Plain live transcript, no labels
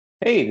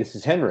Hey, this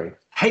is Henry.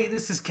 Hey,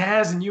 this is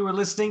Kaz, and you are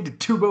listening to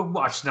Turbo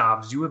Watch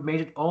Snobs. You have made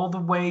it all the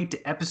way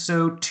to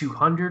episode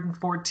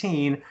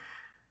 214.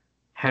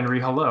 Henry,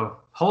 hello.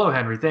 Hello,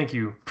 Henry. Thank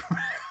you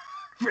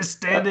for Uh,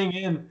 standing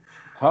in.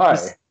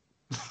 This,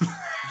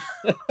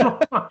 Hi.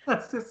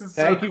 this is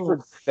so cool.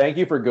 Thank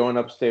you for going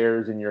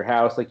upstairs in your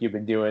house like you've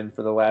been doing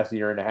for the last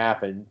year and a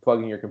half and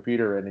plugging your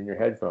computer in and your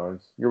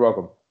headphones. You're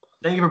welcome.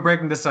 Thank you for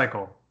breaking the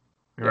cycle.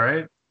 All Yeah.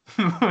 right.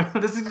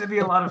 This is going to be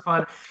a lot of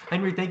fun.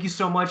 Henry, thank you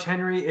so much.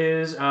 Henry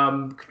is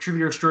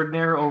contributor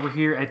extraordinaire over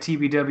here at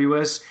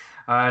TBWS.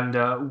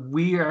 And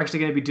we are actually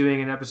going to be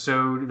doing an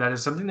episode that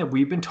is something that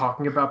we've been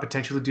talking about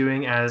potentially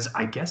doing as,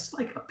 I guess,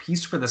 like a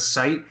piece for the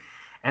site.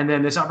 And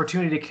then this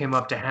opportunity came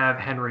up to have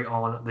Henry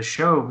on the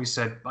show. We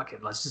said, "Fuck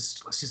it, let's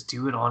just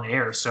do it on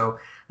air." So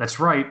that's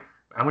right.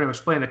 I'm going to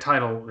explain the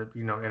title,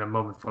 in a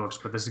moment, folks.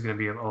 But this is going to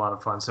be a lot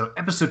of fun. So,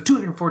 episode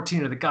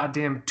 214 of the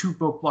goddamn Two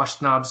Broke Wash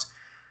Snobs,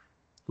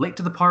 late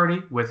to the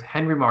party with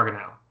Henry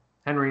Marganow.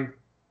 Henry,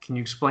 can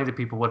you explain to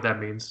people what that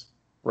means?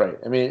 Right.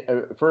 I mean,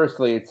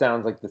 firstly, it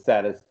sounds like the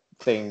saddest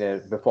thing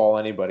to befall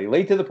anybody.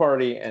 Late to the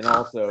party, and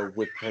also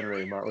with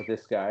Henry, with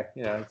this guy.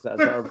 It's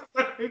our,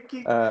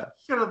 uh,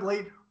 Shut up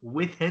late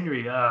with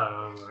Henry.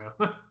 Oh.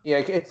 yeah,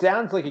 it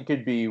sounds like it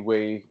could be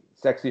way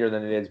sexier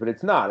than it is, but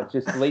it's not. It's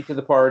just late to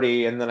the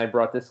party, and then I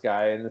brought this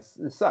guy, and this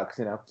sucks.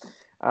 Um,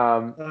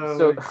 Oh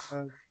so my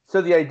God.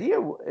 So the idea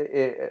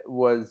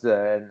was,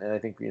 and I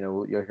think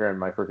you'll hear in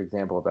my first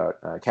example about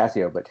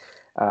Casio, but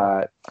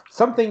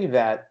something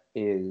that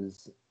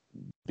is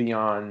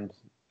beyond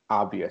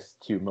obvious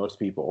to most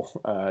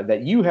people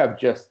that you have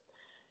just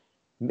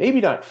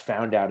maybe not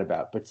found out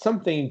about, but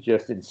something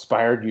just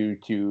inspired you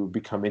to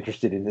become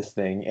interested in this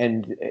thing,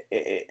 and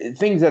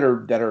things that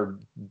are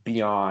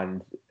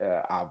beyond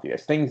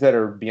obvious, things that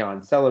are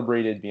beyond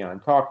celebrated,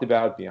 beyond talked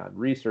about, beyond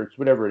research,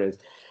 whatever it is.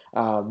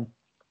 Um,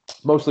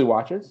 Mostly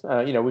watches.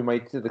 We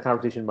might the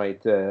conversation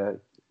might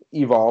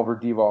evolve or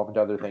devolve into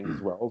other things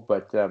as well.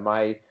 But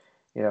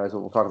as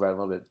we'll talk about in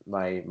a little bit,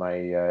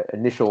 my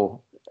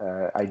initial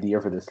idea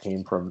for this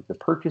came from the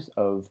purchase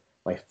of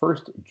my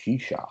first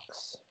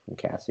G-Shocks from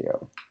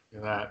Casio. Look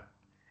at that.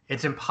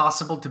 It's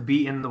impossible to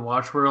be in the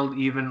watch world,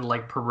 even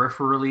like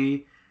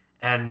peripherally,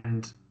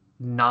 and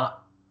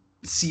not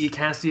see a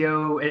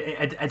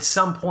Casio. At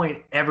some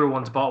point,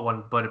 everyone's bought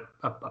one, but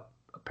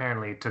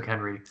apparently it took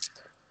Henry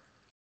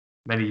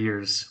many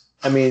years.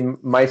 I mean,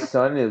 my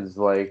son is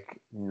like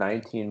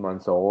 19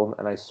 months old,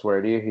 and I swear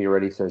to you, he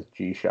already says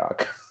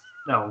G-Shock.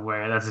 No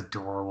way, that's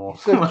adorable.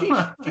 He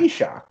says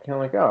G-Shock. And I'm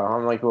like, oh,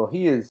 I'm like, well,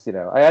 he is,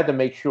 I had to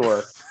make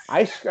sure.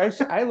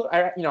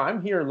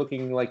 I'm here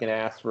looking like an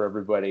ass for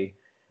everybody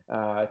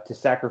to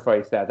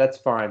sacrifice that. That's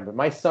fine, but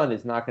my son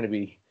is not going to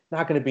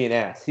be an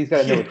ass. He's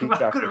got to know You're what not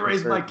G-Shock gonna is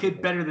raise my referring kid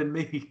to. better than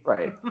me.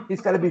 Right.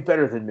 He's got to be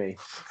better than me.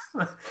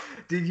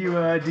 Did you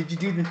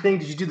do the thing?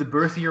 Did you do the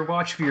birth year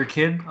watch for your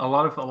kid? A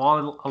lot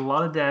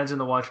of dads in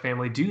the watch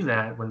family do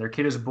that. When their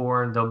kid is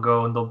born, they'll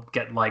go and they'll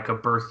get like a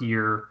birth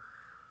year.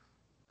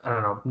 I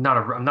don't know, not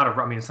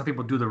a. I mean, some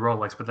people do the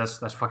Rolex, but that's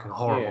fucking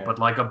horrible. Yeah. But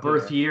like a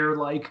birth Yeah. year,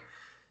 like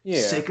Yeah.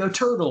 Seiko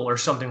Turtle or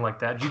something like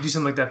that. Did you do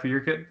something like that for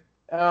your kid?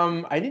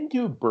 I didn't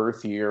do a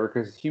birth year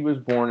because he was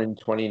born in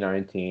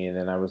 2019,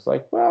 and I was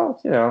like, well,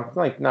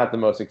 like not the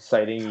most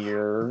exciting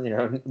year,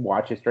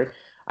 watch history.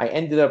 I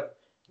ended up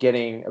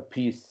getting a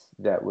piece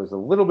that was a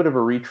little bit of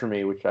a reach for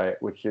me, which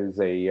is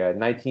a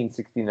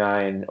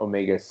 1969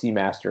 Omega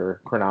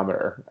Seamaster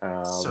chronometer,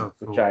 So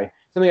which I cool.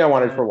 something I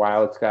wanted for Uh, a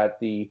while. It's got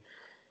the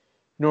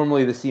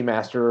Normally, the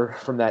Seamaster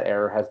from that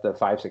era has the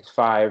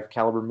 565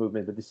 caliber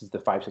movement, but this is the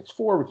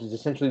 564, which is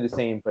essentially the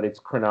same, but it's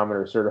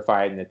chronometer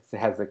certified, and it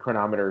has the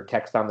chronometer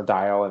text on the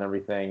dial and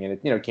everything. And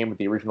it came with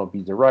the original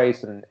beads of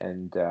rice, and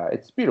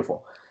it's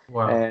beautiful.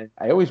 wow. And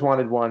I always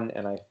wanted one,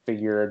 and I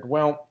figured,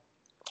 well,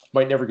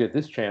 might never get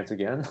this chance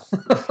again.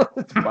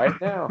 Let's buy it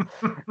now.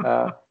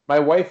 My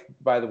wife,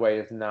 by the way,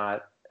 is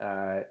not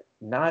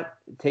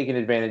taking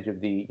advantage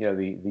of the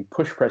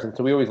push present.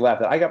 So we always laugh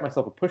that I got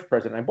myself a push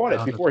present. I bought it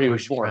Oh, the before he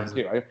was push born present.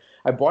 too.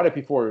 I bought it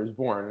before he was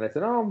born, and I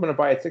said, "Oh, I'm going to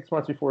buy it 6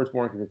 months before he's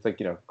born because it's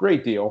like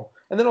great deal."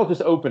 And then I'll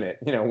just open it,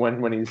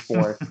 when he's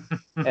born.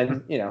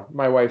 And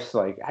my wife's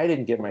like, "I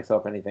didn't get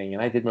myself anything,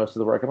 and I did most of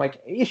the work." I'm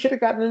like, "You should have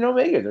gotten an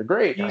Omega. They're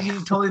great." You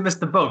totally missed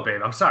the boat, babe.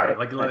 I'm sorry. Right,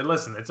 Like, right.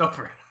 listen, it's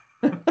over.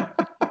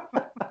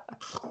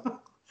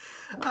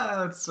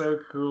 Ah, that's so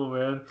cool,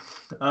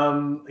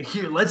 man.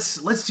 Here,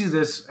 let's do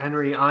this,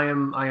 Henry. I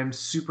am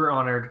super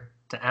honored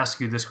to ask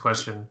you this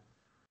question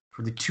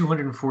for the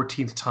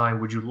 214th time.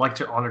 Would you like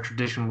to honor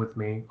tradition with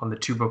me on the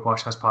Two Book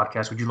Watch House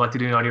podcast? Would you like to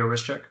do an audio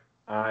wrist check?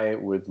 I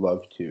would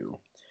love to.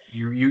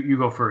 You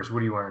go first.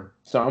 What are you wearing?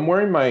 So I'm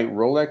wearing my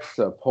Rolex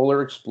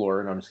Polar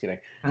Explorer. No, I'm just kidding.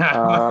 You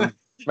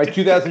My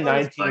can tell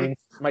it's funny. 2019,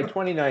 my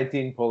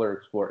 2019 Polar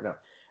Explorer. No,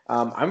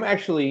 I'm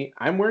wearing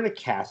a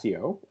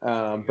Casio,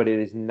 There you but go. it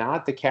is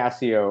not the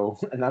Casio,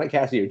 not a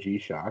Casio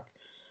G-Shock.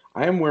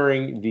 I am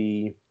wearing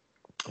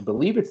I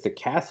believe it's the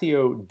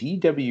Casio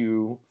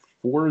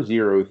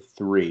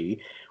DW403,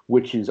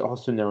 which is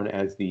also known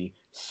as the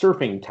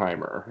surfing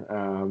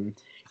timer.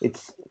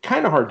 It's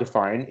kind of hard to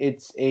find.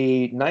 It's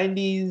a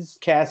 90s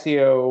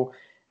Casio.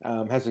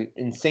 Has an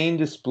insane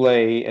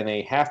display and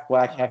a half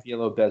black, half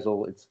yellow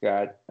bezel. It's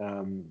got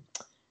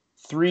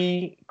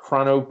 3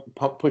 chrono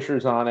pump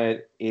pushers on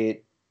it.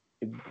 It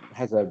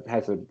has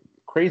a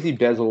crazy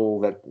bezel,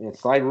 that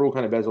slide rule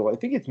kind of bezel. I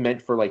think it's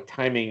meant for like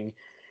timing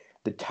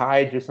the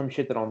tides or some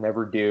shit that I'll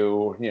never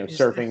do.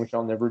 Surfing, which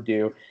I'll never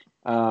do.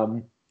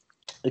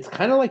 It's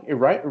kind of like it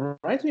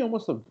reminds me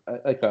almost of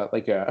like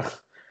a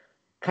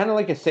kind of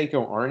like a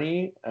Seiko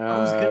Arnie. I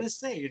was gonna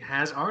say it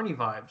has Arnie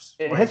vibes.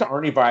 It has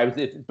Arnie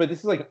vibes, but this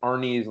is like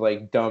Arnie's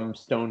like dumb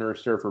stoner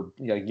surfer,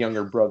 like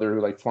younger brother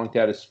who like flunked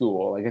out of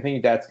school. Like I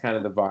think that's kind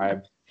of the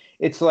vibe.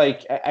 It's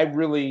like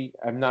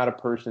I'm not a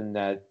person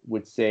that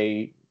would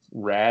say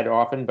rad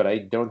often, but I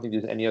don't think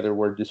there's any other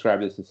word to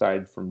describe this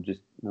aside from just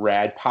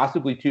rad.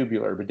 Possibly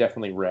tubular, but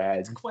definitely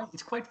rad.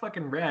 It's quite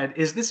fucking rad.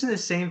 Is this in the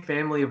same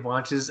family of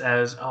watches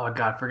as I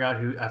forgot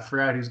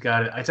who's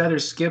got it. It's either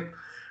Skip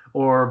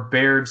or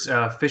Baird's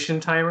fishing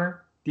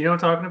timer. Do you know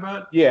what I'm talking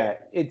about? Yeah,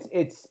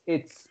 it's.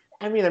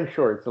 I mean, I'm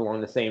sure it's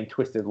along the same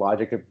twisted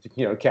logic of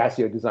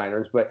Casio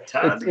designers, but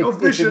it's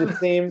in the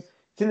same.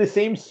 It's in the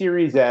same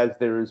series as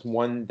there's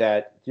one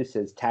that just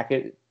says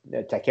tachometer.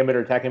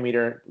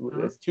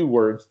 Mm-hmm. It's 2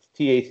 words: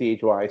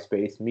 TACHY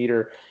space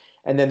meter,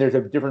 and then there's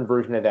a different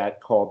version of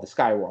that called the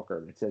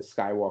Skywalker. It says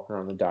Skywalker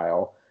on the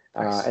dial,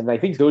 and I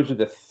think those are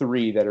the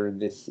 3 that are in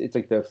this. It's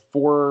like the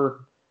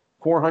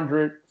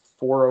 400,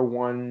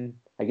 401.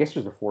 I guess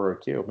there's a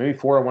 402, maybe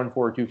 401,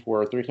 402,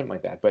 403, something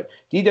like that. But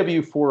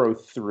DW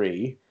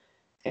 403,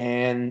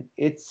 and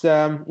it's you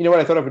know what,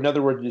 I thought of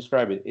another word to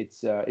describe it.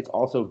 It's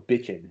also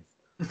bitchin'.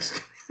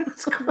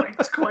 it's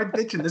quite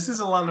bitchin'. This is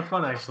a lot of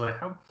fun, actually.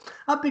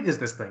 How big is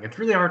this thing? It's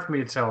really hard for me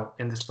to tell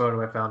in this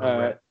photo I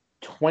found.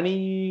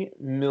 20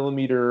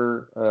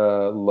 millimeter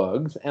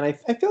lugs, and I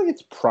feel like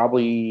it's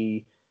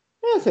probably,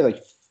 I'd say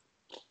like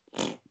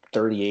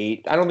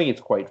 38. I don't think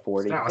it's quite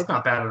 40. It's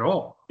not bad at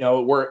all. No,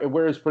 it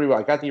wears pretty well.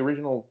 I got the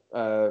original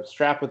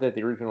strap with it,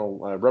 the original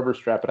rubber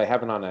strap, but I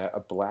have it on a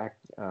black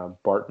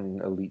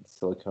Barton Elite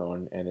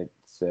silicone, and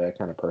it's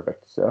kind of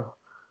perfect.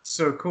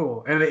 So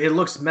cool, and it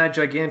looks mad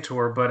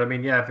gigantor. But I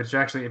mean, yeah, if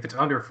it's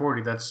under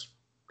 40, that's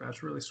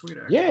really sweet.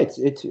 Actually. Yeah,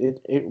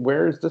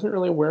 it doesn't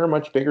really wear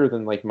much bigger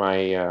than like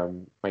my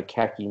my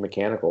khaki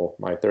mechanical,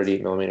 my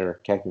 38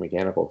 millimeter khaki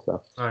mechanical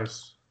stuff.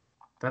 Nice.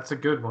 That's a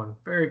good one.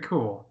 Very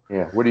cool.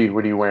 Yeah. What are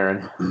you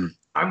wearing?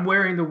 I'm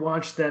wearing the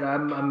watch that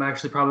I'm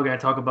actually probably going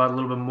to talk about a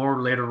little bit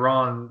more later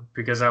on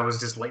because I was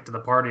just late to the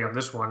party on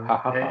this one.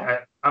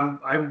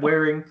 I'm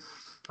wearing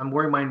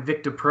my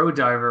Invicta Pro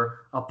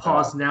Diver. I'll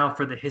pause now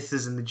for the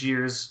hisses and the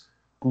jeers.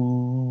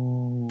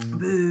 Boo!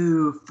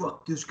 Boo!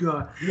 Fuck this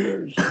guy!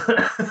 Kill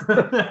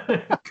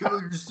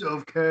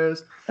yourself,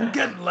 Kaz.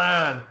 Get in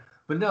line.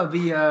 But no,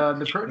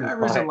 the Pro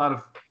Diver is a lot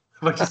of.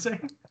 What'd you say?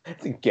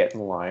 It's a get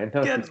in line.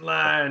 Get in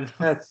line.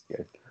 That's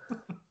good.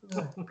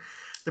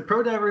 The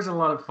Pro Diver is a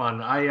lot of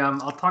fun.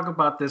 I'll talk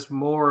about this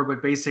more,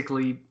 but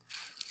basically,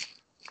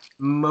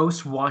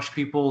 most watch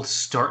people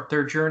start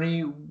their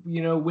journey,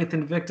 with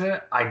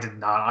Invicta. I did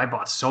not. I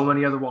bought so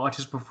many other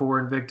watches before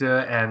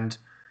Invicta, and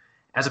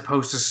as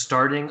opposed to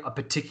starting a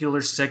particular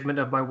segment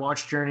of my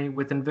watch journey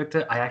with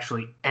Invicta, I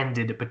actually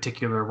ended a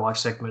particular watch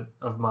segment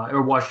of my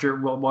watch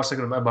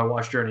segment of my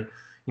watch journey,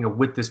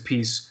 with this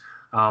piece.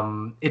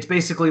 It's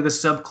basically the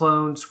sub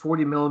clones,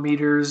 40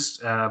 millimeters.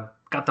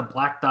 Got the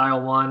black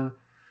dial one.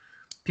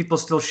 People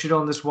still shit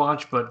on this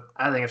watch, but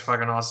I think it's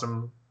fucking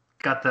awesome.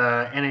 Got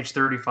the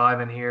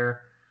NH35 in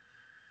here.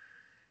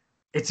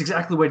 It's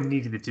exactly what it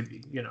needed it to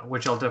be,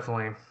 which I'll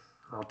definitely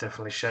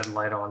shed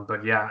light on.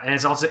 But yeah, and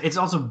it's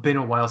also been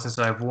a while since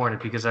I've worn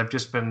it because I've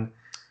just been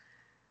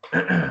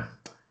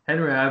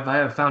Henry. I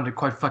have found it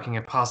quite fucking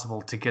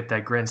impossible to get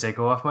that Grand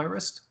Seiko off my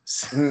wrist.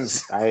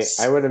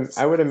 I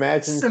would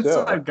imagine since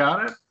so. I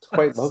got it. It's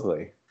quite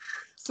lovely.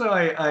 So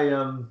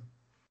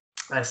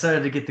I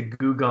decided to get the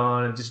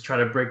Gugon and just try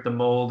to break the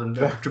mold and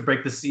to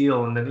break the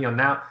seal, and then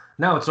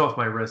now it's off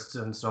my wrist,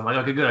 and so I'm like,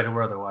 okay, good, I can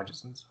wear other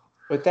watches. And so,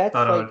 but that's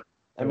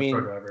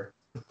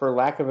for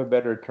lack of a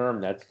better term,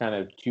 that's kind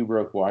of two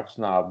broke watch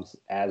snobs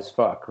as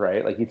fuck,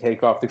 right? Like you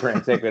take off the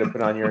Grand Seiko to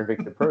put on your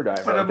Invicta Pro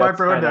Diver. Put on my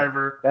Pro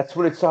Diver. That's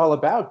what it's all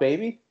about,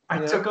 baby.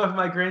 I took off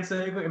my Grand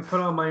Seiko and put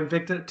on my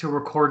Invicta to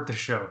record the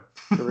show.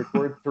 to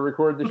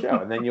record the show,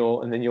 and then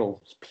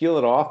you'll peel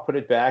it off, put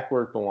it back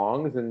where it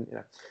belongs, and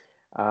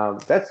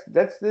that's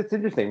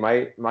interesting.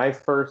 My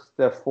first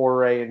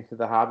foray into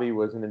the hobby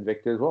was an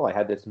Invicta as well. I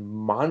had this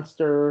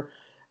monster,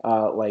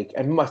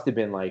 it must have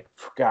been like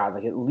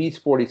at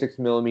least 46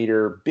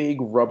 millimeter, big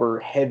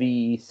rubber,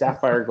 heavy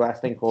sapphire glass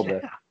thing called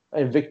the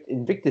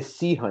Invicta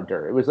Sea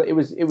Hunter. It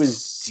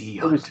was Sea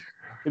Hunter.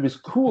 It was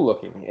cool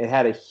looking. It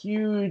had a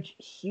huge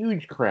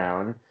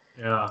crown.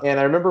 Yeah. And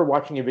I remember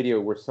watching a video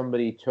where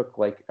somebody took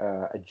like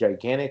a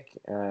gigantic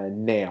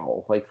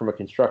nail, like from a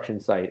construction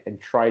site, and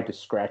tried to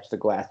scratch the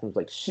glass and was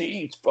like,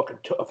 "See, it's fucking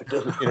tough. It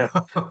doesn't,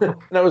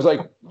 And I was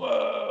like,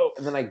 "Whoa!"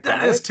 And then I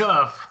got that is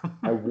tough.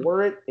 I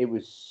wore it. It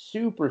was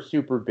super,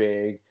 super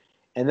big.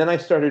 And then I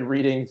started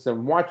reading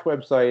some watch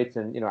websites,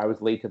 and I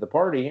was late to the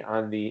party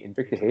on the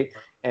Invicta 8,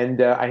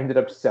 and I ended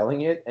up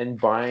selling it and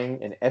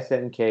buying an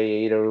SNK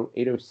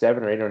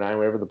 807 or 809,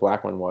 whatever the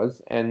black one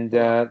was, and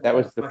that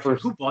was the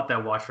first. Who bought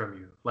that watch from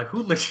you? Like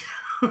who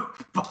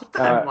bought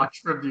that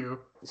watch from you?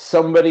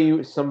 Somebody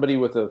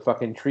with a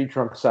fucking tree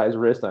trunk size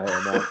wrist, I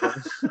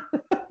imagine.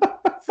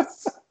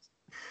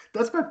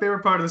 That's my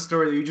favorite part of the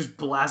story that you just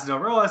blasted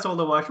over. Oh, I sold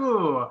the watch.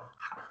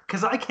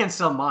 Because I can't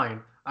sell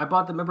mine.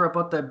 Remember I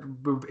bought that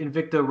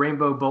Invicta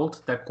Rainbow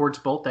Bolt, that quartz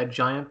bolt, that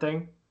giant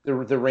thing? The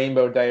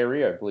Rainbow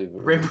Diarrhea, I believe.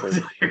 Rainbow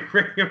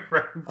Diarrhea.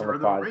 On the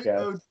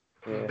podcast.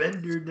 Rainbow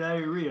Bender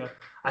Diarrhea.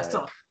 Right.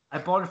 I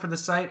bought it for the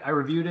site. I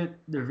reviewed it.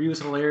 The review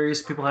was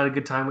hilarious. People had a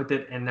good time with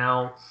it. And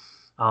now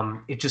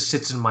it just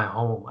sits in my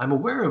home. I'm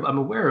aware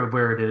of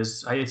where it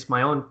is. It's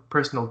my own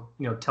personal,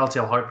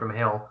 telltale heart from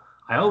hell.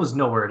 I always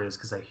know where it is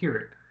because I hear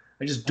it.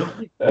 I just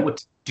don't know what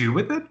to do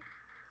with it.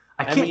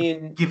 I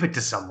can't give it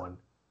to someone.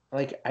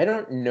 Like, I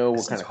don't know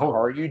what kind of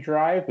car you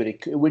drive, but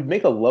it would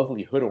make a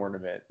lovely hood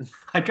ornament.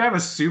 I drive a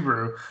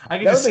Subaru.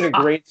 That would make a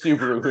great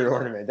Subaru hood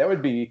ornament. That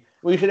would be...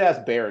 Well, you should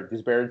ask Baird,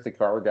 because Baird's the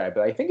car guy,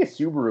 but I think a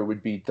Subaru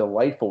would be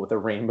delightful with a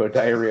Rainbow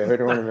Diarrhea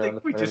hood ornament. I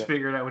think we just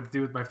figured out what to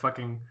do with my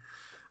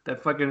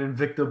that fucking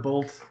Invicta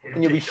Bolt.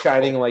 And you'll be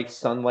shining like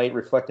sunlight,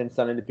 reflecting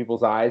sun into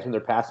people's eyes when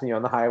they're passing you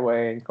on the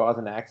highway and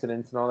causing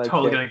accidents and all that.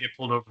 Totally gonna get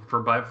pulled over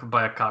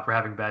by a cop for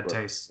having bad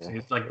taste. Yeah.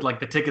 It's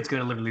like the ticket's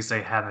gonna literally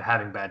say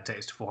having bad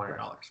taste,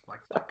 $400.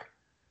 Like fuck,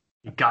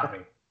 you got me.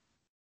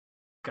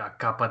 Got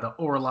caught by the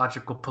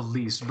orological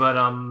police, but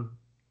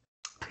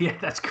yeah,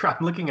 that's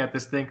correct. I'm looking at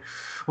this thing.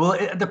 Well,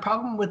 the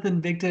problem with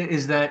Invicta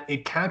is that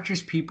it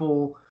captures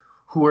people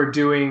who are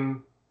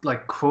doing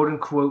like quote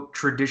unquote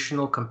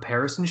traditional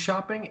comparison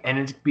shopping, and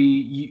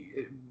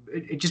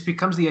it just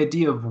becomes the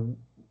idea of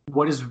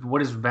what is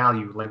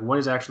value, like what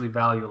is actually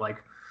value.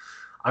 Like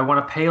I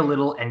want to pay a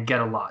little and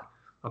get a lot.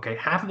 Okay,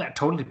 half of that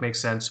totally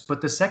makes sense, but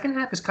the second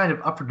half is kind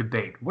of up for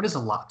debate. What is a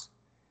lot?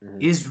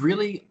 Mm-hmm. Is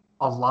really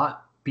a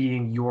lot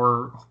being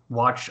your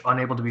watch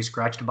unable to be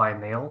scratched by a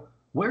nail?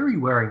 Where are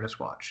you wearing this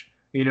watch?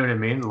 You know what I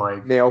mean?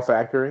 Like Nail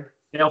Factory.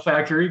 Nail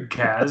Factory,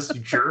 Kaz,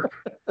 you jerk.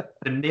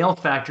 The Nail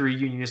Factory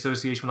Union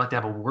Association would like to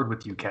have a word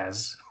with you,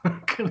 Kaz.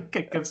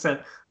 Get sent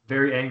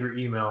very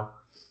angry email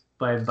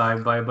by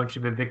a bunch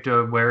of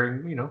Invicta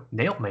wearing,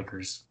 nail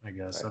makers, I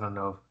guess. Right. I don't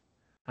know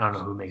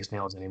who makes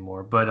nails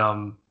anymore. But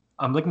I'm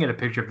looking at a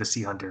picture of the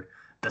Sea Hunter.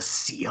 The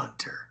Sea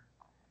Hunter.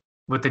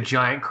 With the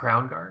giant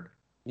crown guard.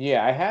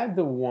 Yeah, I had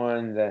the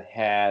one that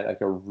had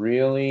like a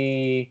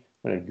really,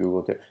 I'm going to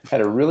Google it,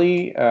 had a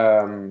really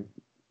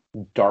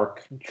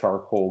dark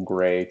charcoal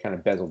gray kind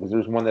of bezel, because there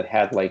was one that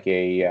had like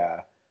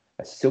a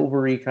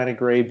silvery kind of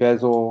gray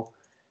bezel.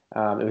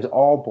 It was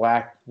all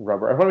black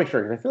rubber. I want to make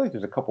sure, because I feel like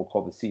there's a couple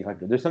called the Sea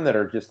Hunter. There's some that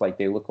are just like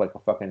they look like a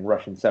fucking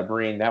Russian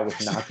submarine. That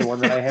was not the one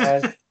that I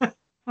had.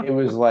 It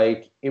was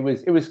like it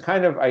was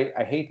kind of,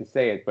 I hate to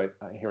say it, but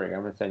here we go.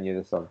 I'm gonna send you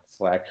this on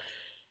Slack.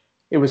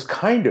 It was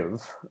kind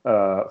of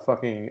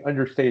fucking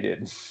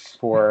understated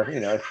for,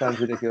 it sounds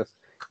ridiculous.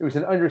 It was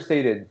an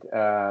understated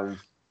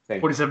thing.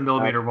 47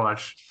 millimeter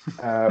watch.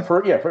 It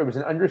was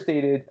an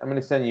understated. I'm going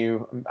to send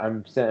you.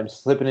 I'm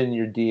slipping in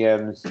your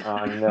DMs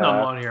on. I'm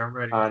on here. I'm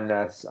ready.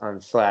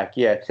 On Slack.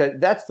 Yeah, so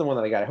that's the one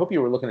that I got. I hope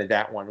you were looking at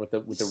that one with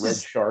the red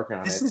shark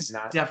on it. This is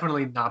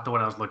definitely not the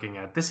one I was looking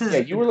at. This is. Yeah,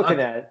 you were looking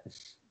at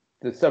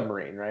the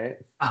submarine, right?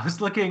 I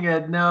was looking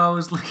at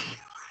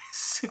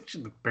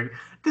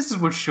This is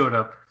what showed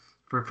up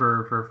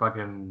for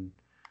fucking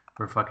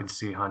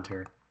Sea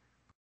Hunter.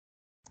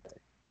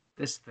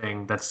 This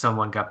thing that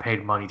someone got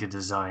paid money to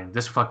design.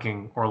 This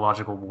fucking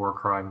orological war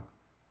crime.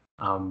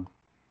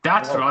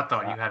 That's what I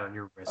thought you had on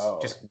your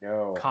wrist.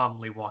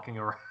 Calmly walking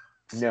around.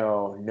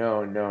 No.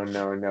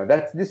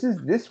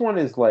 This one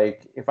is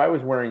like, if I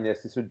was wearing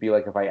this would be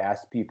like if I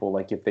asked people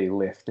like if they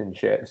lift and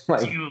shit.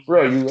 Like, you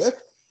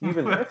lift? You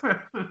even lift?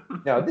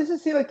 No, this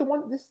is like the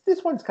one.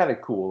 This one's kind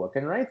of cool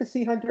looking, right? The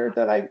Sea Hunter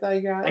that I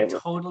got. I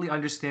totally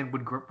understand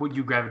what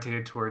you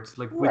gravitated towards,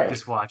 like with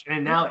this watch,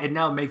 and it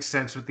now makes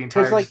sense with the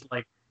entire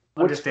like.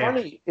 What's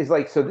funny is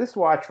like, so this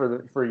watch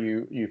for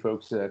you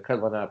folks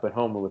cuddling up at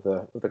home with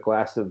a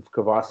glass of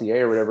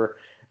Cavassier or whatever,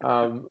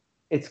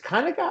 it's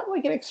kind of got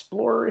like an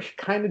explorerish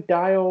kind of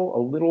dial a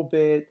little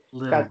bit.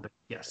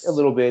 Yes. A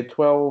little bit.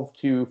 12,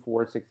 2,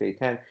 4, 6, 8,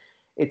 10.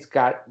 It's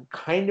got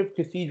kind of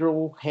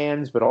cathedral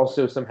hands, but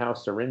also somehow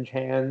syringe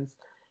hands,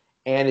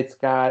 and it's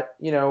got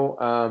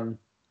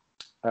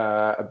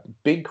a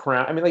big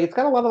crown. I mean, like, it's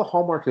got a lot of the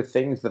hallmarks of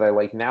things that I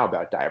like now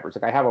about divers.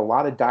 Like, I have a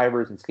lot of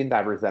divers and skin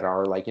divers that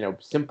are like,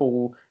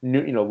 simple,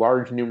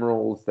 large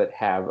numerals that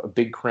have a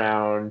big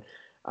crown.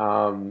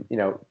 I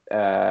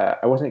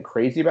wasn't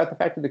crazy about the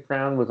fact that the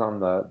crown was on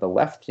the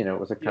left. It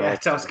was a kind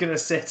of. I was gonna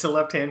say it's a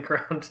left-hand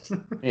crown.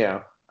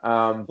 Yeah.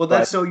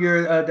 That's so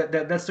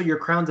your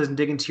crown doesn't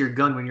dig into your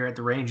gun when you're at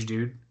the range,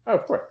 dude. Oh,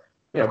 of course.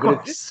 Yeah,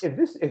 but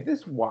if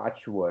this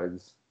watch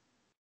was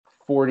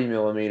 40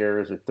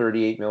 millimeters or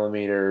 38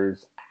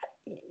 millimeters,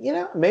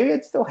 maybe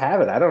I'd still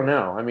have it. I don't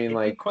know. I mean, It'd be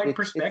like quite it's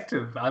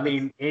perspective. I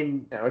mean,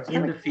 it's in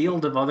kind the of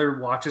field of other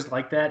watches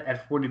like that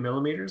at 40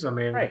 millimeters, I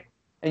mean, right.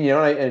 And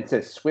and it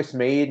says Swiss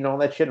made and all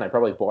that shit, and I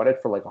probably bought it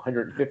for like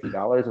 $150.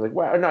 I was like,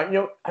 wow,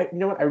 no,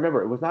 what? I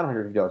remember it was not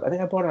 $150. I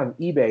think I bought it on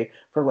eBay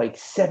for like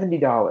 $70.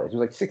 It was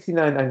like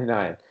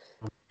 69.99.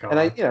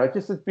 And God.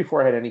 just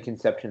before I had any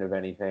conception of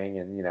anything,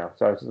 and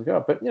so I was just like,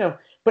 oh,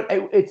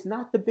 it's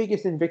not the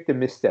biggest Invicta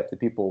misstep that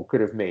people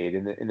could have made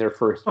in their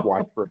first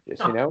watch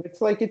purchase.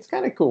 It's like it's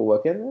kind of cool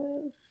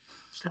looking.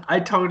 I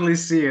totally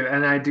see it,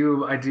 and I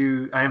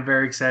am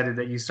very excited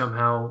that you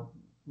somehow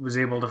was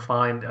able to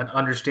find an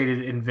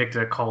understated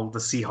Invicta called the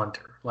Sea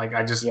Hunter. Like,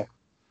 Yeah,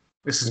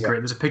 this is yeah. great.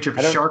 There's a picture of a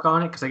I don't. shark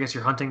on it because I guess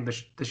you're hunting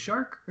the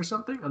shark or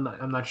something.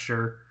 I'm not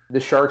sure. The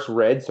shark's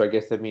red, so I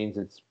guess that means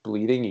it's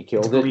bleeding. You It's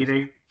killed it.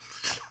 bleeding.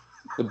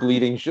 The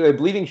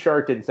bleeding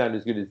shark didn't sound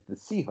as good as the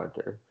Sea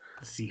Hunter.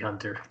 The Sea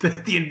Hunter, the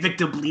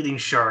Invicta bleeding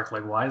shark.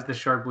 Like, why is the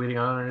shark bleeding?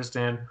 I don't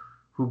understand.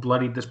 Who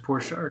bloodied this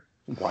poor shark?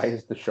 Why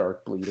is the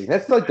shark bleeding?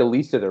 That's like the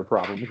least of their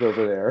problems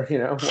over there.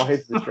 Why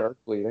is the shark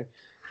bleeding?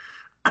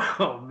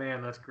 Oh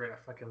man, that's great.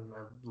 I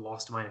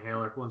lost my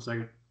inhaler. 1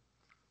 second.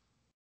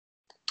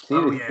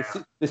 See,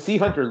 the Sea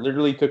Hunter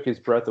literally took his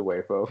breath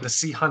away, folks. The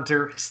Sea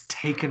Hunter has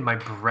taken my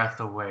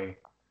breath away.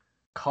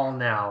 Call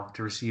now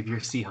to receive your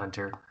Sea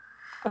Hunter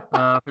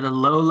for the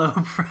low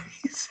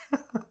price.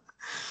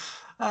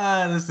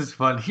 This is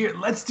fun. Here,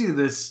 let's do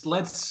this.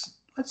 Let's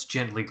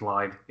gently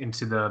glide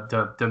into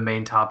the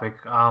main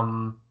topic.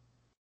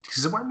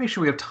 Because I want to make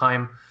sure we have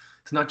time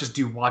to not just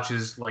do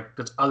watches, like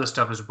there's other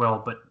stuff as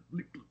well, but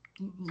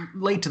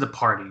late to the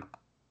party.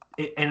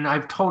 And I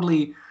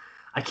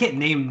can't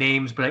name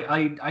names, but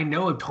I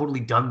know I've totally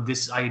done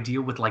this idea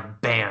with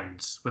like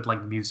bands, with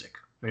like music.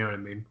 You know what I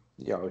mean?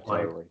 Yeah,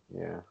 totally.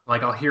 Yeah.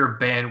 Like I'll hear a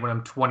band when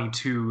I'm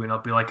 22, and I'll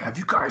be like, "Have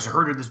you guys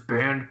heard of this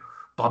band?"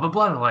 Blah blah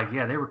blah. And I'm like,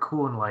 "Yeah, they were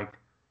cool in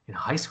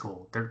high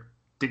school.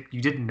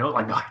 You didn't know?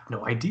 Like, no, I had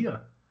no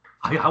idea.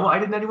 Why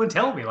didn't anyone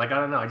tell me? Like, I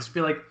don't know. I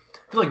feel like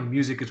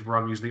music is where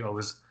I'm usually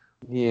always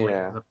late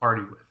to the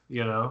party with.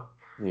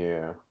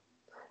 Yeah.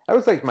 That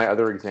was like my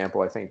other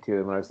example, I think,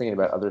 too, when I was thinking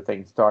about other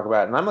things to talk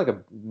about. And I'm like a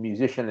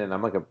musician, and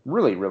I'm like a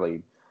really,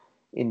 really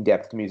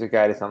in-depth music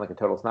guy to sound like a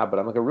total snob, but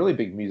I'm like a really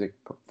big music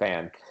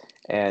fan.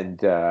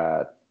 And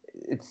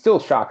it still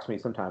shocks me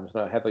sometimes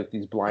when I have like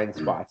these blind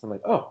spots. I'm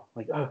like, oh,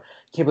 I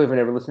can't believe I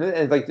never listened to it.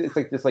 And it's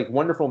like this like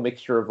wonderful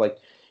mixture of like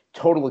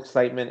total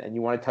excitement, and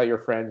you want to tell your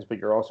friends, but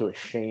you're also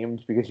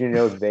ashamed because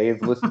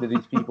they've listened to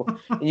these people.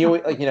 And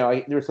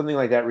there was something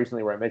like that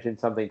recently where I mentioned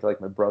something to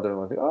like my brother, and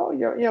I was like, oh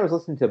yeah, I was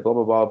listening to blah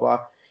blah blah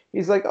blah.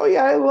 He's like, oh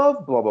yeah, I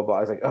love blah blah blah. I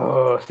was like,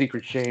 oh,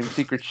 secret shame,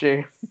 secret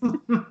shame.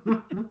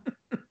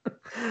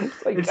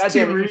 It's like, it's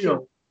too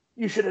real.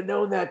 You should have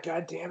known that.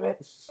 God damn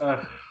it.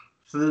 So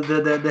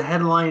the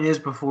headline is,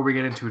 before we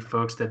get into it,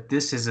 folks, that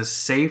this is a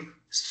safe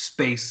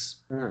space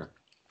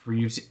for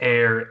you to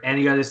air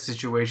any other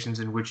situations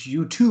in which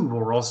you too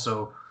were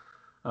also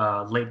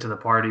late to the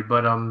party.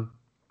 But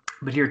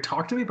here,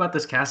 talk to me about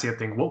this Casio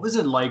thing. What was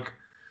it like?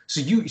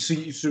 So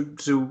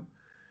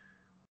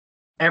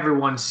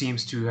everyone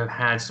seems to have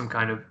had some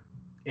kind of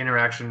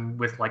interaction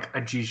with like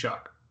a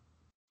G-Shock.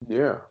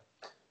 Yeah.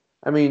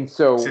 I mean,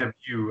 so except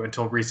you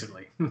until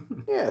recently.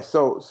 Yeah,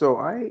 so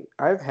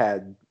I've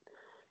had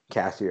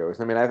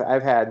Casios. I mean,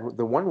 I've had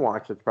the one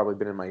watch that's probably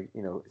been in my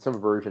some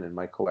version in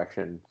my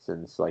collection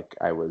since like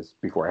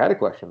before I had a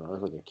collection. I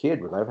was like a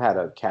kid. I've had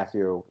a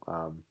Casio.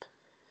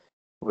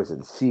 Was it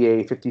the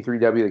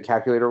CA53W, the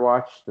calculator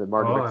watch, the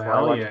Martin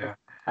McFly watch? Yeah.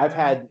 I've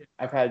had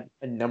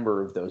a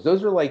number of those.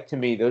 Those are like, to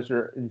me, those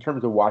are, in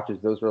terms of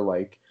watches, those are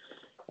like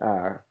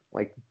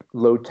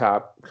low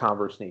top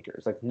Converse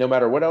sneakers. Like, no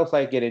matter what else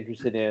I get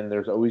interested in,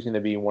 there's always going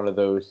to be one of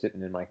those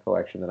sitting in my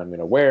collection that I'm going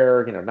to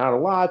wear. Not a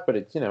lot, but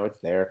it's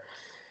it's there.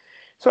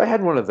 So I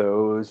had one of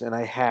those, and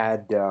I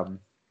had a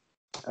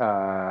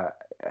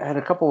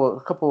couple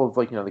of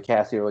like the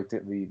Casio, like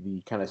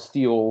the kind of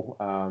steel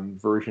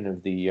version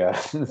of the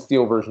the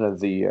steel version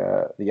of the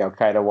Al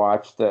Qaeda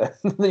watch, the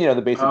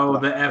the basic. Oh,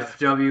 the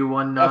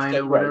FW19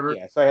 or whatever. Right,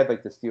 yeah, so I had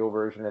like the steel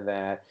version of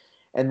that,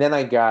 and then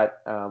I got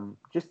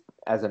just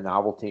as a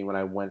novelty when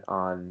I went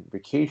on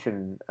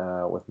vacation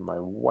with my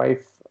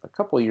wife a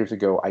couple of years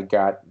ago, I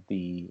got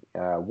the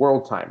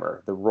World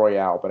Timer, the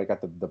Royale, but I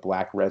got the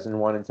black resin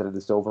one instead of the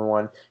silver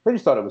one. I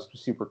just thought it was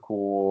super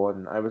cool,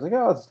 and I was like,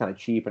 oh, this is kind of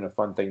cheap and a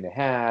fun thing to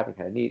have and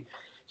kind of neat.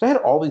 So I had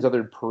all these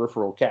other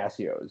peripheral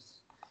Casios,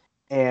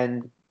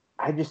 and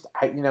you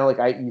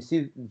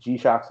see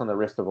G-Shocks on the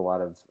wrist of a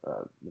lot of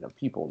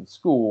people in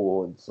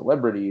school and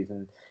celebrities,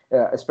 and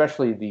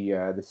especially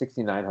the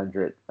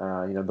 6900,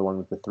 the one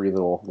with the three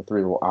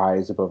little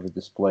eyes above the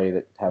display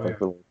that have like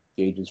little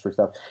gauges for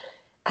stuff.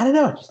 I don't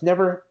know, it just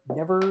never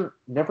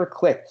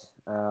clicked,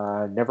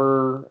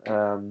 never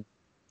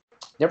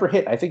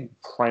hit. I think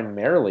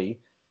primarily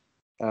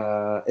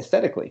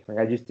aesthetically, like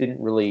I just didn't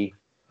really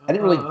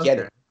get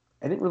it.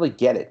 I didn't really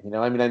get it.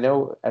 I mean, I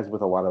know as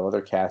with a lot of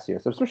other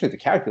Casios, especially the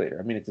calculator.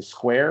 I mean, it's a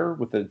square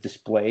with a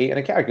display and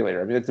a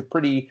calculator. I mean, it's a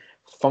pretty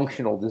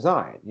functional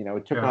design.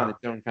 It took on Yeah. its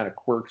own kind of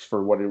quirks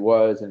for what it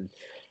was, and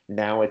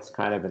now it's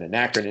kind of an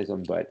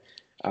anachronism. But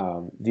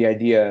the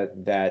idea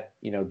that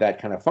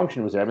that kind of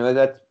function was there. I mean,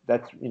 that's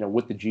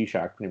what the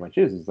G-Shock pretty much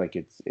is like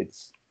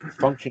it's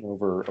function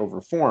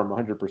over form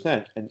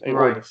 100%, and or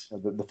Right.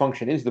 the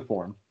function is the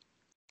form.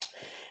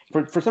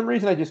 For some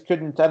reason I just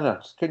couldn't. I don't know.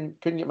 Just couldn't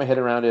get my head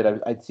around it.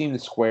 I'd seen the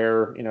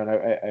square, and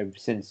I've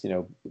since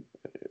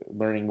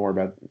learning more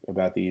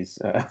about these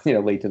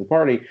late to the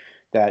party,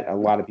 that a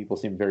lot of people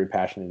seem very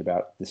passionate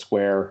about the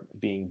square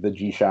being the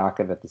G-Shock,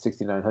 and that the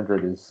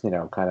 6900 is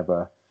kind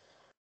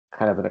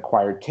of an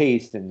acquired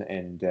taste,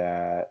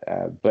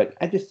 but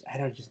I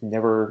don't just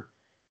never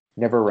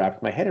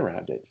wrapped my head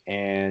around it,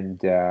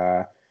 and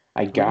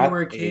I When you got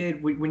were a a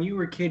kid, when you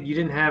were a kid, you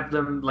didn't have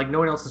them like no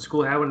one else in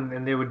school had one,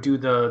 and they would do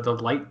the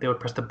light. They would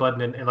press the button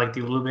and like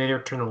the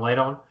illuminator turn the light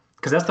on.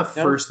 Because that's the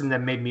no. first thing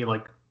that made me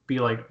like be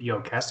like, yo,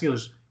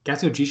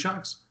 Casio G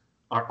Shocks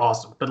are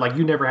awesome. But like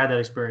you never had that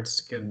experience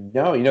as a kid.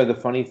 No, the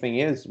funny thing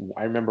is,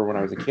 I remember when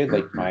I was a kid,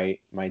 like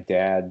my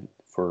dad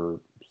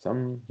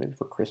maybe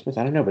for Christmas,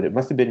 I don't know, but it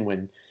must have been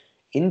when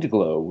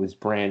Indiglo was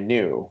brand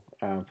new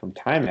from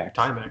Timex.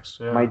 Timex,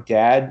 My yeah.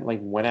 dad like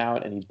went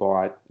out and he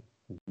bought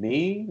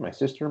me, my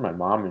sister, my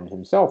mom, and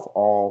himself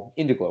all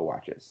Indiglo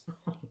watches.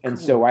 And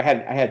so Cool. I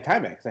had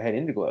Timex, I had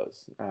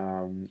Indiglos,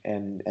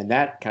 and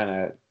that kind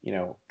of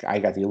I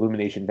got the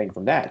illumination thing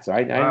from that. So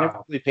I never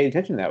Wow. really paid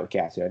attention to that with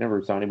Casio. I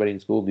never saw anybody in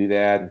school do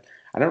that, and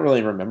I don't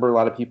really remember a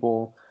lot of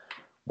people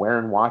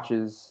wearing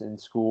watches in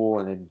school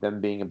and them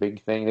being a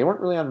big thing. They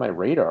weren't really on my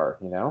radar.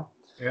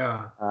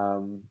 Yeah.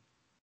 Um,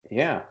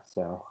 yeah,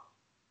 so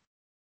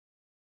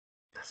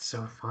That's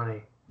so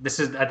funny.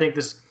 I think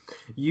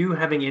you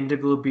having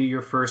Indigo be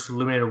your first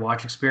illuminated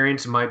watch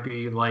experience might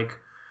be like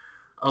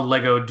a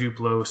Lego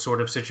Duplo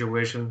sort of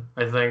situation,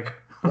 I think.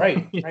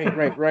 right, You right, know,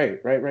 right, right,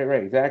 right, right,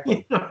 right, you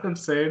exactly. know what I'm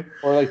saying?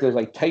 Or like those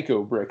like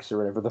Tycho bricks or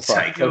whatever the fuck.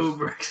 Psycho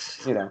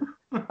bricks. You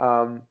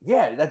know.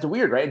 Yeah, that's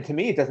weird, right? And to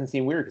me, it doesn't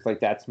seem weird because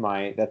like that's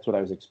what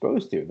I was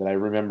exposed to. That I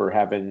remember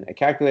having a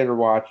calculator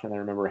watch, and I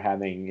remember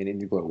having an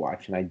Indiglo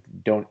watch, and I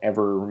don't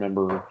ever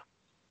remember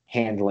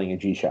handling a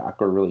G-Shock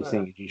or really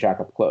seeing a G-Shock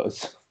up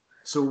close.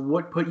 So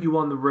what put you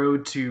on the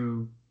road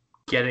to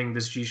getting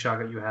this G-Shock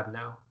that you have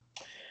now?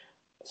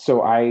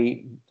 So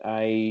I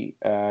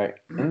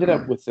ended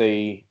up with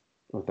a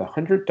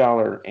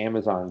 $100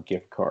 Amazon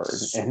gift card,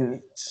 and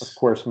of Sweet.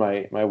 course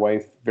my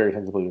wife very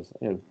sensibly was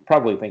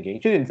probably thinking,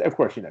 she didn't, of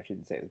course, she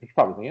didn't say this, but she's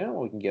probably thinking,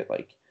 oh, we can get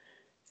like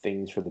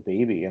things for the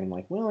baby. And I'm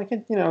like, well, I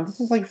can, this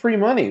is like free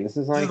money. This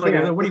is This is like,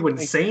 like, what are this you is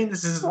like, insane?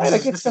 This is right.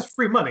 this is this is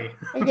free money.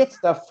 I get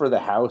stuff for the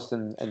house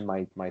and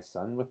my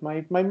son with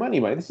my money.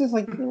 This is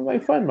like my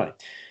fun money.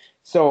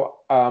 So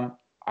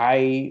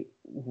I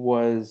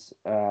was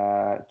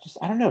just,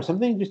 I don't know,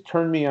 something just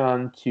turned me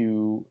on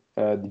to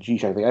the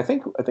G-Shock thing. I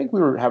think we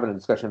were having a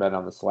discussion about it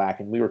on the Slack,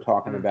 and we were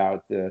talking Mm.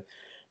 about the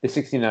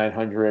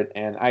 6900,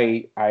 and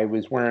I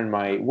was wearing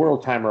my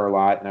world timer a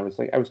lot, and I was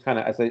kind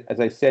of, as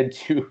I said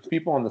to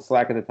people on the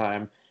Slack at the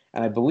time,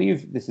 and I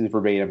believe this is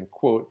verbatim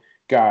quote,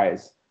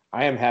 guys,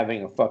 I am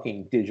having a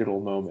fucking digital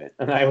moment.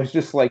 And I was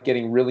just like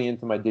getting really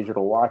into my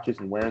digital watches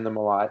and wearing them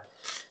a lot.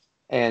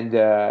 And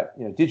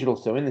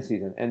digital's so in the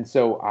season. And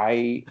so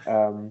I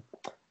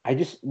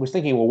just was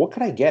thinking, well, what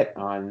could I get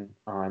on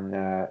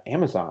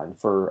Amazon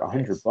for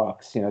Nice.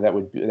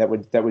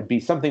 $100? That would be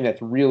something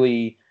that's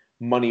really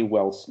money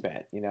well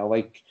spent.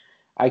 Like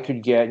I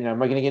could get,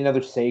 am I going to get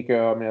another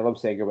Seiko? I mean, I love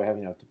Seiko, but I have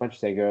a bunch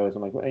of Seikos.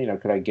 I'm like, well,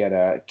 could I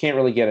get Can't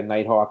really get a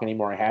Nighthawk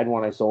anymore. I had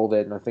one, I sold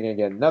it, and I think I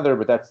get another,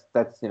 but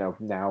that's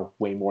now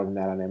way more than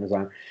that on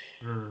Amazon.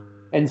 Mm.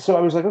 And so I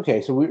was like,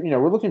 okay, so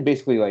we're looking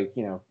basically like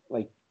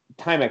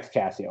Timex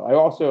Casio. I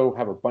also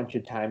have a bunch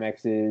of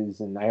Timexes,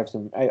 and I have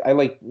some. I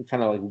like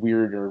kind of like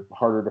weird or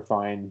harder to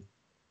find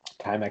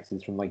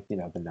Timexes from like the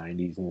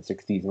 90s and the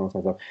 60s and all that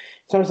kind of stuff.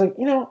 So I was like,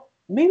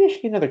 maybe I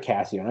should get another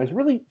Casio. And I was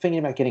really thinking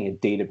about getting a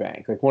data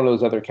bank, like one of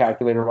those other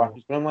calculator Cool.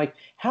 watches. But I'm like,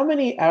 how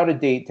many out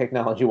of date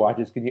technology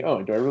watches can you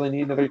own? Do I really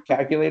need another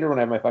calculator when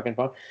I have my fucking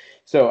phone?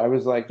 So I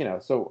was like, I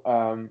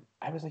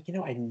was like,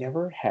 I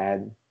never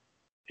had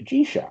a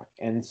G-Shock.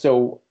 And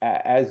so,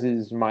 as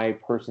is my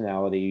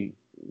personality,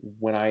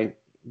 when I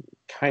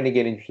kind of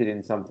get interested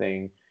in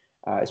something,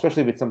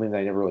 especially if it's something that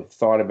I never really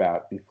thought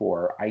about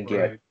before, I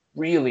get Right.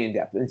 really in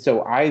depth. And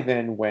so I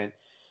then went,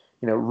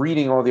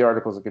 reading all the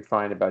articles I could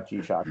find about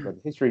G-Shock, about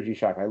the history of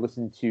G-Shock. I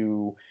listened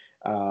to,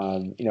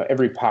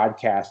 every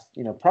podcast,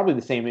 probably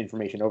the same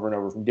information over and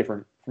over from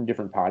different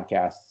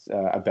podcasts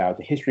about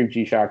the history of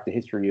G-Shock, the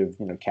history of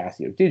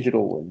Casio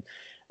Digital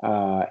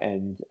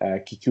and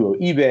Kikuo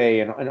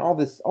eBay and all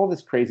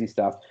this crazy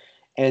stuff.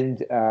 And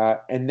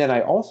then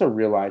I also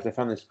realized I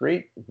found this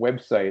great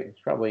website.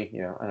 It's probably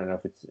I don't know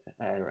if it's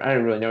I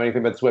don't really know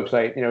anything about this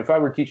website. If I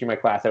were teaching my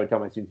class, I would tell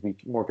my students to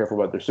be more careful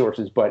about their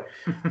sources. But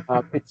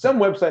it's some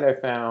website I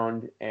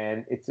found,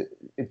 and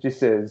it just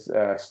says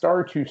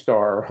star to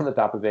star on the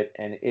top of it,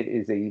 and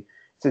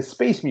it's it's a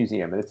space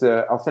museum, and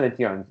I'll send it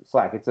to you on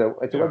Slack. It's a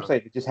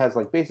website that just has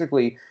like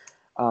basically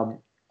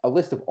a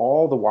list of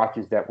all the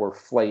watches that were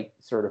flight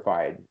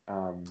certified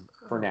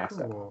for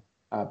NASA. Cool.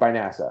 By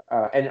NASA,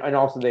 and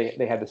also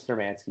they had the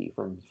Sturmansky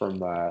from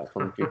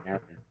Green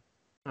Arrow.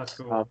 That's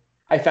cool.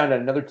 I found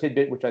another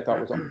tidbit which I thought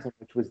was awesome,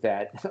 which was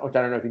that, which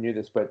I don't know if you knew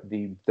this, but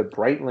the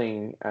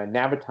Breitling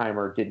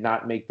Navitimer did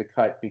not make the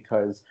cut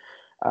because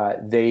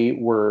they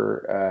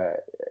were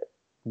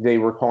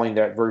calling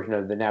that version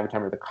of the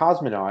Navitimer the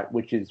Cosmonaut,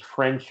 which is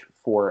French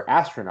for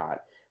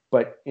astronaut,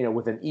 but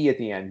with an E at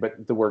the end.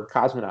 But the word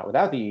cosmonaut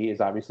without the E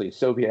is obviously a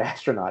Soviet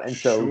astronaut, and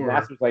so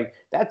NASA was like,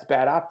 that's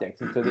bad optics,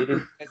 and so they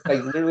didn't.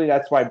 Like literally,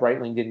 that's why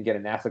Breitling didn't get a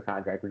NASA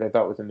contract, which I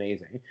thought was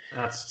amazing.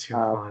 That's too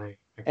funny.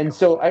 And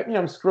so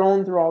I'm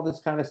scrolling through all this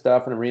kind of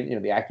stuff, and I'm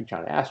reading, the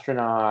Accuchon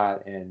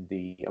Astronaut and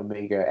the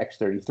Omega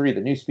X33,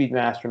 the new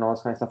Speedmaster, and all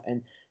this kind of stuff.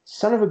 And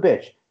son of a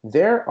bitch,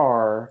 there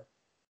are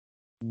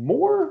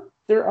more.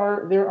 There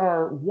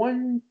are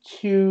 1,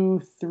 2,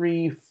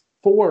 3,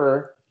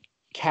 4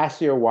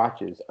 Casio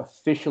watches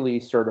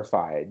officially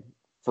certified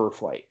for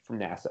flight from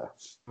NASA.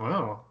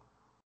 Wow.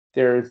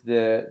 There's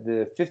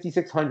the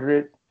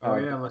 5600. Oh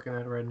yeah, I'm looking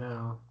at it right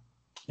now.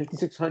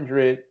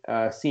 5600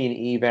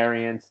 C&E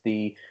variants,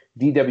 the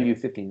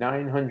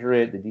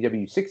DW5900, the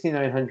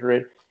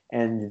DW6900,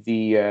 and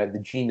the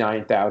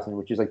G9000,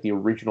 which is like the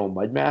original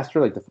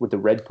Mudmaster, like with the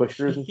red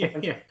pushers and stuff.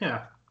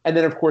 Yeah. And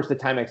then, of course, the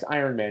Timex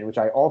Ironman, which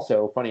I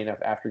also, funny enough,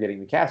 after getting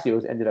the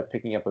Casios, ended up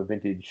picking up a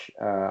vintage,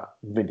 like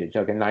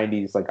a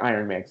 90s, like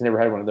Ironman, because I never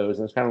had one of those.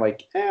 And it's kind of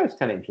like, it's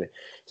kind of interesting.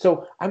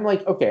 So I'm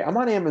like, okay, I'm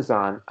on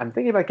Amazon. I'm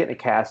thinking about getting a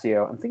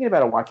Casio. I'm thinking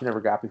about a watch I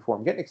never got before.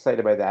 I'm getting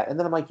excited by that. And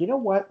then I'm like, you know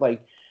what?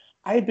 Like,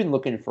 I had been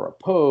looking for a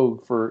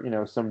Pogue for,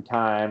 some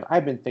time.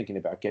 I've been thinking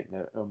about getting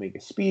an Omega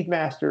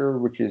Speedmaster,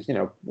 which is,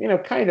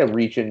 kind of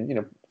reaching,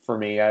 for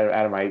me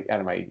out of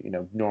my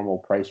normal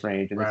price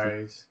range. And,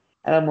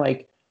 and I'm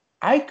like,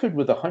 I could,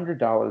 with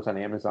 $100 on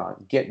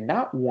Amazon, get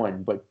not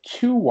one, but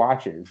 2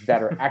 watches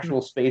that are actual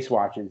space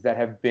watches that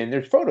have been,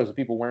 there's photos of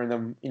people wearing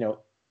them,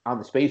 on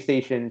the space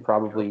station,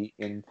 probably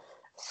in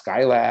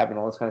Skylab and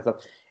all this kind of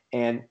stuff.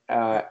 And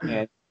I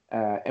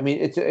mean,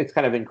 it's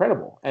kind of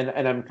incredible.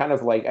 And I'm kind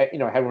of like, I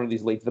had one of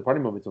these late to the party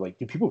moments of like,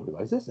 do people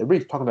realize this?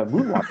 Everybody's talking about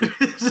moon watches,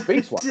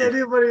 space watches. Did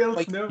anybody else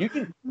like, know? You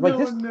can, no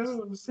like, one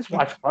knows. This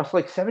watch costs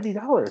like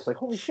 $70. Like,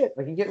 holy shit,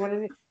 I can get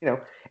one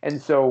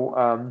And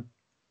so,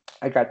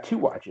 I got 2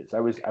 watches. I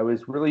was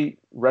really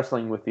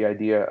wrestling with the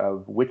idea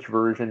of which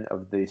version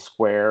of the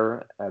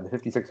Square, the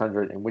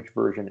 5600, and which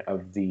version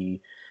of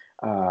the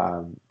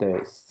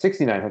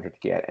 6900 to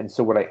get. And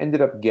so what I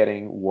ended up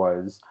getting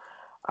was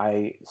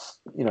I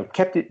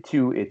kept it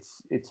to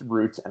its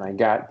roots, and I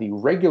got the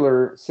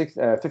regular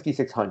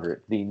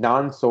 5600, the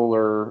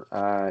non-solar,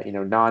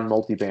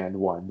 non-multiband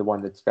one, the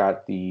one that's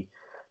got the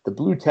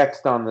blue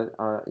text on the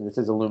it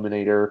says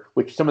Illuminator,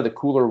 which some of the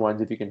cooler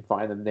ones, if you can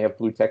find them, they have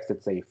blue text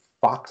that say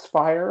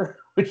Foxfire,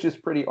 which is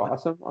pretty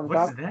awesome on the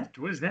top.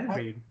 What does that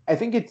mean? I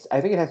think it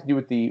has to do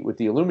with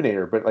the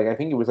Illuminator, but like I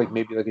think it was like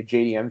maybe like a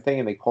JDM thing,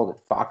 and they called it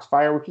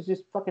Foxfire, which is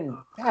just fucking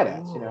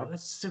badass, Cool.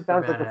 That's super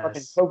sounds badass. like a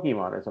fucking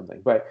Pokemon or something.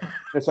 But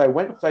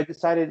so I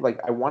decided like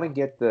I want to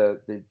get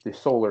the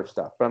solar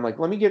stuff, but I'm like,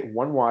 let me get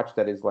one watch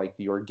that is like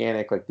the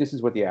organic, like this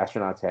is what the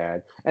astronauts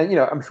had, and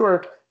I'm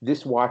sure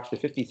this watch, the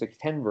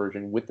 5610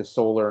 version with the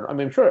solar, I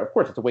mean, I'm sure, of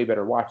course, it's a way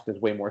better watch. There's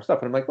way more stuff,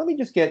 and I'm like, let me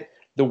just get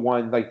the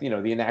one, like the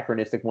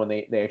anachronistic one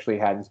they actually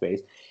had in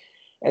space.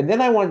 And then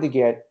I wanted to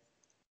get,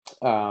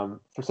 for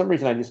some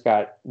reason, I just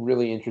got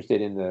really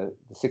interested in the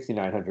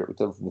 6900 with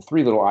the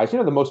 3 little eyes,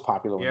 the most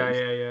popular one.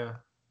 Yeah.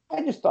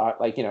 I just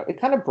thought, like,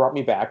 it kind of brought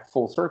me back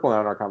full circle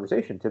now in our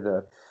conversation to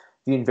the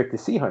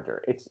Invictus Sea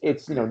Hunter.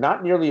 It's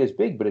not nearly as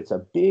big, but it's a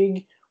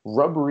big,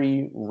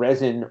 rubbery,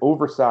 resin,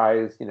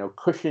 oversized,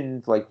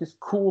 cushioned, like just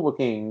cool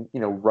looking,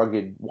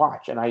 rugged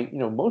watch. And I,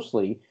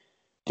 mostly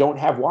don't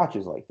have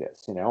watches like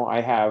this. I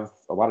have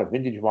a lot of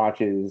vintage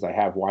watches. I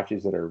have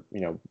watches that are,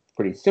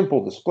 pretty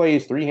simple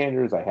displays,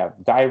 3-handers. I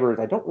have divers.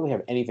 I don't really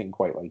have anything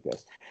quite like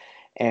this.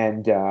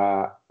 And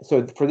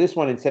so for this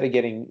one, instead of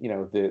getting,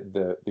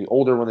 the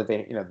older one that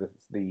they,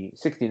 the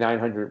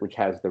 6900, which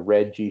has the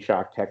red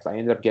G-Shock text, I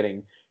ended up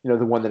getting, the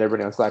one that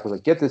everybody on Slack was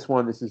like, get this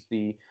one. This is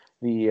the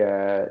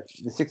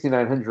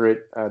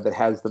 6900 that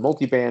has the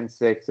multi-band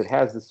 6. It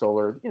has the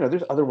solar.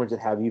 There's other ones that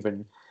have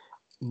even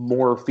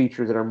more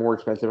features that are more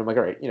expensive. I'm like,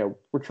 all right,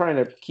 we're trying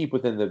to keep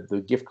within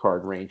the gift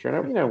card range. And I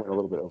went a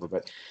little bit over,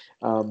 but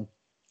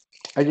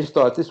I just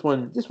thought this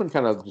one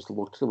kind of just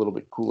looks a little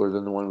bit cooler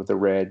than the one with the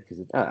red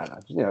because I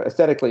don't know,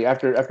 aesthetically.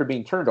 After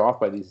being turned off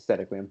by these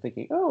aesthetically, I'm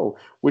thinking, oh,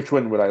 which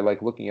one would I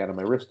like looking at on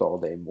my wrist all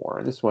day more?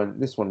 And this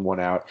one won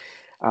out,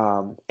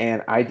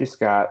 and I just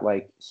got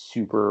like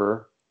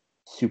super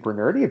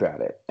nerdy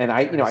about it. And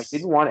I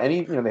didn't want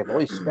any. They have all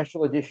these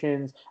special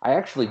editions. I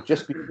actually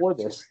just before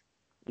this.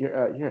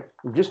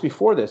 Just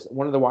before this,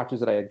 one of the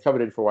watches that I had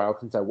coveted for a while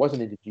since I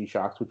wasn't into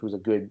G-Shocks, which was a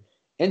good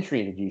entry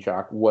into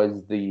G-Shock,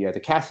 was the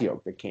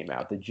Casio that came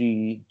out, the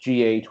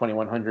GA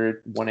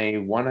 2100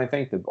 1A1, I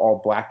think, the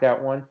all blacked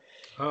out one.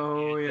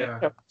 Oh You yeah.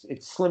 know,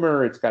 it's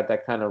slimmer. It's got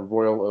that kind of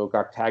royal oak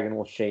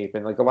octagonal shape,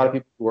 and like a lot of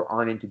Yep. people who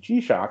aren't into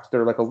G-Shocks,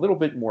 they're like a little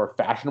bit more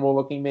fashionable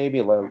looking,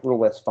 maybe little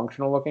less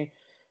functional looking.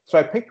 So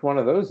I picked one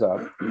of those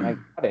up, and I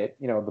got it.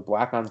 You know, the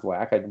black on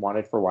black. I'd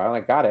wanted for a while,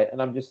 and I got it,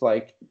 and I'm just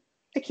like,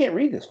 I can't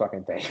read this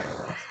fucking thing.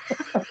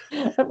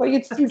 I'm like,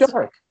 it's too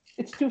dark.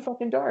 It's too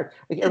fucking dark.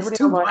 Like It's everybody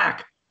too online,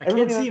 black. I can't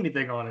everybody see on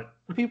anything on it.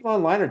 people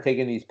online are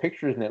taking these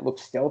pictures and it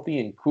looks stealthy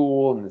and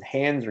cool and his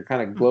hands are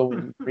kind of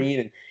glowing green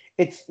and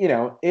it's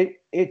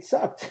it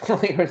sucked.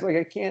 Like I was like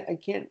I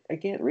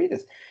can't read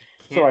this.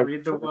 So Can't I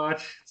read the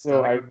watch. It's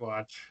so not a I good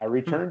watch. I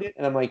returned it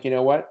and I'm like, you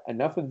know what?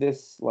 Enough of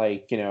this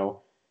like,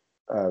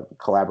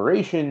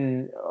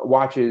 collaboration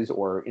watches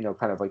or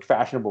kind of like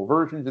fashionable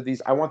versions of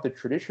these. I want the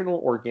traditional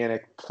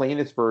organic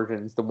plainest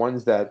versions, the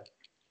ones that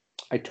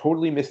I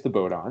totally missed the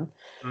boat on.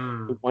 The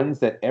Mm. ones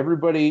that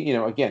everybody,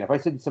 again, if I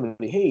said to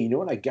somebody, "Hey, you know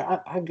what I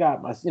got? I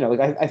got my," like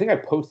I think I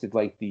posted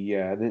like the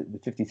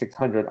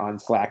 5600 on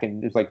Slack,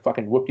 and it was like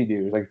fucking whoop de doo,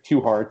 it was like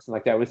two hearts, and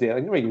like that was it.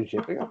 Like nobody gives a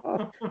shit. Like,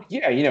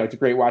 yeah, it's a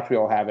great watch. We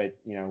all have it.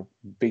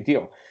 Big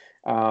deal.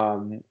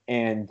 And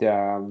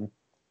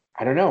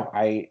I don't know.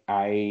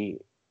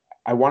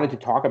 I wanted to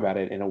talk about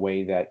it in a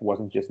way that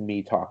wasn't just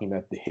me talking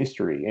about the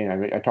history.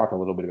 And I talked a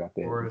little bit about Of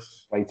the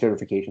course. light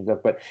certification stuff,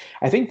 but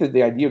I think that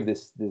the idea of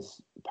this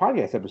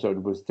podcast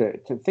episode was to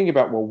think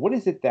about, well, what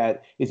is it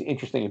that is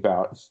interesting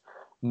about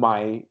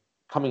my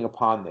coming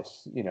upon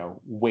this,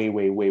 way,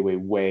 way, way, way,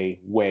 way,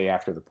 way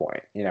after the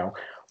point.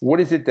 What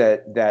is it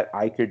that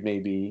I could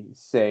maybe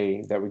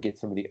say that would get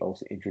somebody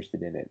else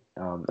interested in it?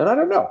 And I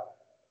don't know.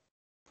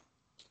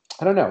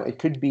 I don't know. It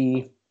could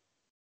be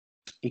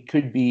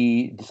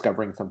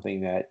discovering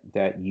something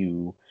that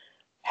you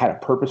had a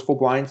purposeful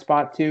blind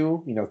spot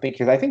to,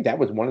 because I think that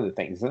was one of the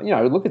things.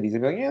 I would look at these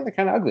and be like, yeah, they're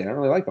kind of ugly. I don't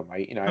really like them.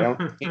 I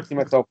can't see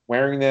myself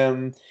wearing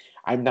them.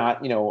 I'm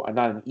not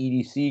an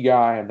EDC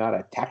guy. I'm not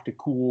a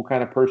tactical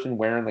kind of person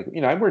wearing like,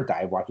 I wear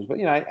dive watches, but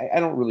I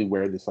don't really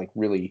wear this like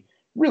really,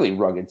 really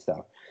rugged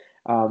stuff.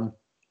 Um,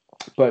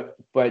 but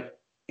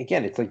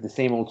again, it's like the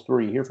same old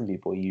story you hear from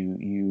people.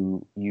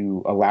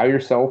 You allow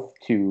yourself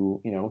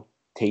to,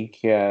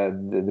 take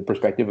the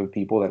perspective of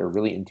people that are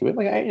really into it.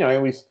 Like I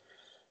always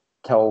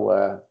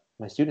tell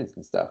my students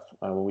and stuff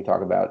when we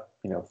talk about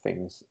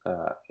things,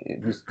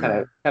 just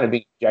kind of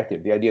being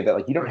objective. The idea that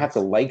like you don't have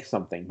Right. to like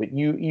something, but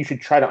you should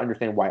try to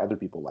understand why other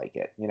people like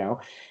it.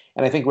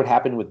 And I think what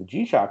happened with the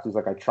G-Shocks is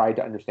like I tried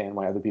to understand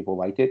why other people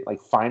liked it. Like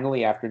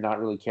finally, after not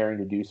really caring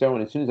to do so,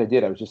 and as soon as I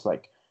did, I was just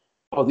like,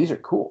 oh, these are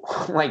cool.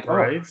 Like, oh,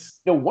 Right.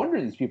 no wonder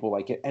these people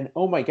like it. And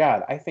oh my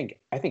God, I think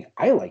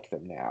I like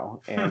them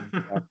now.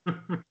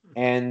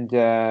 And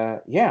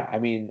yeah, I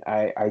mean,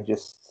 I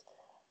just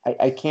I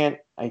Yeah.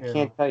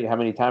 can't tell you how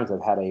many times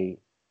I've had a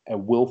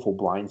willful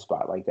blind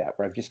spot like that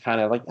where I've just kind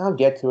of like I'll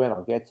get to it,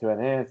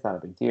 it's not a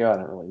big deal. I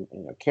don't really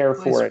care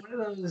Well, for it's it. one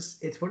of those.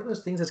 It's one of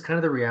those things that's kind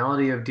of the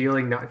reality of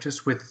dealing not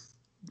just with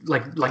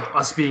like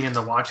us being in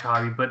the watch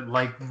hobby, but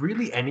like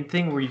really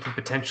anything where you can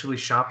potentially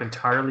shop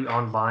entirely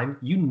online.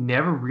 You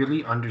never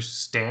really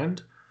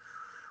understand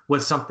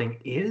what something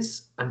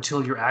is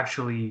until you're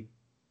actually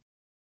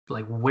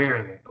like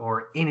wearing it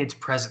or in its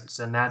presence,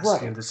 and that's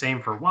Right. the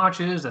same for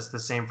watches. That's the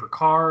same for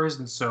cars,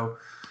 and so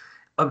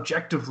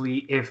objectively,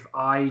 if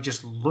I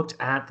just looked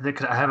at the,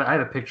 because I have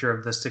a picture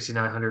of the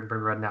 6900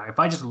 from right now. If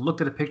I just looked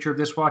at a picture of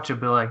this watch, I'd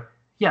be like,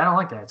 yeah, I don't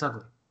like that. It's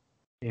ugly.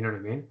 You know what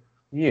I mean?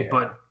 Yeah.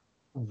 But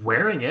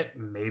wearing it,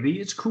 maybe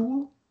it's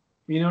cool.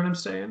 You know what I'm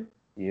saying?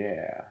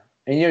 Yeah.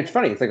 And it's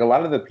funny. It's like a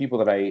lot of the people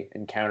that I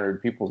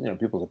encountered, people's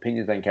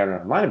opinions I encountered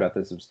online about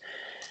this was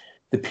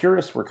the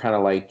purists were kind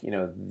of like,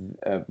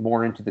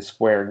 more into the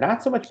square,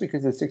 not so much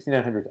because the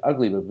 6900 is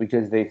ugly, but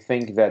because they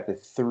think that the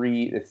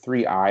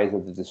three eyes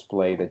of the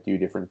display that do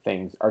different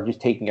things are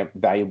just taking up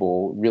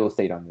valuable real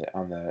estate on the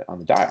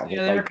dial. Yeah,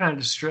 That they're like, kind of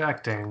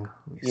distracting.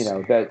 Let me see.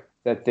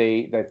 that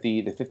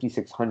the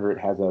 5600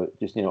 has a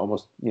just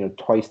almost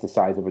twice the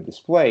size of a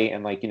display,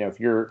 and like if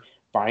you're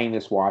buying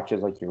this watch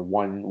as like your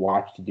one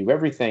watch to do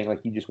everything,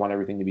 like you just want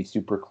everything to be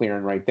super clear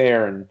and right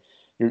there, and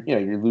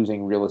you're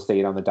losing real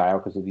estate on the dial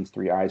because of these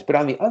three eyes. But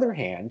on the other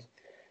hand,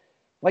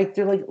 like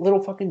they're like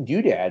little fucking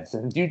doodads,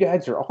 and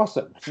doodads are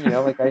awesome.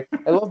 Like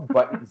I love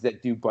buttons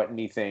that do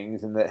buttony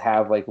things and that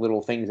have like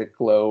little things that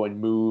glow and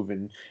move.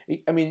 And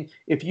I mean,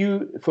 if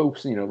you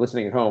folks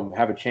listening at home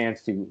have a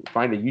chance to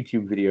find a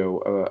YouTube video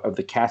of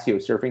the Casio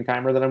surfing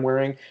timer that I'm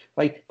wearing,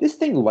 like this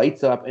thing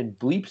lights up and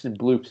bleeps and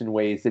bloops in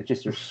ways that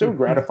just are so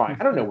gratifying.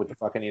 I don't know what the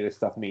fuck any of this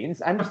stuff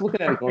means. I'm just looking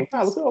at it going, wow,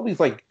 Right.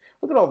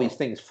 look at all these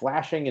things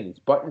flashing and these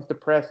buttons to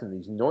press and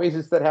these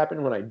noises that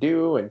happen when I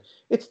do, and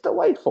it's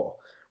delightful.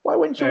 Why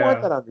wouldn't you want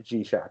Yeah. that on the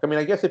G-Shock? I mean,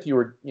 I guess if you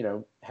were,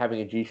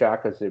 having a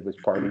G-Shock because it was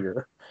part of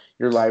your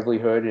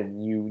livelihood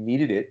and you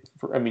needed it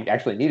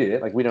actually needed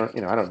it. Like we don't,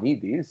 I don't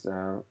need these.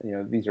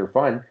 These are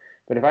fun.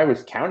 But if I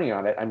was counting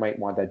on it, I might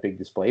want that big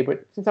display.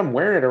 But since I'm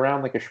wearing it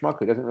around like a schmuck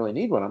who doesn't really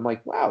need one, I'm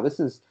like, wow,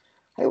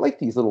 I like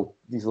these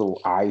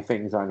little eye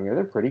things on here.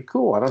 They're pretty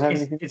cool. I don't have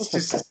anything It's else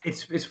like that.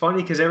 just it's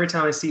funny because every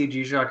time I see a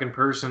G Shock in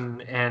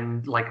person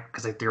and like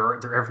because like they're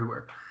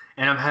everywhere,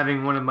 and I'm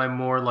having one of my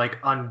more like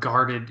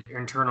unguarded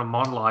internal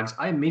monologues,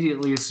 I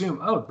immediately assume,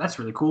 oh, that's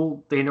really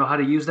cool. They know how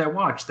to use that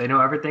watch. They know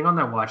everything on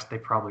that watch. They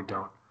probably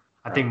don't.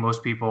 I think Right.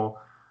 most people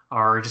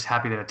are just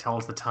happy that it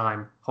tells the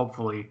time,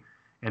 hopefully,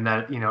 and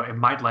that it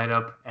might light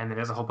up and it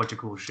has a whole bunch of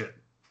cool shit.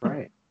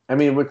 Right. I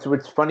mean,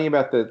 what's funny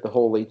about the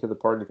whole late to the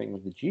party thing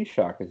with the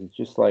G-Shock is it's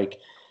just like,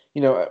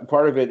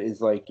 part of it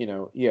is like,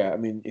 yeah, I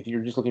mean, if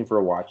you're just looking for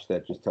a watch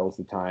that just tells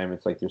the time,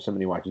 it's like there's so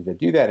many watches that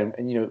do that. And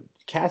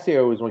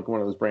Casio is like one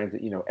of those brands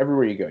that,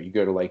 everywhere you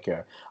go to like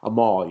a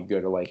mall, you go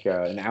to like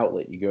an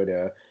outlet, you go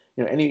to,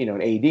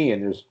 an AD,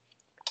 and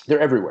they're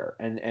everywhere.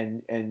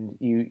 And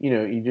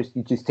you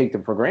just take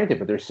them for granted.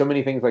 But there's so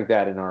many things like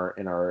that in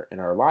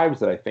our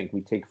lives that I think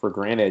we take for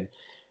granted.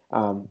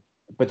 Um,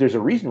 but there's a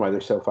reason why they're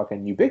so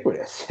fucking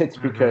ubiquitous. It's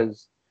Mm-hmm.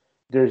 because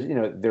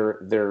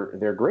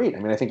they're great. I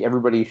mean, I think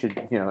everybody should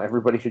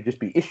just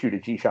be issued a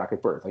G-Shock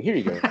at birth. Like, here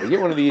you go,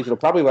 get one of these. It'll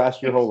probably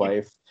last your whole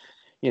life,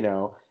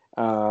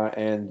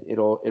 and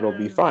it'll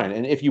be fine.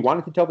 And if you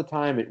wanted to tell the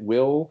time, it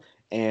will.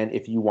 And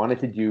if you wanted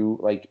to do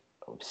like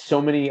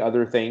so many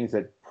other things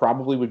that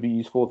probably would be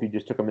useful if you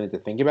just took a minute to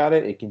think about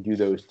it, it can do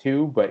those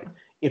too. But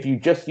if you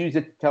just use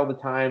it to tell the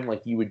time,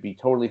 like you would be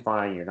totally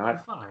fine. You're You're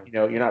not, fine.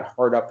 you're not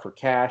hard up for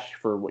cash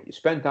for what you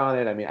spent on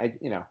it. I mean,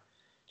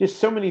 just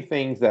so many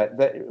things that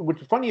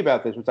what's funny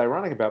about this, what's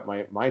ironic about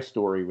my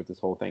story with this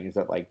whole thing is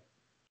that like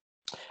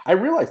I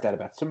realized that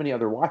about so many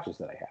other watches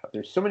that I have.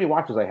 There's so many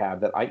watches I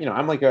have that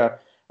I'm like a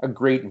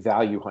great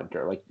value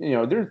hunter. Like,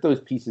 there's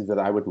those pieces that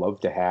I would love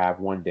to have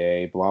one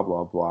day, blah,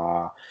 blah,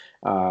 blah.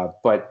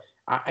 But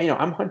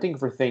I'm hunting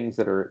for things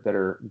that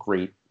are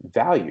great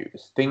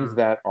values, things Mm.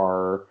 that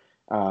are,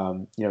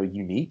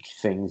 unique,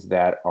 things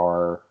that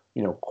are,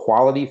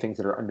 quality, things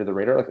that are under the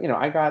radar. Like,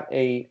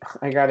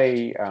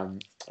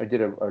 I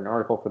did an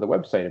article for the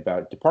website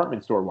about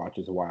department store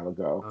watches a while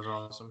ago. That was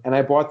awesome. And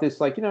I bought this,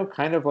 like,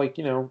 kind of like,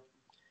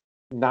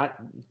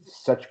 not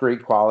such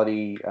great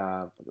quality,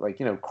 like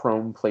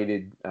chrome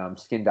plated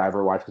skin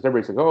diver watch, because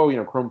everybody's like,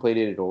 oh, chrome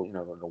plated, it'll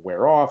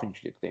wear off, and you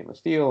should get stainless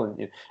steel.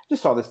 And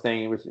just saw this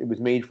thing. It was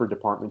made for a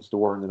department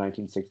store in the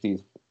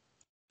 1960s.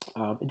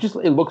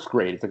 It looks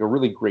great. It's like a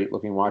really great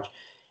looking watch,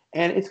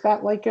 and it's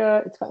got like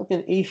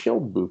an A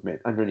shield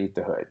movement underneath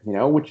the hood,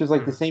 which is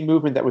like the Mm. same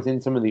movement that was in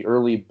some of the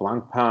early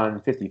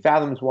Blancpain 50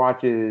 Fathoms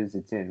watches.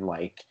 It's in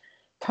like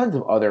tons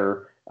of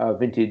other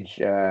vintage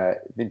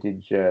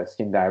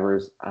skin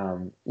divers.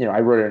 I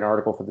wrote an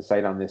article for the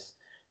site on this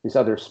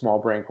other small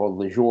brand called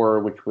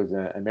Lejour, which was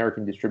an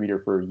American distributor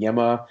for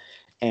Yema,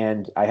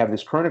 and I have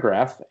this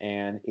chronograph,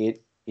 and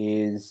it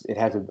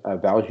has a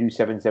Valjoux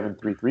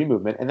 7733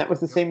 movement, and that was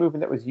the Yep. same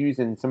movement that was used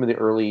in some of the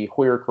early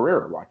Hoyer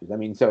Carrera watches. I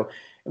mean,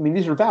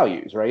 these are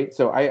values, right?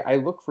 So I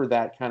look for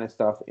that kind of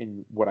stuff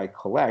in what I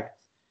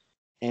collect,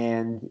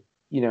 and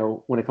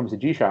when it comes to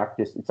G-Shock,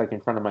 just it's like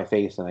in front of my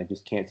face, and I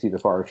just can't see the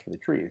forest for the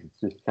trees. It's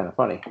just kind of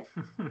funny.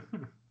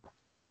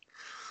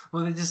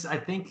 Well, I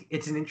think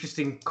it's an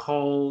interesting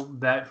call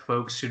that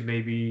folks should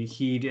maybe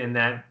heed, and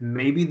that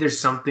maybe there's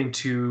something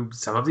to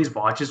some of these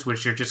watches,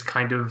 which are just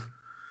kind of,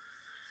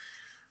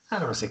 I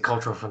don't want to say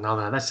cultural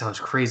phenomena. That sounds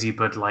crazy,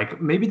 but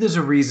like maybe there's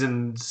a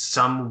reason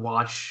some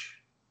watch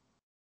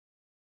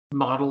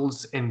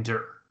models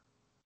endure.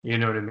 You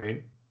know what I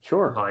mean?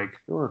 Sure, Like,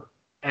 sure.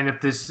 and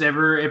if it's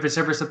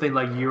ever something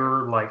like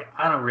you're like,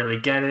 I don't really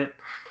get it.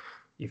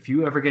 If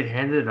you ever get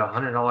handed a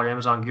 $100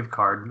 Amazon gift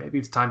card, maybe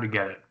it's time to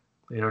get it.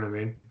 You know what I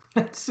mean?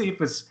 See if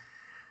it's,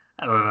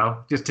 I don't know,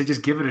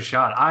 just give it a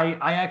shot. I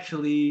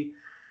actually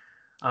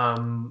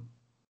um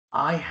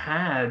I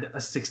had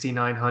a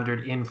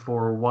 6900 in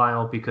for a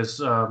while because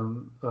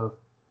a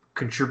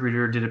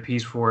contributor did a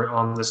piece for it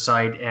on the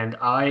site, and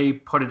I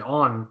put it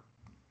on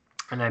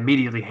and I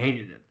immediately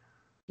hated it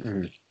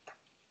Mhm.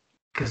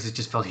 because it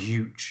just felt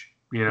huge.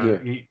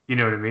 Yeah, You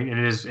know what I mean? And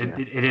yeah,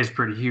 it is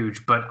pretty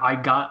huge, but I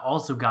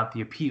also got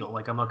the appeal.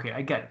 Like, I'm okay.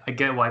 I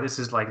get why this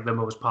is like the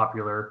most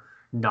popular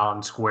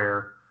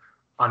non-square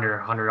under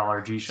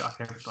 $100 G-Shock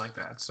and everything like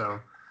that. So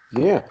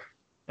yeah,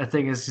 that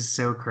thing is just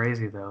so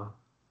crazy, though.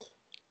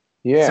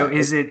 So yeah.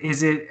 is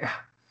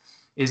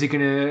it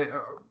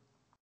gonna,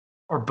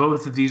 are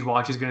both of these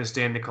watches gonna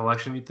stay in the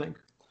collection? You think?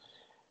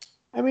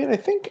 I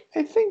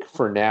think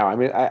for now. I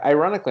mean,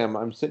 ironically,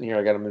 I'm sitting here.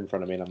 I got them in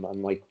front of me, and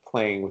I'm like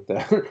playing with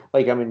the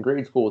like I'm in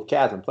grade school with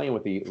Kaz. I'm playing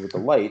with the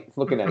light,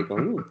 looking at it,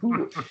 going ooh,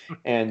 ooh.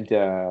 And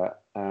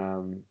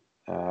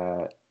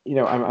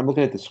I'm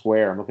looking at the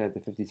square. I'm looking at the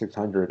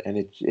 5600, and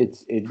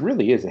it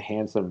really is a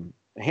handsome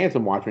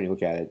watch when you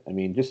look at it. I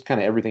mean, just kind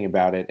of everything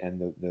about it,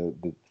 and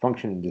the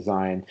function and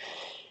design.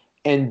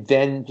 And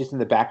then just in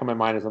the back of my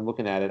mind as I'm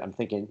looking at it, I'm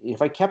thinking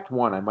if I kept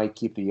one, I might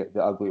keep the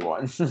ugly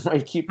one. I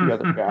might keep the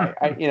other guy.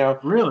 I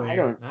Really?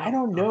 don't I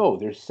don't know.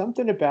 There's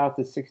something about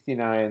the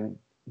 69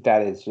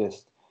 that is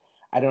just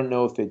I don't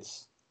know if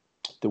it's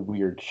the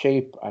weird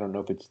shape. I don't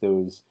know if it's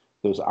those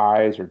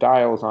eyes or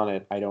dials on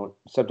it. I don't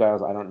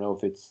subdials. I don't know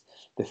if it's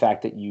the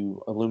fact that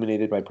you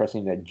illuminate it by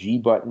pressing that G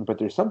button, but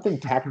there's something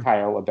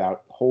tactile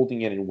about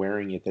holding it and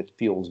wearing it that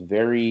feels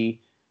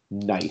very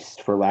nice,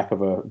 for lack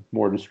of a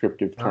more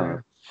descriptive Oh yeah.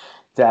 term.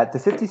 that the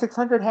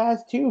 5600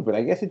 has too, but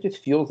I guess it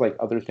just feels like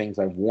other things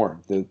I've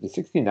worn. The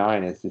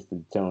 69 is just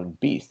its own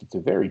beast. It's a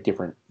very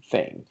different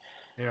thing.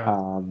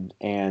 Yeah.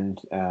 And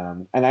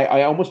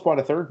I almost bought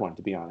a third one,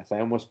 to be honest.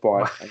 I almost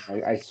bought.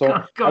 I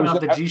sold. Going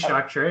off the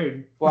G-Shock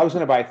trade. Well, I was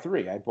going to buy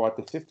three. I bought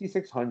the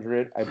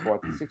 5600. I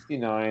bought the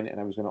 69, and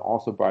I was going to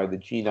also buy the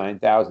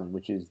G9000,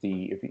 which is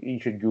the. If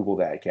you should Google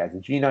that, guys. The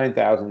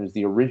G9000 is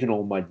the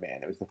original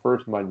Mudman. It was the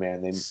first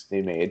Mudman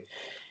they made,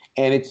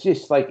 and it's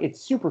just like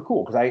it's super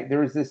cool because there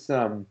was this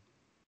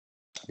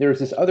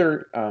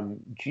other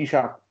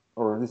G-Shock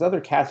or this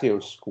other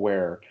Casio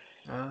Square.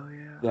 Oh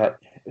yeah. That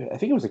I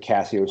think it was a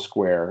Casio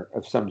Square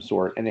of some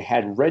sort, and it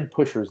had red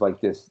pushers like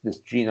this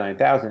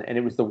G9000, and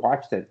it was the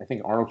watch that I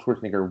think Arnold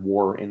Schwarzenegger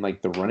wore in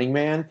like The Running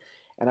Man.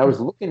 And I was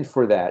looking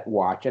for that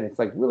watch, and it's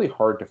like really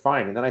hard to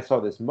find. And then I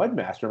saw this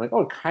Mudmaster. I'm like,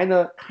 oh, it kind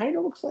of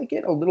looks like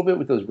it a little bit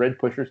with those red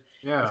pushers.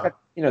 Yeah. It's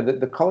got,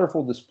 the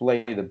colorful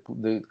display,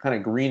 the kind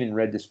of green and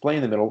red display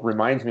in the middle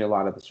reminds me a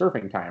lot of the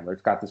Surfing Timer.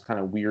 It's got this kind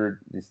of weird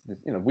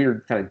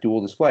weird kind of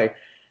dual display.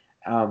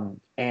 I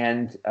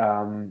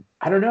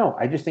don't know.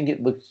 I just think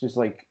it looks just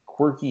like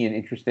quirky and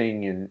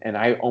interesting. And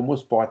I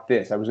almost bought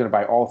this. I was going to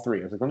buy all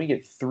three. I was like, let me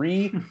get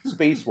 3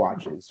 space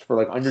watches for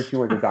like under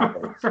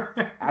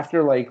 $200.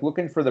 After like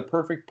looking for the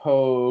perfect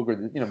Pogue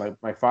or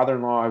my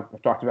father-in-law.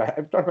 I've talked about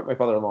my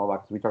father-in-law a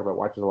lot because we talk about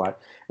watches a lot.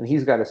 And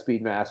he's got a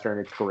Speedmaster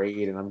and it's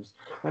great. And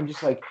I'm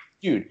just like,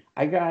 dude,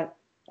 I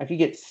could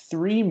get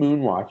 3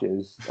 moon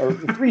watches or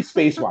 3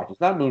 space watches,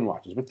 not moon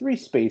watches, but 3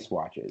 space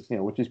watches,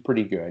 which is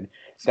pretty good.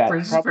 That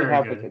probably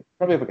have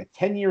like a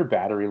 10-year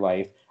battery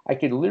life. I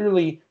could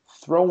literally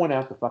throw one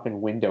out the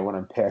fucking window when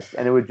I'm pissed,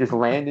 and it would just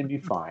land and be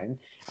fine.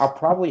 I'll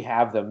probably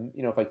have them,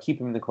 if I keep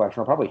them in the collection,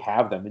 I'll probably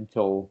have them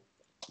until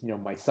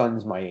my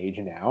son's my age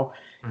now.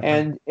 Mm-hmm.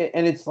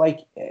 And it's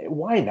like,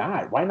 why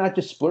not? Why not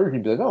just splurge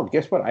and be like, oh,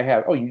 guess what?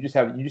 You just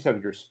have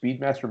your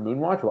Speedmaster moon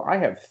watch. Well, I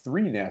have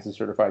 3 NASA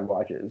certified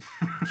watches,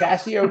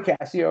 Casio,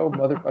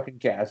 motherfucking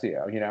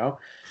Casio,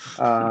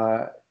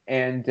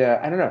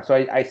 I don't know. So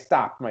I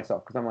stopped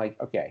myself because I'm like,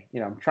 okay,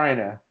 I'm trying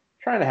to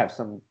have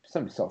some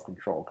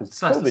self-control because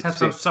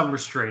have some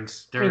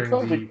restraints during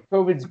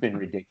COVID's been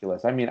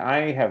ridiculous. I mean,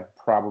 I have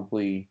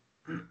probably,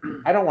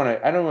 I don't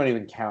want to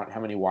even count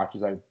how many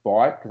watches I've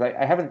bought because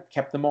I haven't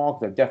kept them all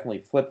because I've definitely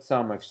flipped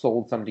some. I've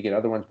sold some to get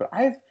other ones, but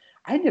I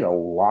did a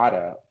lot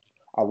of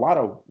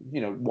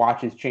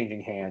watches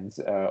changing hands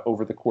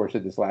over the course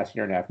of this last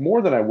year and a half,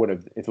 more than I would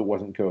have if it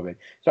wasn't COVID.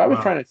 So I was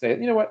trying to say,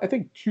 you know what? I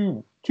think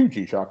two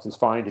G-Shocks is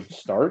fine to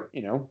start.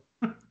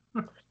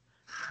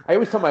 I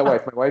always tell my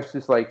wife. My wife's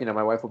just like,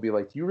 my wife will be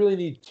like, "Do you really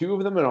need 2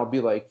 of them?" And I'll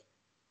be like,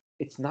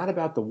 "It's not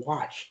about the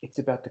watch. It's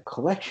about the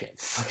collection."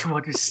 Don't you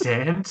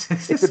understand?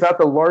 It's about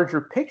the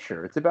larger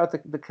picture. It's about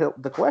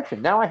the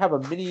collection. Now I have a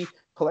mini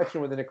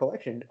collection within a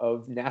collection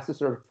of NASA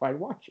certified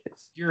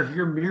watches.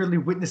 You're merely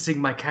witnessing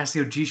my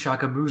Casio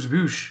G-Shock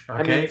amuse-bouche. Okay,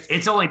 I mean,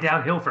 it's only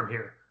downhill from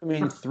here. I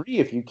mean, 3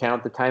 if you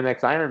count the Timex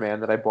Ironman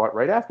that I bought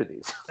right after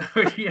these.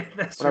 Yeah,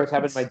 that's when I was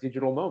having my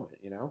digital moment.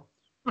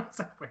 That's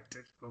my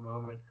digital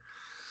moment.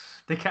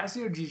 The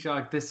Casio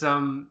G-Shock. This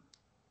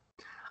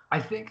I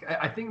think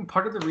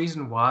part of the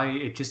reason why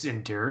it just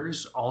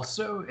endures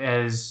also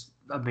is,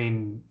 I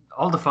mean,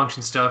 all the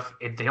function stuff,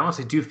 they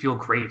honestly do feel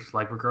great.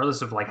 Like,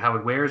 regardless of like how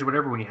it wears or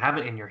whatever, when you have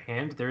it in your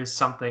hand, there is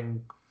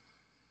something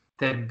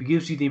that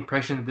gives you the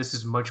impression that this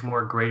is much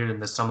more greater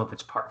than the sum of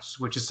its parts,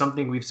 which is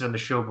something we've said on the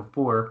show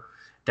before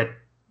that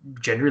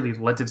generally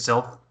lends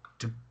itself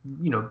to,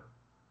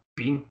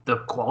 being the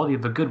quality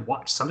of a good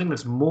watch, something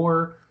that's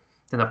more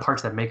than the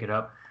parts that make it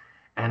up.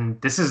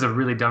 And this is a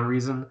really dumb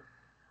reason.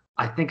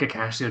 I think a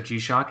Casio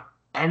G-Shock,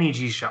 any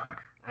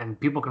G-Shock, and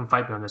people can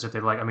fight me on this if they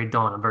like. I mean,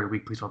 Dawn, I'm very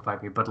weak. Please don't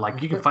fight me. But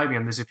like, you can fight me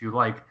on this if you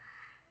like.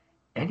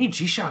 Any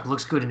G-Shock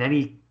looks good in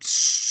any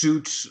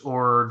suit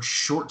or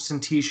shorts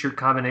and T-shirt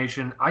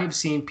combination. I have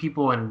seen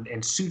people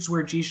in suits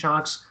wear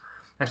G-Shocks.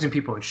 I've seen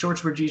people in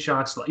shorts wear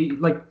G-Shocks. Like you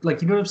know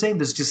what I'm saying?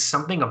 There's just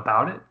something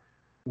about it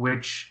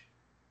which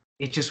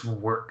it just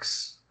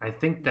works. I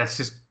think that's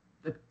just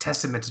a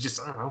testament to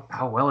just, I don't know,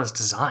 how well it's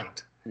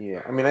designed.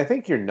 Yeah, I mean, I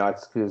think you're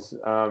nuts because,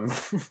 I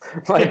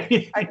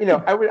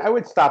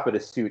would stop at a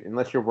suit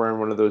unless you're wearing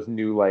one of those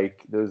new clear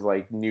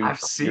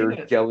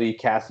jelly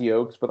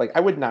Casios. But I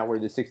would not wear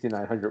the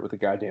 6900 with a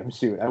goddamn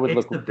suit. I would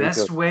look the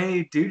best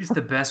way, dude. It's the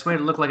best way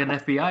to look like an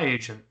FBI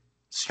agent.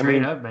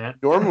 Straight up, man.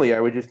 Normally, I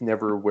would just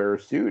never wear a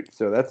suit,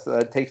 so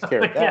that takes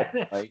care of that.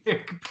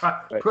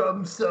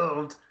 Problem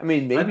solved. I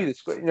mean, maybe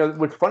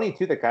what's funny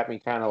too that got me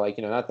kind of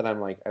not that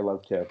I'm I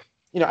love to,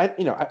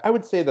 I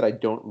would say that I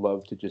don't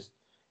love to just.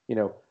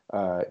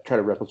 Try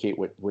to replicate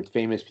what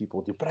famous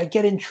people do, but I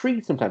get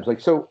intrigued sometimes. I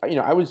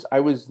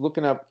was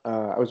looking up,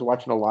 I was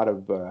watching a lot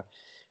of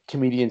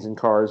comedians in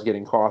cars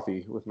getting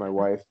coffee with my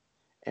wife,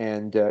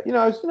 and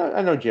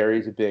I know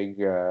Jerry's a big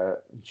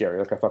Jerry,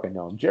 like I fucking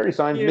know him. Jerry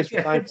Seinfeld,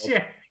 Mr.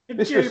 Seinfeld,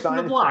 Mr.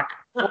 Seinfeld. Block.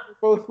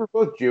 We're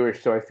both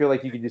Jewish, so I feel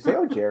like you could just say,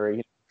 "Oh,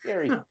 Jerry."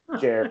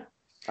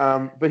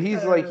 But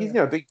he's he's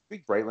a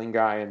big Breitling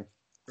guy, and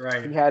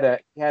Right. There's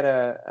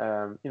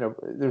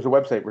a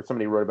website where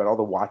somebody wrote about all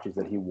the watches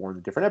that he wore in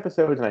the different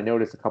episodes, and I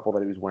noticed a couple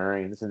that he was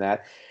wearing, and this and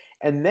that.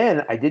 And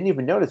then I didn't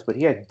even notice, but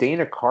he had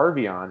Dana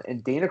Carvey on,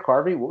 and Dana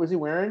Carvey, what was he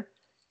wearing?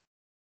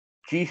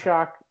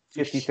 G-Shock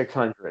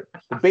 5600,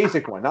 the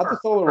basic one, not the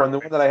solar one, the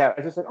one that I have.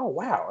 I just like, oh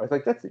wow, I was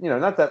like, that's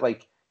not that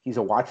like he's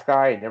a watch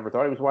guy. I never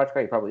thought he was a watch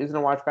guy. He probably isn't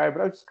a watch guy, but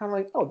I was just kind of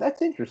like, oh,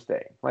 that's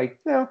interesting. Like,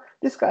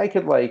 this guy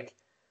could like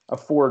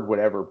afford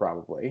whatever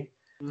probably.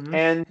 Mm-hmm.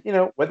 And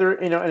whether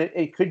and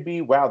it could be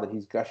wow that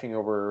he's gushing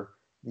over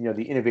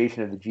the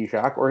innovation of the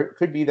G-Shock, or it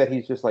could be that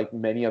he's just like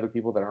many other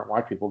people that aren't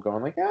watch people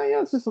going like, oh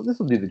yeah, this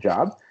will do the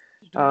job.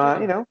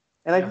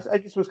 And I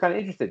just was kind of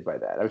interested by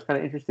that. I was kind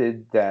of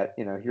interested that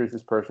here's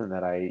this person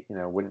that I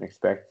wouldn't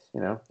expect. I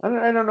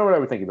don't know what I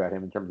would think about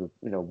him in terms of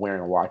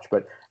wearing a watch,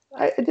 but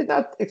I did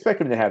not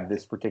expect him to have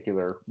this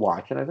particular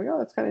watch, and I was like, oh,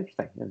 that's kind of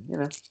interesting. And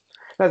not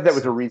that that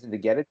was a reason to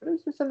get it, but it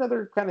was just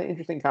another kind of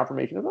interesting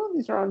confirmation of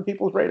these are on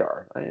people's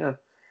radar.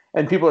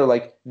 And people are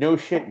like, no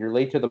shit, you're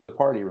late to the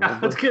party. Remember? I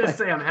was gonna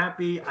say I'm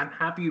happy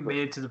you made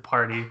it to the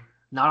party,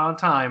 not on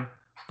time,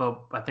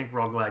 but I think we're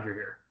all glad you're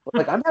here.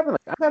 Like I'm having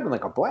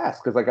a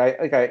blast because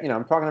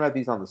I'm talking about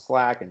these on the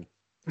Slack and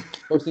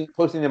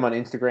posting them on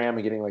Instagram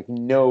and getting like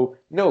no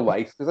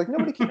likes because like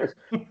nobody cares.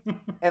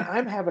 And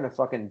I'm having a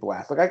fucking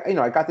blast. Like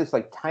I got this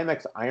like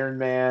Timex Iron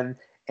Man,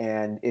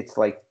 and it's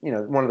like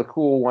one of the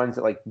cool ones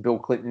that like Bill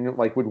Clinton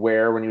like would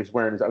wear when he was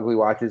wearing his ugly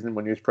watches and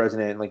when he was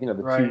president. Like the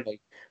right. two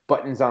like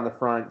buttons on the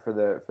front for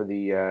the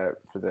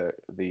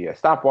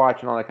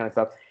stopwatch and all that kind of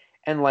stuff.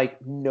 And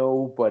like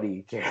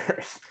nobody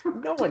cares,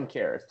 no one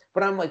cares.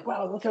 But I'm like,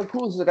 wow, look how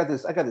cool this is!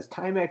 I got this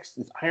Timex,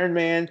 this Iron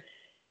Man,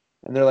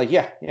 and they're like,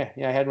 yeah, I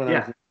had one.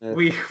 Yeah,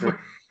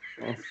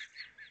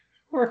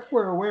 we're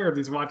aware of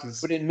these watches.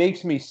 But it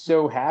makes me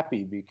so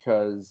happy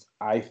because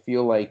I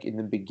feel like in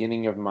the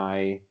beginning of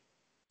my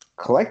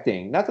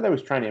collecting, not that I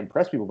was trying to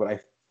impress people, but I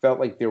felt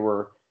like there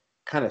were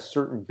kind of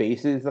certain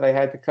bases that I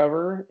had to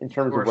cover in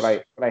terms of what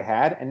I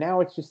had, and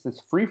now it's just this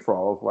free for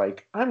all of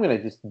like I'm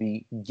gonna just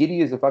be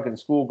giddy as a fucking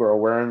schoolgirl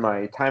wearing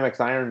my Timex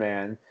Iron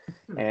Man,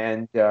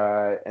 and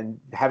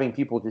having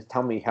people just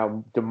tell me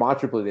how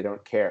demonstrably they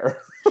don't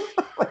care.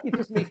 Like it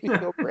just makes me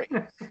feel great.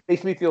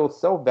 Makes me feel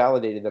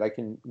self-validated that I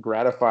can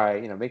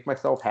gratify, make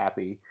myself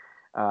happy,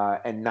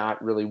 and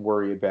not really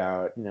worry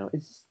about,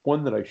 is this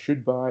one that I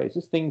should buy? Is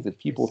this things that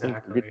people think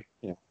are good?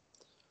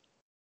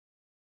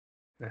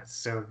 That's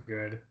so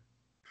good.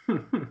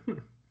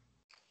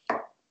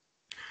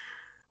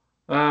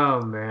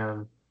 Oh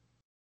man,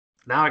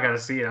 now I gotta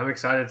see it. I'm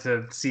excited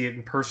to see it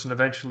in person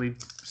eventually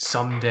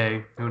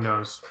someday. Who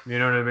knows? You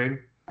know what I mean?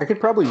 I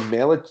could probably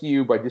mail it to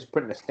you by just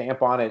putting a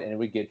stamp on it, and it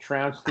would get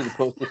trounced to the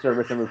postal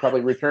service, and would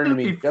probably return to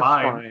me just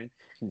fine.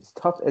 It's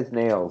tough as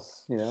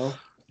nails, Oh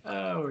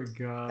my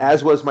god!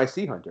 As was my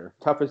Sea Hunter,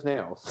 tough as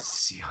nails.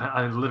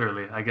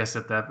 I guess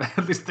at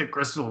least the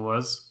crystal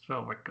was.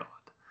 Oh my god.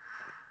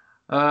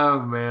 Oh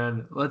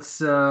man, let's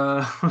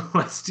do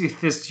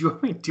this. Do you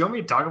want me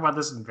to talk about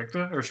this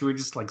Invicta, or should we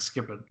just like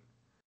skip it?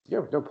 Yeah,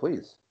 no,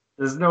 please.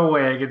 There's no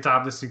way I can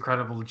top this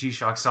incredible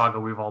G-Shock saga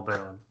we've all been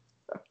on.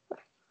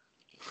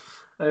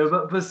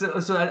 So you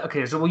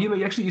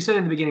said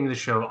in the beginning of the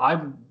show,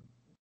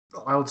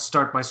 I'll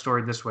start my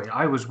story this way.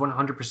 I was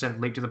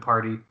 100% late to the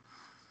party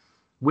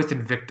with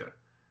Invicta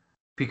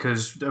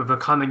because of a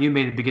comment you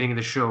made at the beginning of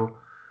the show.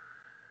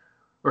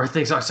 Or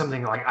things like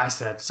something like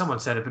someone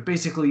said it, but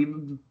basically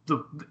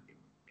the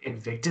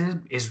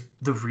Invicta is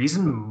the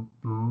reason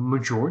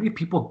majority of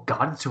people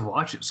got into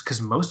watches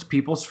because most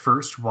people's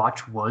first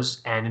watch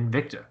was an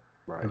Invicta.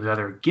 Right. It was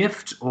either a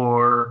gift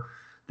or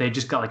they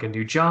just got like a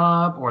new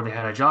job or they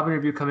had a job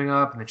interview coming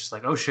up and they're just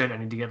like, oh shit, I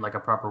need to get like a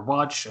proper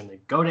watch, and they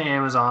go to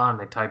Amazon,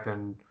 they type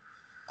in,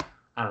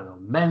 I don't know,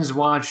 men's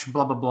watch,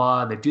 blah blah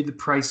blah. They do the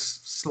price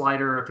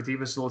slider, if it's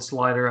even still a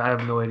slider, I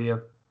have no idea.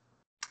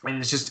 And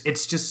it's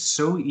just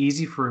so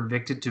easy for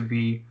Invicta to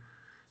be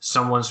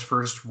someone's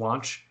first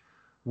watch,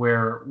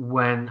 where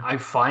when I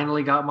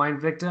finally got my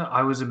Invicta,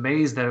 I was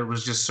amazed that it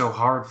was just so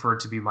hard for it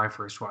to be my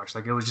first watch.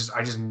 Like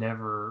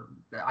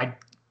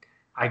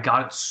I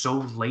got it so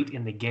late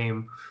in the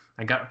game.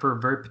 I got it for a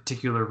very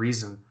particular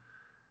reason.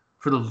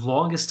 For the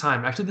longest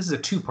time, actually this is a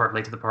two-part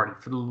late to the party.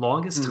 For the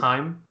longest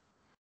time,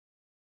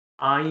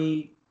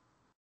 I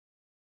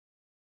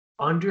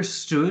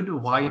understood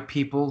why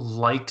people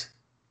liked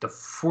the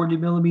 40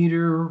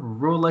 millimeter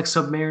Rolex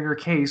Submariner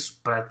case,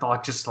 but I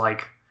thought just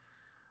like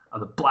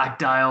the black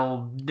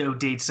dial, no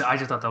dates. I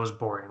just thought that was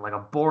boring. Like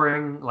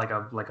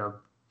a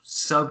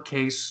sub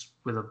case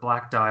with a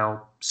black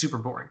dial, super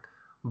boring.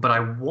 But I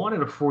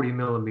wanted a 40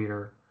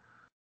 millimeter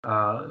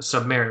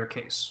Submariner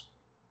case.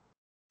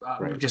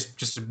 Right.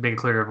 Just to make it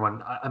clear to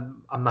everyone,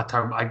 I'm not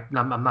talking. I'm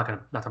not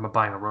talking about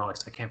buying a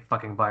Rolex. I can't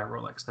fucking buy a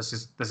Rolex.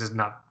 This is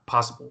not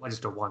possible. I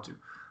just don't want to.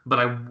 But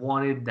I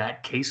wanted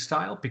that case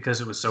style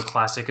because it was so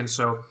classic, and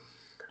so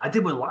I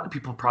did what a lot of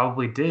people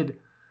probably did.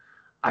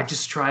 I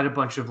just tried a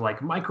bunch of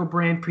like micro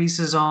brand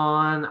pieces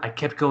on. I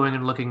kept going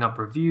and looking up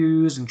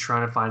reviews and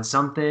trying to find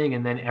something,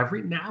 and then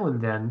every now and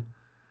then,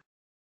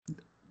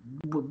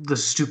 the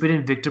stupid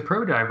Invicta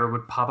Pro Diver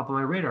would pop up on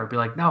my radar. I'd be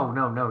like, no,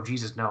 no, no,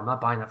 Jesus, no, I'm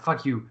not buying that.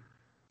 Fuck you,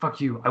 fuck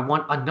you. I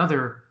want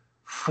another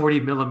 40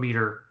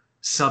 millimeter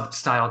sub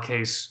style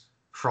case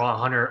for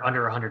under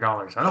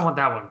 $100. I don't want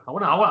that one.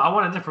 I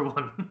want a different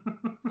one.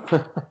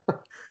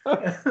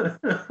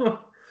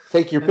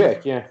 Take your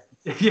pick, yeah.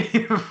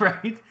 Yeah,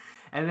 right.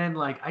 And then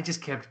like I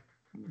just kept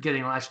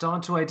getting latched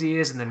onto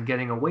ideas and then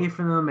getting away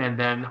from them, and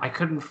then I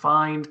couldn't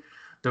find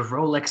the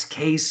Rolex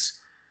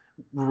case,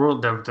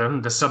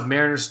 the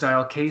Submariner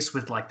style case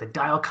with like the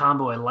dial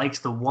combo I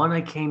liked. The one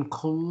I came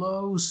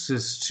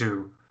closest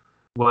to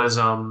was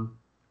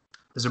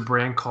there's a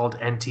brand called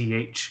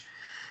NTH,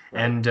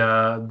 and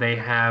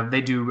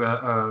they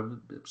do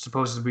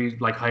supposed to be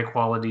like high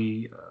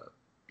quality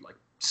like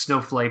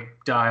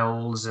snowflake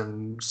dials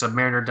and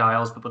Submariner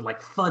dials, but with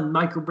like fun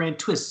micro brand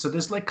twists. So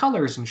there's like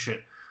colors and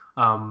shit.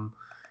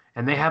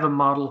 And they have a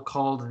model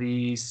called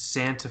the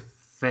Santa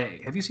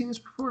Fe. Have you seen this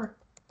before?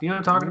 Do you know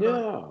what I'm talking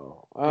about?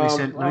 No. Let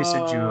me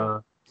send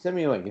you. Send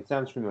me a link. It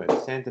sounds familiar.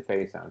 Santa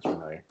Fe sounds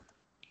familiar.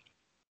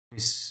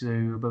 So,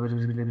 no,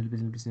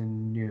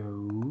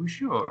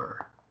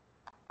 sure.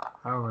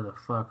 However the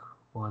fuck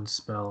one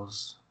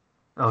spells.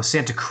 Oh,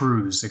 Santa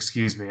Cruz.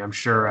 Excuse me. I'm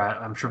sure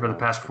for the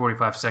past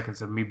 45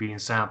 seconds of me being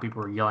silent,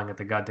 people were yelling at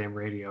the goddamn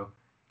radio.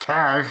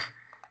 Cash,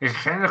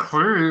 it's Santa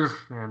Cruz.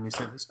 And let me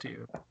send this to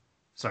you.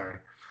 Sorry.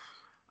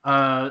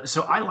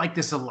 So I like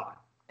this a lot.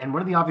 And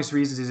one of the obvious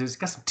reasons is it's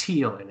got some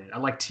teal in it. I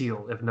like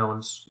teal if no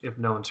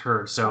one's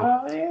heard. So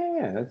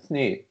yeah, that's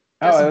neat.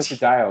 Oh, I like the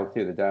dial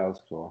too. The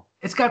dial's cool.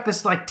 It's got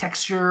this like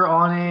texture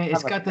on it.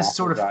 It's got this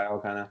sort of dial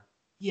kind of.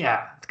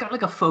 Yeah, it's got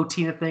like a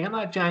Fotina thing. I'm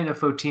not a giant of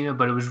Fotina,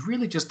 but it was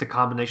really just the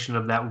combination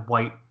of that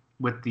white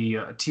with the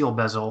teal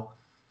bezel.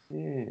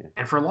 Yeah.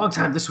 And for a long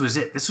time, this was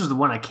it. This was the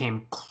one I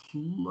came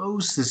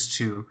closest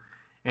to.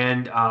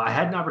 And I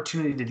had an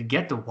opportunity to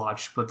get the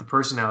watch, but the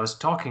person I was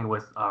talking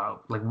with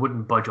like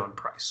wouldn't budge on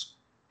price.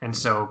 And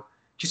so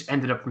just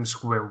ended up from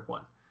square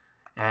one.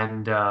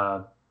 And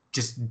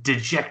just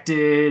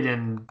dejected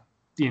and,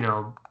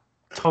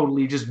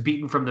 totally just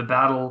beaten from the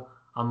battle.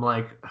 I'm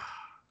like,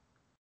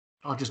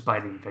 I'll just buy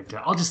the Invicta.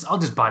 I'll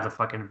just buy the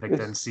fucking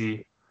Invicta and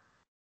see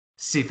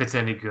if it's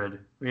any good.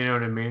 You know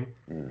what I mean?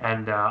 Mm.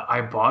 And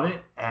I bought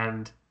it,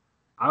 and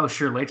I was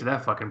sure late to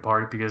that fucking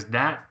party because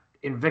that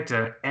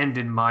Invicta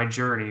ended my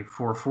journey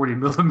for 40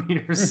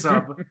 millimeter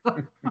sub.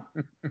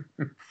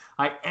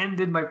 I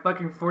ended my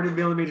fucking 40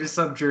 millimeter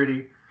sub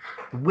journey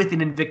with an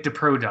Invicta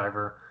Pro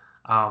Diver.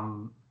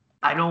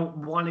 I don't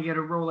want to get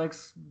a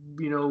Rolex,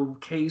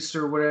 case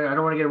or whatever. I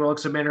don't want to get a Rolex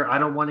Submariner. I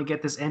don't want to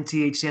get this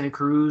NTH Santa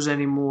Cruz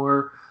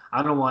anymore.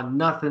 I don't want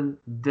nothing.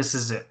 This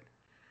is it.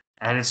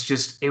 And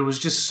it was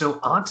just so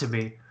onto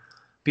me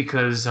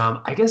because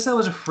I guess I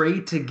was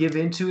afraid to give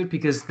into it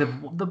because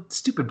the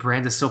stupid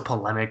brand is so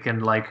polemic,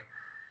 and like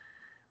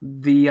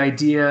the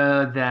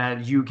idea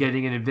that you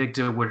getting an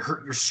Invicta would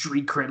hurt your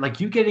street cred.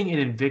 Like you getting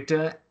an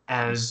Invicta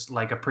as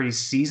like a pretty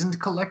seasoned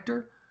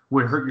collector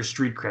would hurt your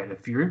street cred.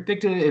 If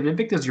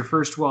Invicta is your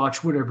first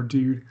watch, whatever,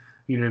 dude,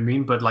 you know what I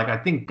mean? But like I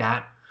think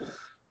that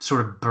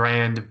sort of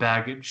brand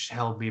baggage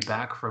held me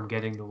back from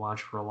getting the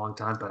watch for a long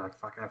time, but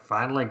I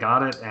finally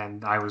got it,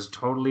 and I was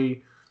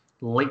totally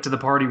late to the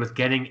party with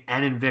getting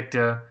an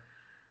Invicta.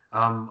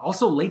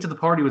 Also late to the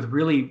party with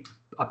really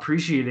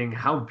appreciating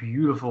how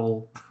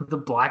beautiful the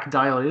black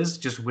dial is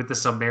just with the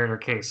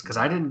Submariner case, because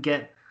I didn't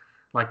get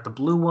like the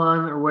blue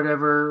one or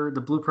whatever,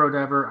 the Blue Pro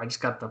Diver. I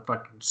just got the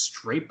fucking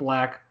straight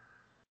black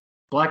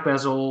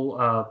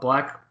bezel,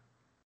 black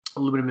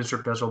aluminum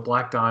insert bezel,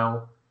 black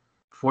dial,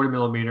 40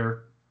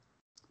 millimeter.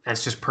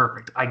 That's just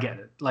perfect. I get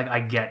it. Like I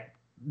get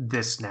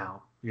this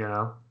now,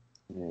 Yeah.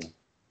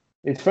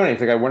 It's funny. It's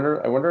like I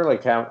wonder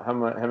like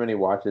how many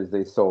watches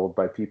they sold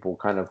by people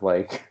kind of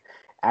like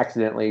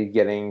accidentally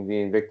getting the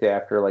Invicta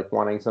after like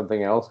wanting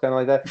something else, kind of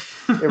like that.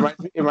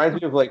 It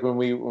reminds me of like when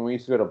we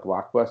used to go to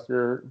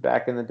Blockbuster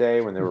back in the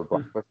day when there were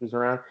Blockbusters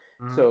around.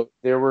 Mm-hmm. So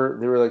there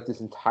were like this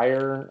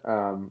entire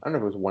I don't know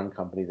if it was one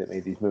company that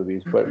made these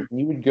movies, but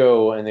you would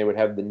go and they would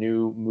have the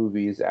new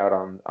movies out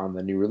on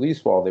the new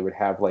release wall. They would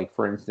have like,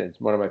 for instance,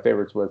 one of my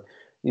favorites was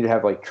you'd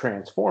have like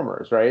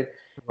Transformers, right?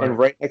 And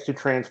right next to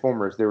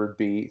Transformers, there would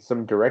be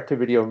some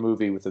direct-to-video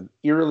movie with an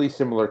eerily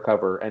similar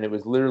cover, and it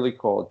was literally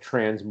called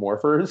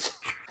Transmorphers.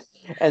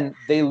 And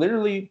they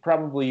literally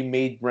probably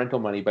made rental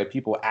money by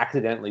people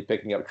accidentally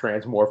picking up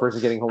Transmorphers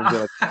and getting home and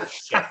being like, oh,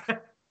 shit.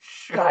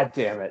 God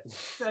damn it.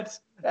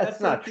 That's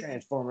not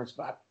Transformers,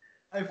 fuck.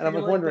 And I'm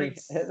like wondering,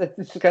 that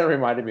just kind of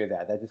reminded me of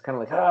that. That just kind of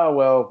like, oh,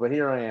 well, but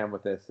here I am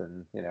with this.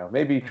 And,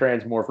 maybe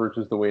Transmorphers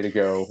is the way to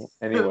go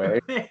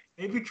anyway.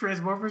 Maybe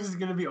Transmorphers is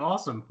going to be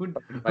awesome. Who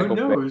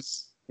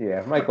knows? Bay.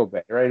 Yeah, Michael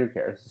Bay, right? Who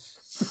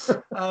cares?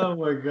 Oh,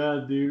 my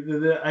God,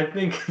 dude. I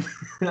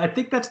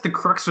think that's the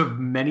crux of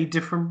many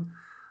different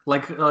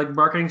like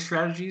marketing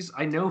strategies.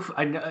 I know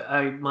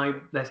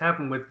that's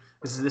happened with,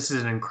 this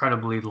is an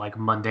incredibly like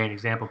mundane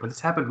example, but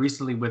this happened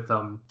recently with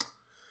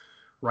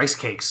rice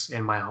cakes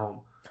in my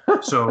home.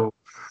 So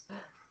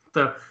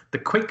the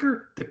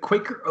Quaker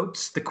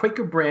Oats, the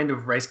Quaker brand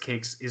of rice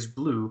cakes is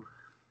blue,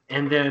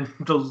 And then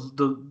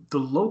the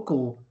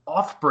local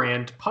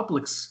off-brand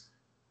Publix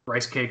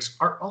rice cakes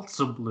are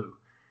also blue.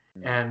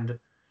 And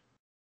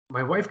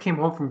my wife came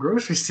home from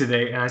groceries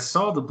today, and I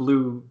saw the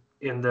blue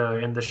in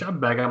the shop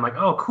bag. I'm like,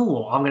 oh,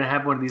 cool! I'm gonna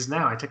have one of these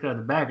now. I took it out of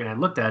the bag and I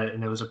looked at it,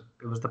 and it was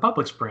the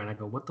Publix brand. I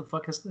go, what the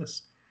fuck is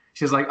this?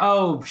 She's like,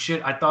 oh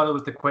shit! I thought it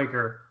was the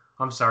Quaker.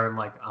 I'm sorry. I'm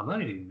like, I'm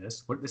not eating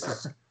this. What this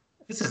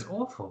is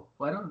awful.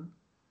 Why don't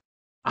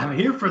I'm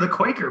here for the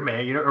Quaker,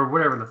 man, or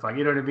whatever the fuck,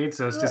 you know what I mean?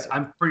 So it's just,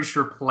 I'm pretty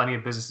sure plenty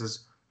of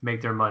businesses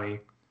make their money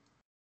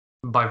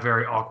by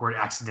very awkward,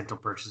 accidental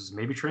purchases.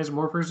 Maybe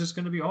Transmorphers is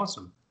going to be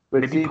awesome.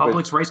 But maybe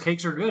Publix rice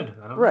cakes are good.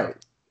 I don't know.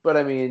 But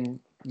I mean,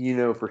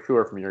 for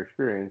sure from your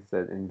experience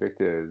that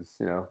Invicta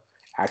is,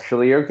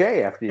 actually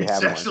okay after you have one.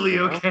 It's actually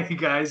okay,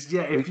 guys.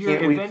 Yeah, we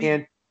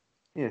can't.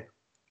 Yeah.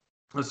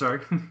 Oh, sorry.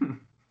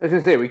 I was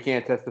going to say, we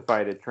can't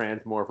testify to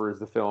Transmorphers,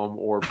 the film,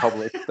 or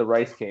Publix, the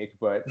rice cake,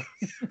 but...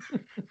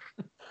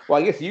 Well,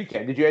 I guess you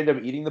can. Did you end up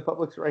eating the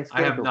Publix rice cake?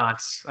 I have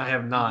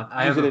not.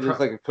 I use it as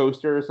like a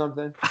coaster or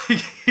something?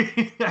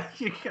 I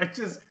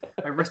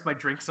rest my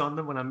drinks on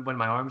them when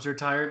my arms are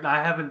tired.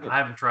 I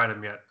haven't tried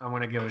them yet. I'm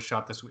going to give it a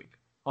shot this week.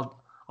 I'll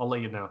let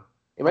you know.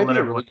 It might be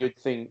a really good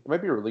thing. It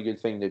might be a really good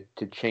thing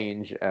to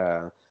change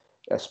a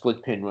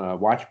split pin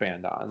watch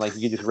band on. Like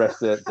you can just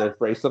rest the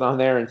bracelet on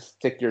there and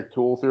stick your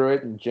tool through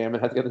it and jam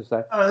it at the other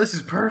side. Oh, this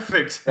is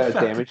perfect.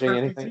 Without damaging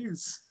anything.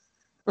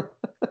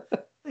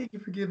 Thank you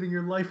for giving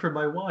your life for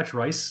my watch,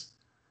 Rice,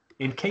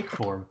 in cake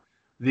form.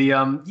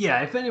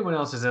 If anyone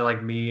else is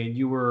like me and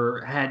you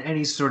had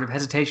any sort of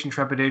hesitation,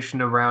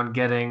 trepidation around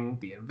getting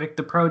the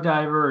Invicta Pro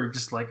Diver, or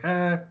just like,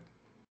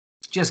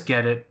 just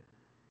get it.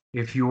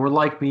 If you were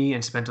like me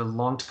and spent a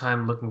long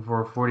time looking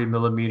for a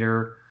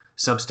 40mm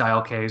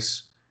sub-style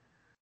case,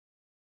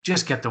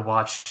 just get the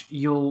watch. I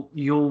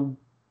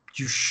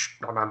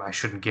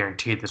shouldn't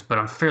guarantee this, but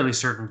I'm fairly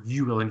certain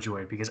you will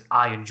enjoy it because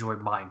I enjoy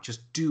mine.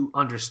 Just do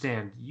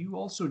understand, you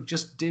also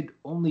just did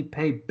only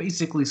pay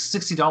basically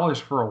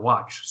 $60 for a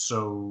watch,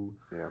 so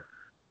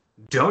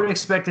don't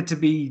expect it to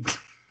be.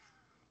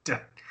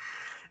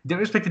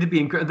 Don't expect it to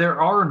be.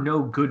 There are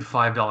no good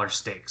 $5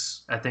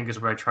 steaks, I think, is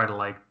what I try to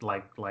like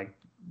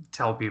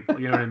tell people.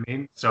 You know what I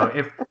mean? So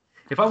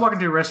if I walk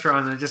into a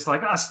restaurant and they're just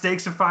like,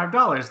 steaks are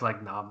 $5,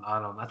 like, no, I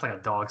don't. That's like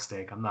a dog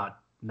steak. I'm not,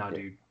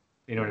 dude.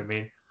 You know what I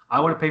mean? I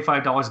want to pay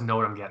 $5 and know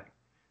what I'm getting.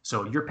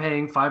 So you're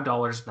paying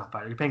 $5, not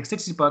 $5. You're paying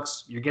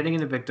 $60. You're getting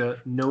an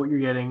Invicta. Know what you're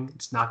getting.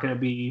 It's not going to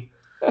be.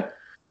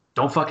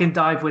 Don't fucking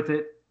dive with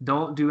it.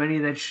 Don't do any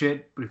of that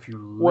shit. But if you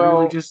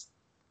literally just.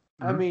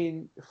 I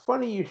mean,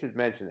 funny you should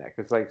mention that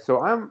because, I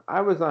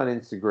was on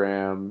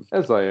Instagram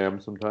as I am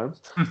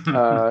sometimes,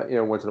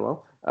 once in a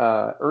while,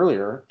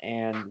 earlier,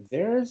 and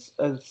there's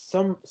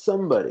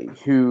somebody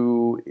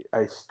who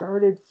I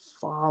started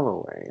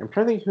following. I'm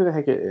trying to think who the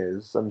heck it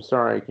is. I'm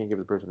sorry I can't give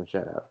the person a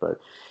shout out, but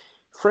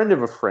friend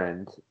of a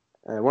friend,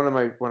 one of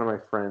my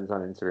friends on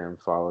Instagram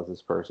follows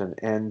this person,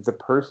 and the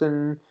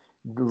person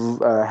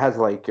has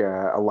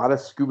a lot of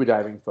scuba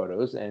diving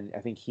photos, and I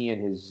think he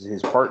and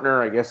his partner,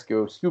 I guess,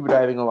 go scuba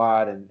diving a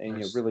lot and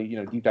really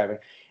deep diving.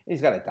 And he's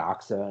got a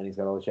Doxa and he's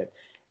got all the shit.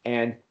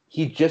 And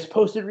he just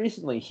posted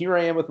recently, here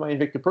I am with my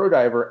Invicta Pro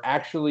Diver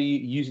actually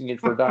using it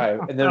for a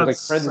dive. And then it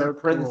was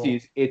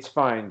parentheses, cool. It's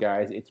fine,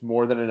 guys. It's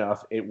more than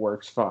enough. It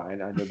works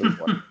fine under the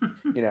water.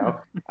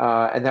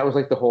 And that was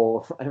the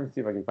whole, let me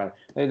see if I can find it.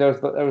 And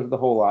that was the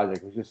whole logic.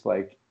 It was just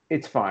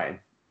it's fine.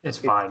 It's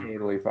fine. It's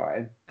totally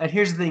fine. And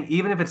here's the thing: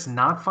 even if it's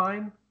not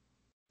fine,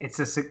 it's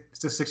a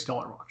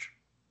 $6 watch.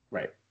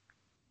 Right.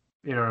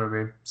 You know what I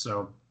mean?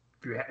 So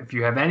if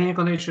you have any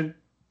inclination,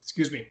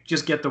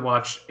 just get the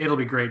watch. It'll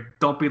be great.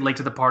 Don't be late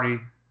to the party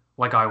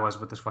like I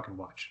was with this fucking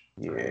watch.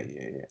 Yeah.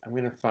 I'm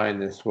gonna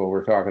find this while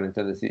we're talking and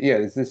send this. Yeah,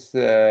 there's this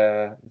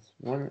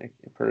one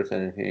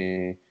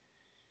person.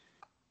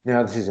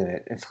 No, this isn't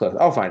it. It's close.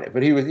 I'll find it.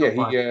 But he was he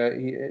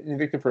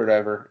Invicta Pro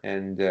Diver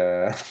and.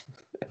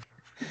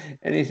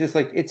 And he's just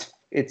it's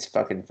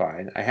fucking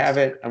fine. I have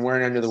it. I'm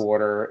wearing it under the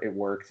water. It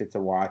works. It's a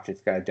watch. It's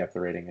got a depth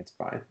rating. It's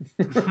fine.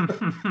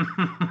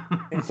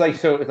 It's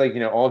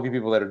all of you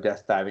people that are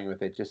desk diving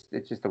with it,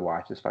 it's just a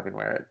watch. Just fucking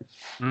wear it.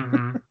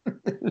 Mm-hmm.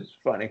 It's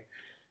funny.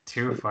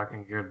 Too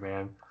fucking good,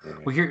 man. Yeah.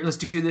 Well, here, let's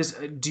do this.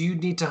 Do you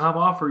need to hop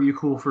off, or are you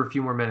cool for a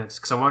few more minutes?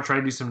 Because I want to try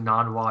to do some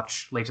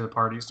non-watch late to the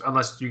parties,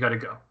 unless you got to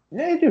go.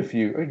 Yeah, I do a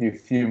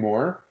few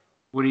more.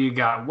 What do you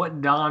got? What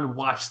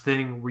non-watch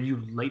thing were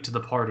you late to the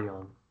party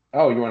on?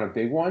 Oh, you want a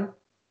big one?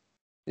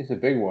 It's a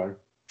big one.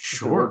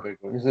 Sure.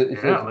 It's a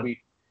big one.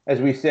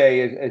 As we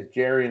say, as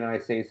Jerry and I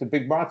say, it's a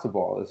big matzo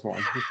ball. This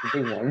one, it's a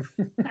big one.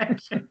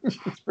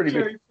 It's pretty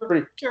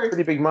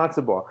big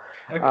matzo ball.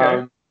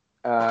 Okay.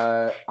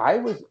 I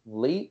was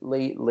late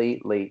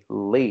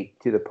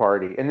to the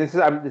party, and this is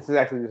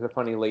actually just a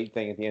funny late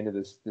thing at the end of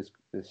this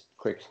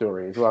quick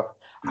story as well.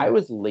 I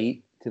was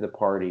late to the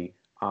party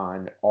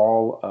on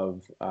all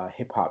of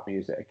hip hop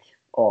music,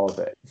 all of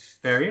it.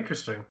 Very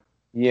interesting.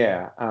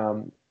 Yeah,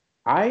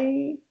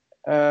 I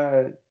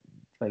didn't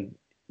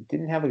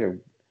have a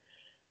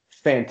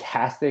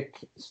fantastic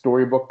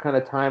storybook kind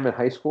of time in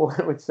high school,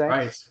 I would say.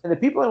 Right. And the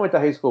people I went to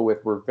high school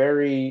with were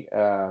very,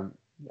 I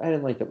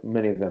didn't like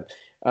many of them.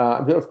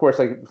 But of course,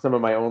 like some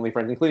of my only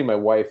friends, including my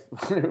wife,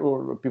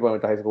 or people I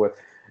went to high school with,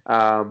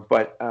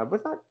 but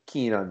was not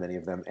keen on many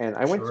of them. And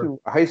I went Sure.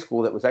 to a high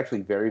school that was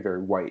actually very,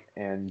 very white,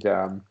 and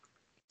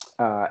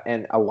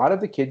a lot of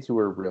the kids who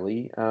were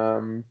really,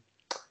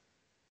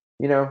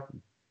 you know,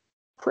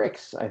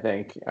 pricks, I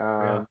think,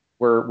 Yeah.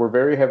 were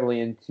very heavily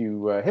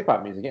into hip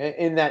hop music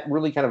in that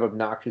really kind of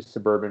obnoxious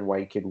suburban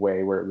white kid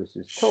way, where it was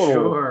just total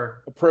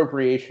Sure.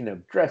 appropriation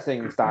of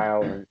dressing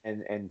style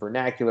and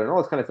vernacular and all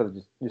this kind of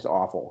stuff, just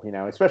awful,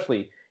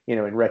 especially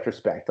in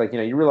retrospect. Like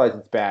you realize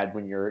it's bad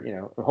when you're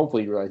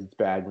hopefully you realize it's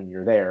bad when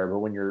you're there, but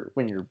when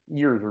you're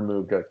years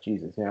removed, oh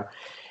Jesus.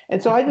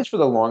 And so I just for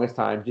the longest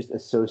time just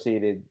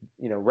associated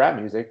rap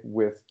music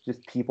with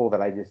just people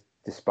that I just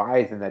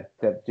despised and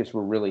that just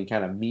were really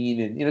kind of mean,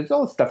 and it's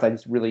all the stuff I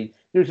just really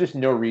there's just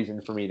no reason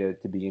for me to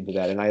be into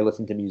that. And I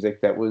listened to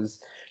music that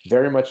was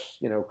very much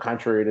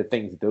contrary to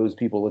things that those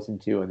people listen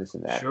to and this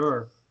and that.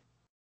 Sure.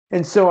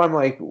 And so I'm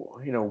like,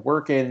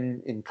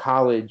 working in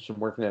college, I'm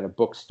working at a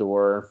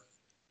bookstore,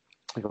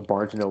 like a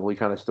Barnes and Noble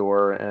kind of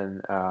store,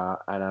 and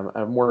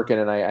I'm working,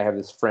 and I have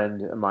this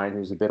friend of mine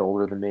who's a bit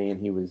older than me,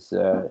 and he was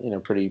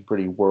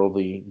pretty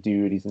worldly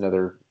dude. He's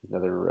another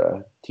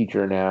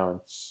teacher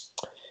now,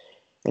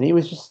 and he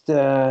was just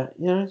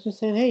just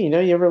saying, hey,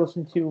 you ever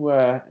listen to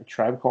a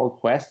Tribe Called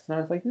Quest? And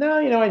I was like, no,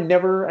 I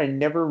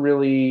never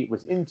really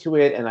was into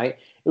it, and it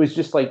was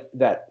just like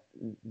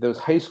those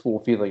high school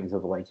feelings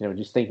of like,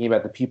 just thinking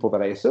about the people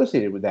that I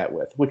associated with that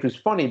with, which was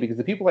funny because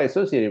the people I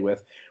associated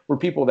with were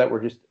people that were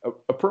just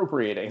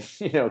appropriating,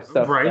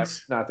 stuff Right.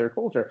 that's not their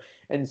culture.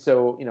 And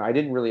so, I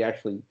didn't really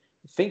actually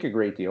think a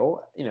great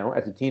deal,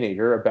 as a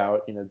teenager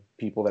about,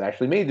 people that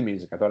actually made the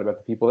music. I thought about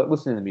the people that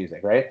listened to the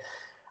music, right?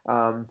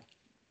 Um,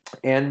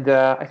 and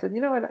I said, I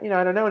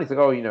don't know. And he's like,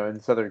 oh, and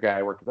this other guy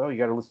I worked with, oh, you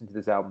got to listen to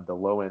this album, The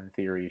Low End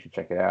Theory. You should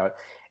check it out.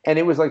 And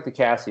it was like the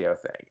Casio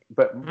thing,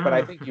 but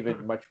I think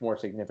even much more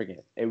significant.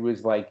 It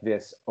was like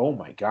this, oh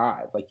my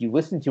God, like you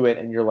listen to it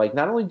and you're like,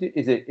 not only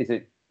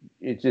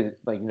it's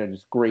just like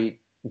just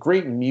great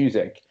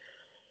music,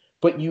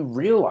 but you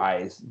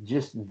realize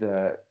just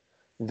the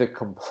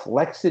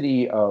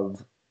complexity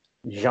of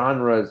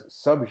genres,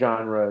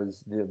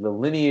 subgenres, the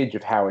lineage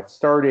of how it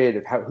started,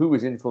 of who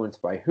was influenced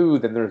by who.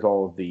 Then there's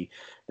all of the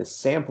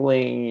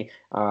sampling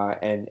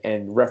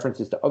and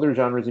references to other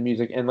genres of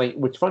music. And like,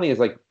 what's funny is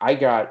like I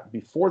got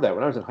before that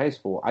when I was in high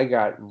school, I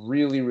got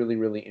really, really,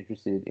 really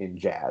interested in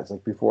jazz.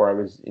 Like before I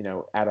was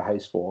out of high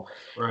school,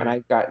 and Right. I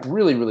got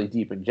really, really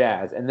deep in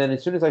jazz. And then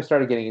as soon as I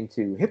started getting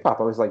into hip hop,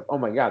 I was like, oh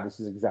my God,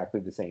 this is exactly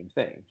the same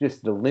thing.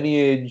 Just the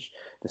lineage,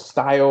 the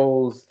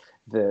styles,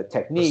 the That's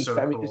techniques. so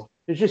I mean, just cool.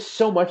 there's just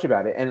so much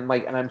about it, and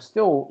I'm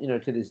still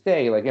to this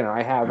day like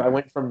I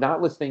went from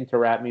not listening to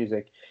rap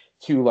music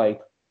to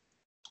like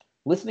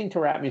listening to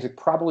rap music.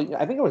 Probably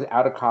I think I was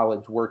out of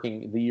college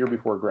working the year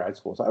before grad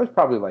school, so I was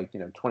probably like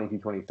 22,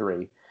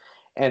 23,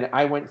 and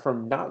I went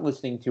from not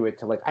listening to it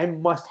to like I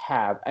must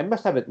have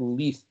at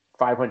least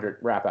 500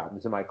 rap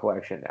albums in my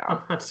collection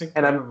now. That's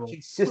And I'm incredible.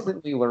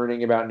 consistently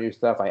learning about new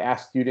stuff. I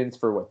ask students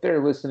for what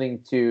they're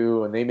listening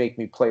to, and they make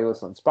me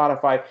playlists on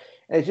Spotify.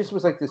 And it just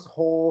was like this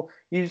whole,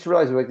 you just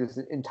realize like this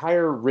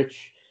entire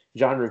rich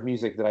genre of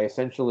music that I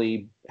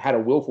essentially had a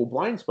willful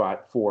blind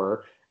spot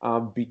for,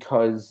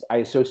 because I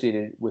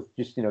associated with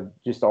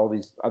just all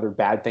these other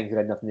bad things that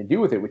had nothing to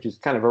do with it, which is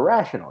kind of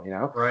irrational.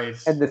 Right.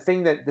 And the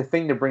thing that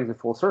brings it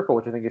full circle,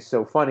 which I think is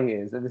so funny,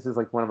 is, and this is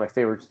like one of my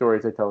favorite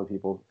stories I tell to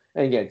people.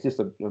 And again, it's just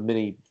a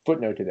mini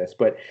footnote to this,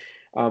 but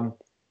um,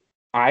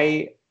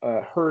 I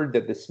heard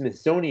that the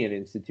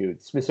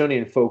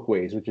Smithsonian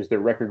Folkways, which is their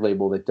record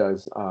label that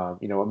does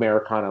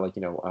Americana, like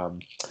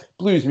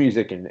blues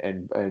music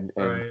and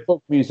Right.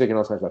 folk music and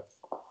all kinds of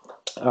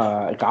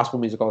stuff, gospel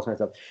music, all this kind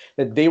of stuff,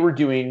 that they were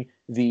doing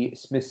the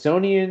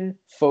Smithsonian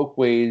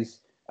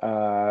Folkways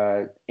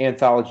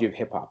anthology of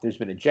hip hop. There's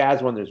been a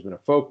jazz one, there's been a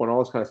folk one,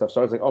 all this kind of stuff.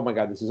 So I was like, oh my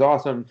God, this is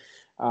awesome.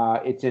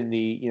 It's in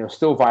the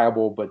still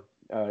viable but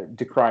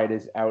decried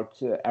as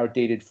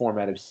outdated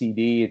format of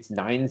CD. It's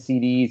 9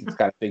 CDs. It's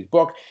got a big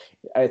book.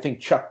 I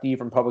think Chuck D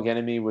from Public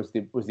Enemy was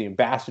the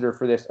ambassador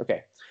for this.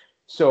 Okay,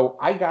 so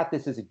I got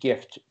this as a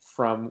gift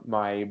from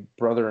my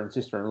brother and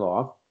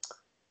sister-in-law.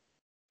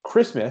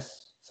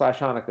 Christmas /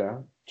 Hanukkah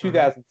Hmm.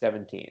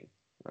 2017.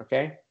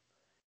 Okay,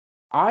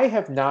 I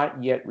have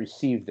not yet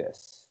received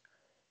this.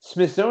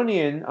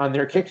 Smithsonian on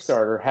their That's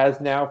Kickstarter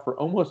has now for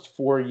almost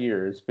 4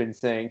 years been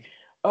saying,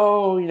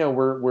 "Oh,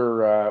 we're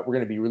going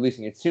to be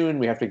releasing it soon.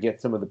 We have to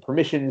get some of the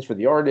permissions for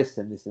the artists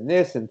and this and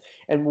this." And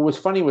what was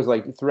funny was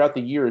like throughout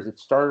the years, it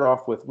started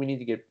off with we need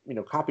to get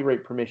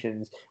copyright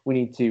permissions, we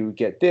need to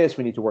get this,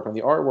 we need to work on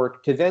the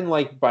artwork. To then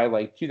like by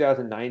like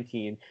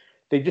 2019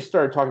 they just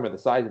started talking about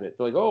the size of it.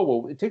 They're like, oh,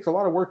 well, it takes a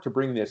lot of work to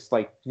bring this,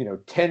 like,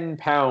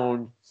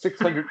 10-pound,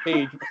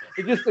 600-page.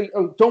 It's just like,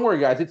 oh, don't worry,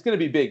 guys, it's going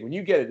to be big. When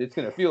you get it, it's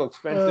going to feel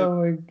expensive.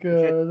 Oh my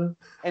god!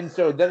 And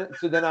so then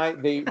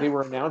they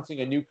were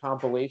announcing a new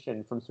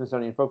compilation from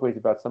Smithsonian Folkways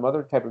about some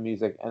other type of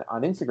music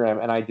on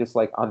Instagram, and I just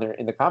like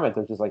in the comments,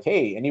 I was just like,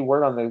 hey, any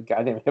word on the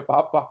goddamn hip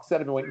hop box set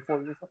I've been waiting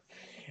for?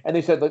 And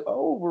they said like,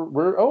 oh,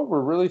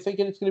 we're really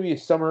thinking it's going to be a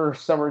summer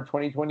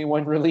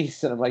 2021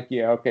 release, and I'm like,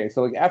 yeah, okay.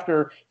 So like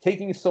after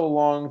taking so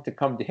long to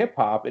come to hip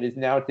hop, it is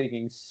now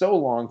taking so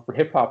long for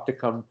hip hop to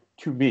come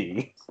to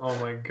me. Oh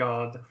my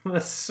god,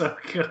 that's so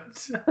good.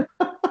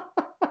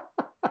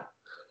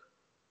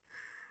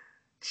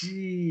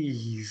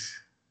 Jeez.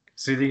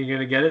 So you think you're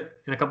gonna get it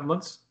in a couple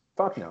months?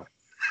 Fuck no.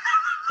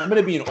 I'm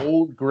gonna be an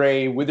old,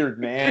 gray, withered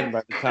man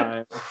by the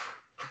time.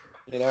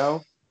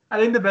 I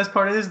think the best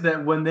part is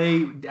that when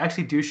they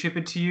actually do ship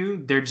it to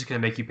you, they're just gonna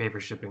make you pay for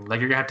shipping. Like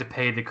you're gonna have to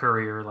pay the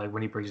courier, like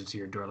when he brings it to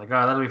your door. Like,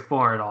 oh, that'll be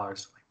 $400. Like,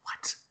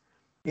 what?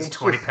 It's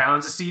 20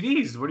 pounds of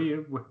CDs. What are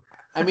you?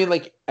 I mean,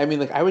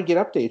 I would get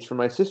updates from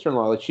my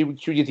sister-in-law. Like she would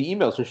get the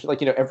emails. So she,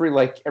 like, every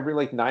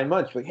 9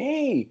 months, she's like,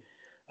 hey,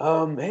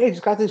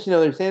 just got this.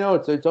 They're saying, oh,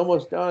 it's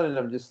almost done, and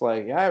I'm just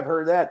like, I've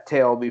heard that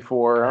tale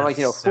before. I'm like,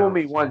 fool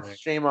me once,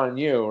 shame on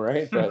you,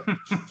 right? But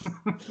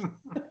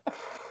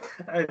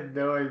I had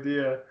no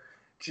idea.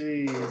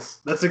 Jeez,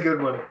 that's a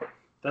good one.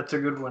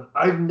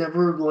 I've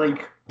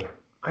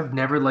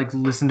never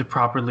listened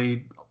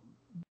properly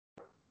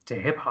to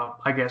hip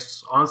hop. I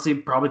guess honestly,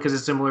 probably because of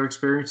similar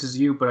experience as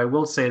you. But I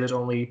will say there's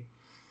only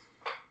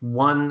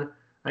one.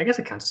 I guess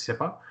it counts as hip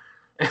hop.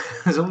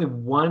 There's only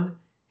one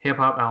hip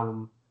hop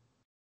album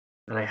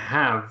that I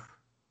haven't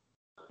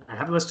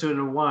listened to it in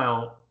a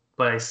while,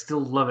 but I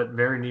still love it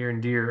very near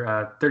and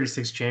dear.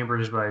 36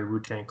 Chambers by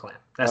Wu-Tang Clan.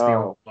 That's the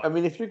only one. I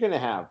mean, if you're gonna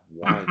have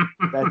one,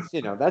 that's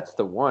that's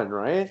the one,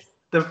 right?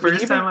 The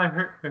first time I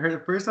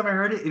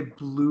heard it,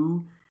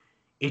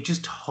 it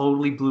just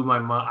totally blew my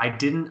mind. I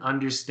didn't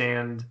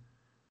understand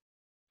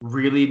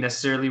really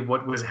necessarily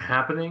what was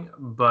happening,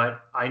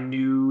 but I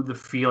knew the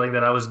feeling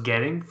that I was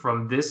getting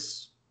from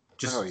this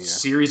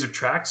series of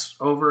tracks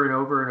over and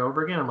over and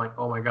over again. I'm like,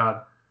 oh my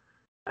god.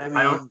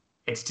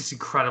 It's just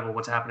incredible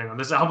what's happening on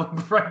this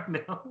album right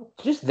now.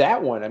 Just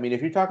that one. I mean,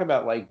 if you're talking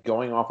about like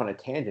going off on a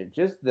tangent,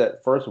 just the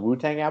first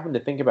Wu-Tang album, to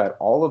think about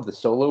all of the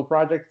solo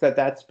projects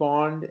that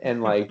spawned,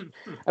 and like,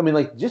 I mean,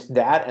 like just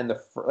that and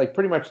like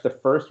pretty much the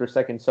first or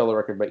second solo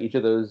record by each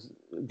of those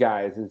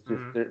guys is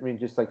just, I mean,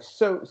 just like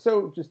so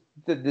just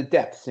the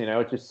depths,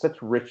 it's just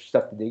such rich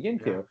stuff to dig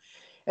into. Yeah.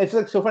 And it's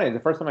like so funny. The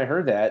first time I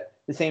heard that,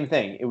 the same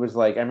thing. It was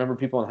like I remember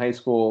people in high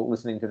school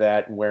listening to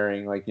that and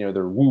wearing like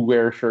their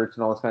Wu-wear shirts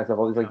and all this kind of stuff.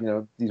 All these like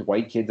these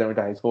white kids I went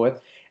to high school with,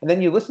 and then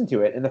you listen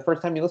to it, and the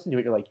first time you listen to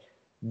it, you're like,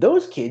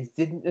 those kids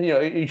didn't.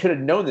 You should have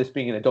known this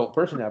being an adult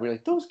person now. But you're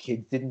like, those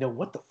kids didn't know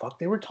what the fuck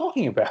they were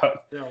talking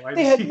about.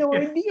 They had no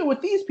idea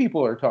what these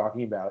people are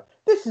talking about.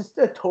 This is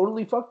a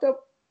totally fucked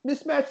up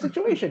mismatched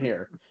situation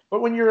here.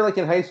 But when you're like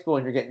in high school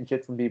and you're getting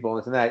shit from people and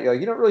this and that, you're like,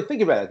 you don't really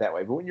think about it that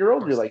way. But when you're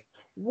older, you're like,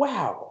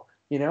 wow.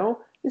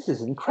 This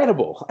is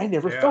incredible. I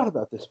never thought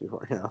about this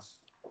before.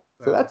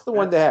 So that's the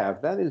one to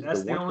have.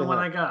 That's the only one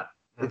I got.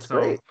 It's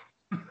great.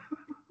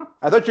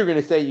 I thought you were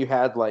gonna say you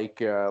had like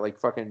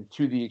fucking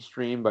To the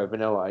Extreme by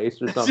Vanilla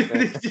Ice or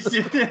something.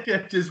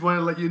 Just want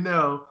to let you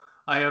know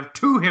I have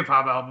 2 hip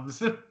hop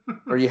albums.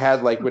 Or you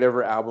had like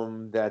whatever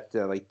album that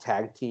like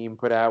Tag Team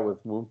put out with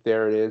Whoop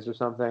There It Is or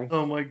something.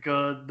 Oh my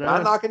god.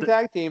 Not knocking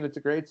Tag Team. It's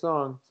a great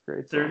song. It's a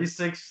great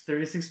song.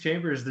 36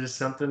 Chambers. There's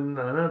something,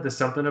 I don't know, there's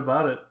something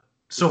about it.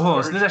 So hold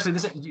on. So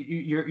this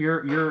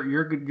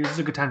is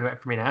a good time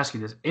for me to ask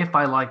you this. If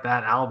I like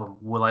that album,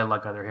 will I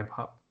like other hip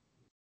hop?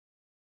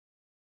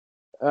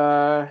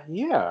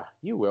 Yeah,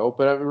 you will.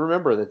 But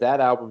remember that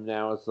album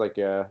now is like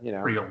it's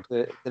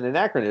an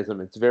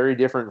anachronism. It's very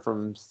different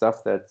from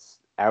stuff that's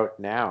out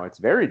now. It's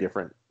very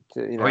different.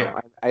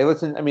 I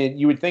listen. I mean,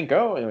 you would think,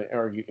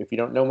 if you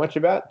don't know much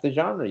about the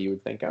genre, you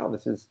would think,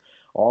 this is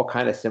all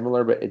kind of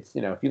similar. But it's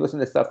if you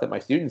listen to stuff that my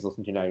students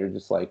listen to now, you're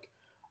just like,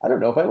 I don't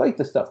know if I like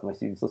the stuff my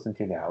students listen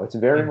to now. It's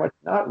very much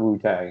not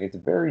Wu-Tang. It's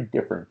very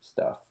different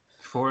stuff.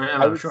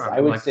 I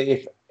would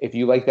say if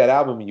you like that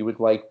album, you would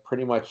like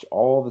pretty much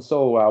all the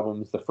solo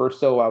albums, the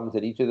first solo albums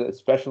that each of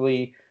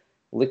especially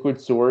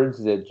Liquid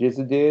Swords that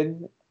GZA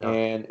did,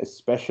 and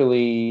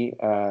especially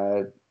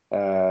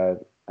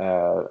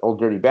Old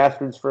Dirty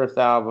Bastard's first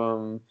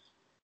album,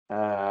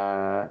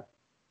 and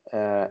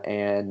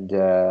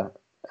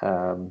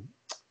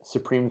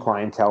Supreme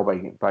Clientele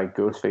by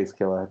Ghostface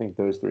Killah. I think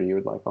those 3 you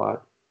would like a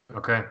lot.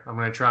 Okay, I'm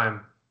gonna try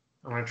them.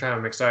 I'm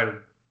excited.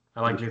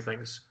 I like new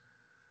things.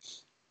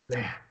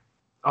 Man.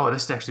 Oh,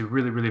 this is actually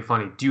really, really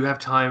funny. Do you have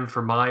time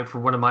for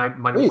one of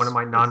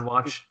my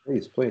non-watch?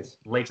 Please.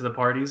 Late to the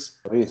parties.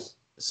 Please.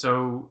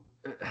 So,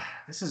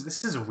 this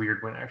is a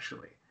weird one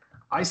actually.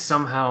 I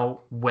somehow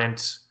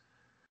went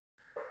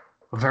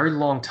a very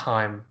long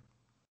time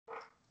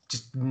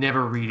just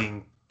never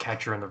reading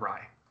Catcher in the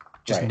Rye.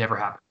 Just never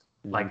happened.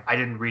 Like, I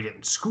didn't read it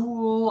in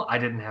school. I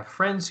didn't have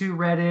friends who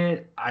read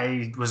it.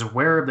 I was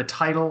aware of the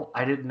title.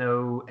 I didn't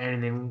know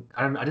anything.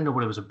 I didn't know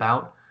what it was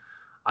about.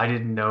 I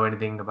didn't know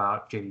anything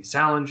about J.D.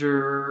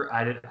 Salinger.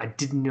 I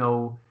didn't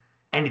know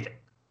anything.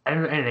 I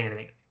didn't know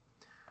anything.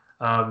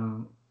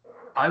 Um,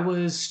 I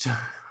was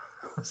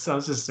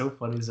sounds just so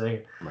funny saying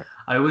it. Right.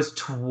 I was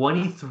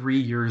 23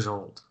 years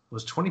old. I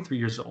was 23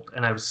 years old,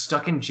 and I was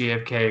stuck in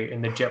JFK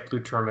in the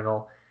JetBlue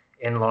terminal,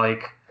 and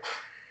like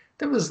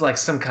there was like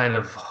some kind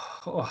of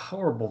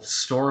horrible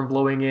storm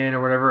blowing in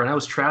or whatever, and I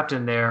was trapped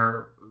in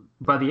there.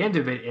 By the end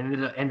of it,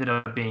 it ended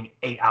up being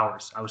 8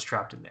 hours. I was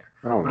trapped in there.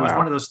 Oh But it was one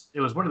wow. of those. It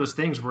was one of those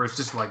things where it's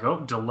just like, oh,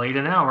 delayed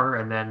an hour,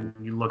 and then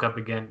you look up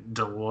again,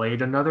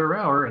 delayed another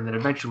hour, and then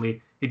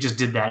eventually it just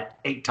did that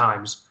 8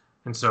 times.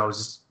 And so I was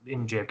just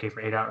in JFK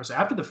for 8 hours.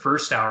 After the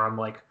first hour, I'm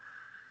like,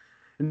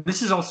 and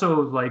this is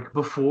also like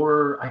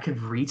before I could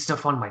read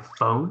stuff on my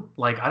phone.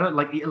 Like I don't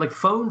like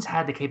phones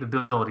had the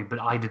capability, but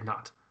I did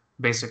not,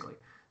 basically.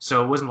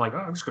 So it wasn't like, oh,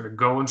 I'm just gonna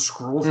go and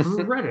scroll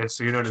through Reddit.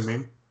 So you know what I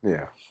mean?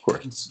 Yeah, of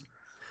course.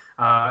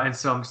 And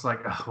so I'm just like,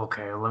 oh,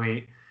 okay, let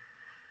me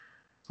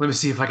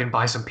see if I can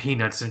buy some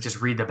peanuts and just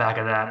read the back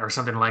of that or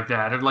something like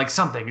that, or like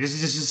something,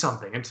 just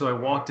something. And so I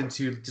walked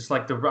into just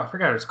like I forgot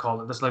what it's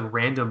called, this like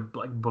random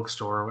like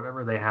bookstore or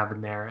whatever they have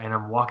in there, and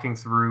I'm walking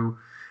through,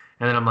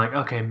 and then I'm like,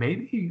 okay,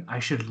 maybe I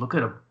should look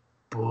at a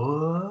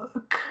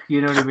book.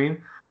 You know what I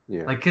mean?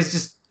 Yeah. Like,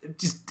 cause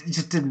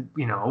just didn't,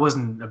 I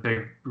wasn't a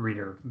big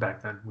reader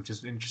back then, which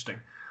is interesting.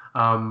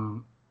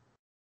 Um,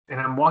 and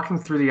I'm walking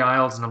through the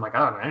aisles, and I'm like, I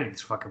don't know any of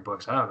these fucking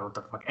books. I don't know what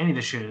the fuck any of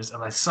this shit is.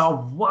 And I saw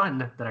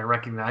one that I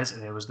recognized,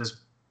 and it was this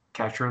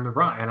Catcher in the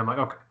Rye. And I'm like,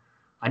 okay,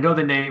 I know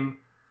the name.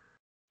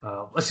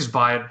 Let's just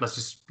buy it. Let's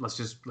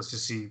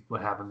just see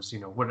what happens.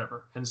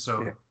 Whatever. And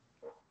so Yeah.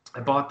 I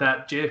bought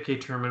that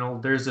JFK terminal.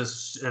 There's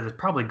this. It's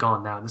probably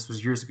gone now. This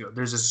was years ago.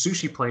 There's a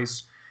sushi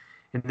place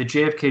in the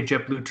JFK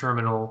JetBlue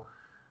terminal.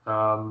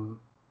 Um,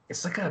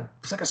 it's like a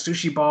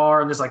sushi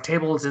bar, and there's like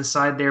tables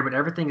inside there, but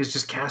everything is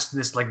just cast in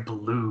this like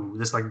blue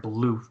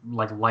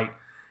like light.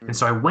 And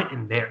so I went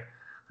in there.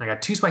 And I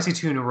got two spicy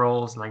tuna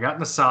rolls, and I got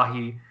an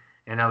asahi,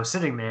 and I was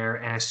sitting there,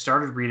 and I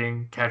started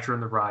reading Catcher in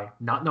the Rye,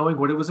 not knowing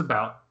what it was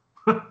about,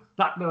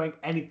 not knowing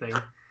anything,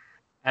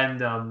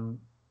 and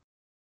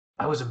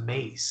I was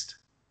amazed.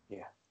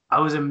 Yeah. I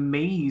was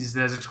amazed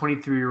that as a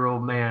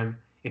 23-year-old man,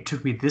 it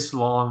took me this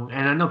long,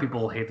 and I know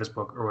people hate this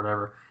book or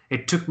whatever.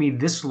 It took me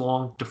this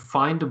long to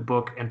find a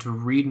book and to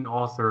read an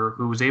author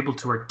who was able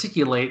to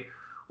articulate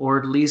or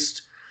at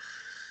least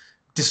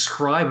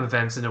describe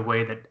events in a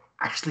way that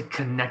actually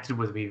connected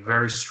with me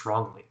very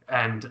strongly.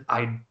 And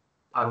I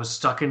was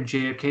stuck in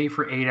JFK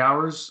for 8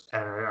 hours,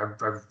 and I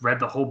read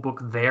the whole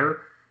book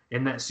there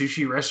in that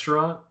sushi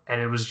restaurant,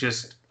 and it was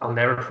just, I'll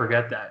never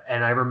forget that.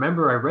 And I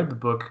remember I read the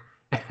book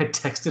and I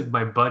texted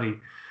my buddy,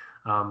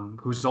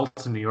 who's also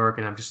in New York,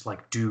 and I'm just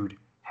like, dude,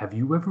 have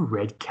you ever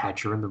read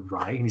Catcher in the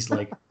Rye? And he's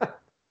like,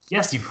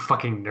 yes, you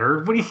fucking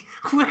nerd. What?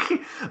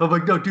 I'm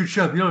like, no, dude,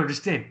 shut up. You don't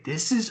understand.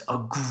 This is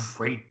a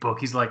great book.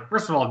 He's like,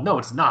 first of all, no,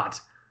 it's not.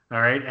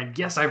 All right. And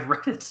yes, I've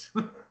read it.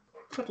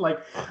 But like,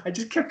 I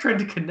just kept trying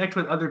to connect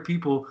with other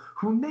people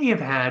who may have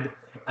had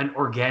an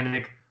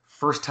organic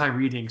first time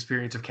reading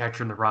experience of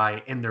Catcher in the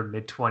Rye in their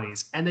mid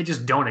 20s, and they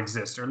just don't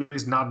exist, or at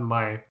least not in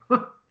my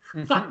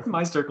not in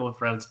my circle of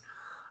friends.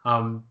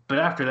 But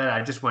after that,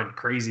 I just went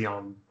crazy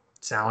on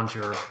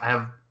Salinger.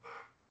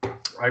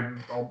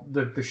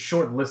 The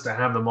short list. I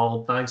have them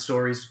all: 9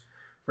 stories,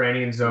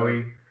 Franny and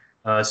Zoe,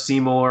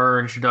 Seymour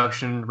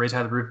introduction, Raise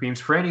High the Roof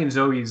Beams. Franny and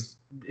Zoe is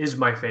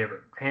my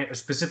favorite,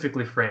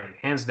 specifically Franny,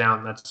 hands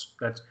down. That's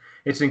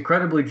it's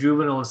incredibly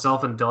juvenile and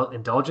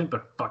self-indulgent,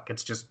 but fuck,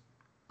 it's just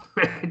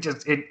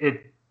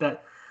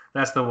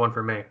that's the one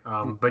for me.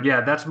 But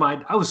yeah,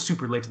 I was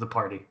super late to the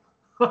party.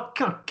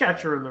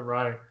 Catcher in the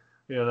Rye,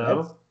 you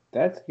know.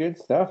 That's good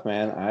stuff,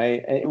 man.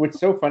 What's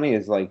so funny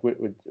is like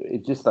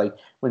it's just like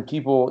when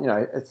people,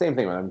 it's the same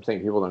thing when I'm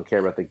saying people don't care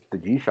about the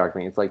G-Shock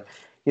thing. It's like,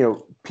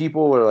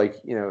 people are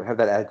like, have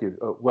that attitude.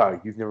 Oh, wow,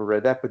 you've never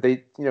read that, but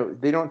they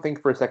don't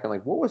think for a second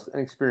like, what was an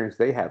experience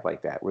they had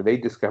like that where they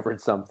discovered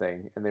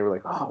something and they were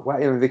like, oh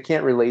wow, they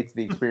can't relate to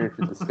the experience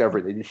to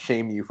discover. They just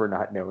shame you for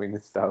not knowing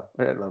this stuff.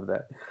 I love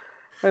that.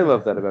 I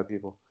love that about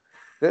people.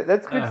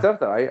 That's good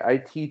stuff though. I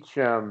teach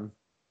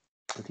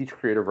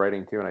creative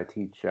writing too, and I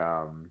teach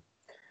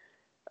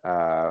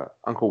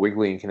Uncle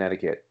Wiggily in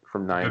Connecticut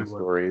from 9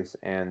 stories,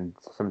 and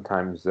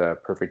sometimes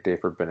Perfect Day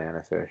for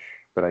Banana Fish.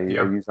 But I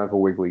use Uncle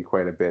Wiggily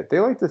quite a bit. They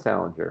like the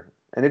Salinger,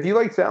 and if you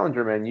like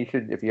Salinger, man, you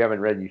should. If you haven't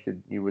read,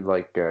 you would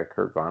like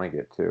Kurt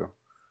Vonnegut too.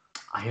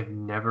 I have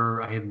never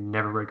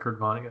read Kurt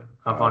Vonnegut.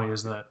 How funny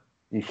is that?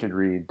 You should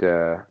read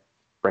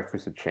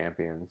Breakfast of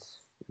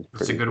Champions.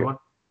 It's a good one.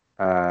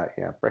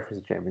 Yeah,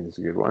 Breakfast of Champions is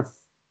a good one.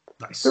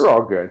 Nice. They're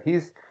all good. He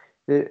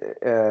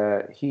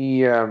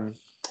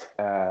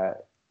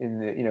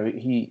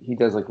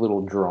does like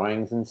little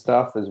drawings and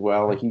stuff as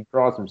well. Like he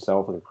draws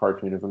himself like a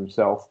cartoon of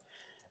himself.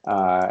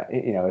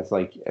 It's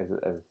like as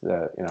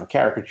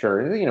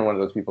caricature. One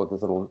of those people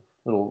with those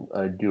little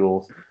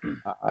doodles.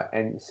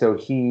 And so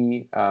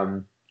he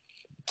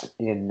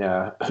in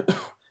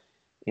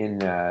in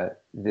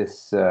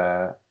this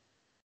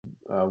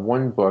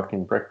one book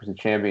in Breakfast of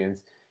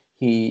Champions,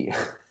 he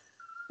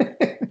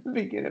at the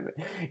beginning of it,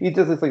 he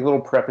does this like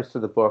little preface to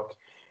the book,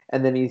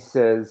 and then he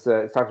says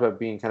talks about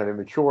being kind of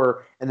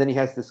immature, and then he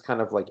has this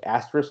kind of like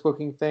asterisk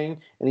looking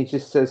thing, and he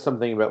just says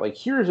something about like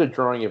here's a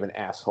drawing of an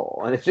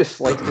asshole, and it's just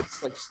like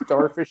this like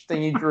starfish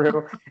thing he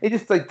drew. He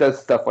just like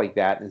does stuff like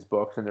that in his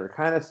books, and they're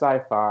kind of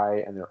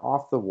sci-fi and they're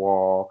off the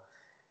wall,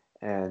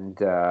 and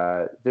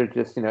they're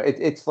just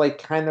it's like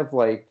kind of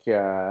like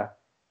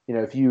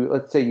if you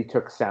let's say you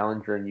took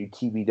Salinger and you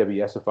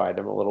TBWSified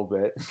him a little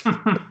bit.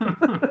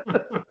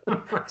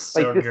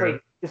 So like good.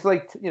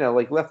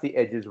 like left the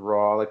edges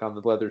raw, like on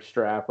the leather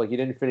strap, like you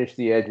didn't finish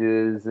the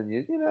edges, and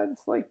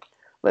it's like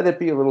let it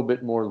be a little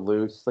bit more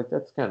loose. Like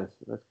that's kind of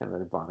the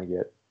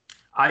Vonnegut.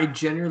 I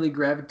generally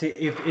gravitate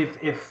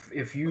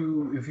if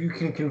you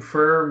can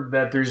confirm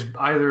that there's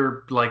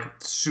either like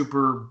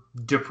super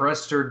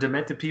depressed or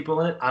demented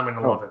people in it, I'm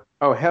gonna love it.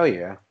 Oh hell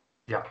yeah.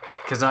 Yeah,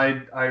 because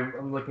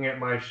I'm looking at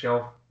my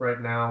shelf right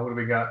now. What do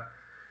we got?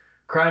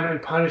 Crime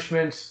and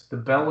Punishment, The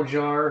Bell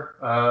Jar,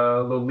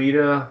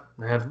 Lolita.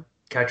 I have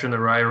Catcher in the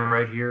Rye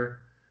right here.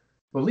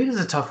 Lolita's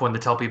a tough one to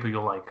tell people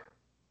you'll like.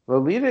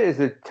 Lolita is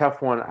a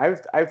tough one.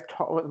 I've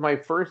taught my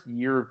first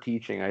year of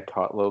teaching. I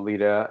taught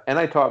Lolita, and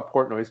I taught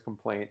Portnoy's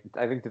Complaint.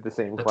 I think to the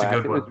same That's class.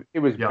 a good one. It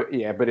was Yep.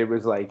 yeah, but it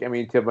was like I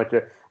mean to a bunch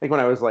of like when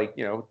I was like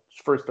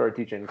first started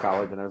teaching in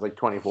college and I was like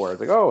 24. I was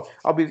like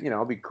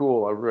I'll be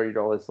cool. I'll read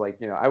all this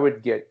like I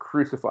would get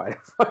crucified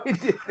if I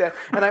did that,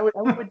 and I would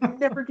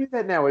never do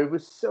that now. It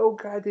was so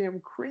goddamn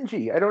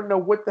cringy. I don't know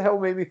what the hell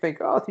made me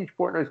think I'll teach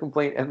Portnoy's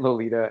Complaint and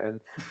Lolita,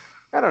 and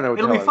I don't know.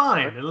 It'll be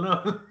fine. It'll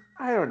know.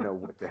 I don't know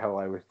what the hell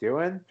I was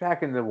doing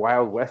back in the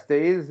Wild West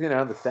days,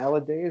 the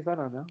salad days. I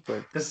don't know,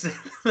 but the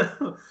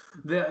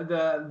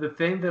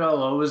thing that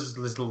I'll always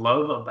just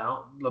love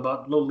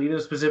about Lolita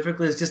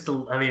specifically is just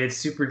I mean it's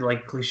super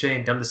like cliche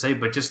and dumb to say,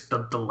 but just the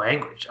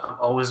language. I'm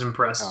always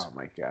impressed. oh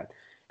my god,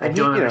 I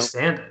don't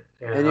understand it.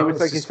 And it was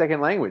like his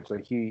second language.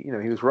 Like he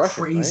was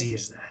Russian. Crazy right?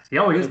 is that?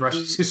 Yeah, he is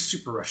Russian. He's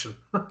super Russian.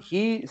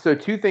 So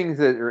two things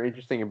that are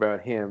interesting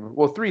about him.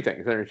 Well, three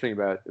things that are interesting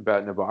about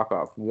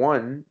Nabokov.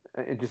 One,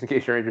 and just in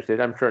case you're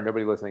interested, I'm sure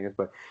nobody listening is,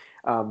 but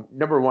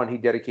number one, he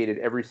dedicated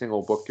every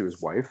single book to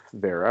his wife,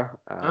 Vera.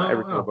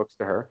 Every single book's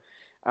to her.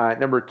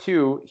 Number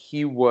two,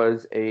 he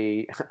was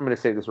I'm going to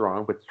say this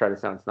wrong, but to try to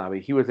sound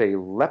snobby, he was a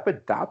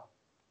lepidopterist.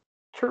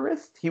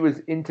 He was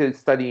into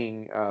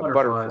studying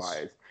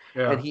butterflies.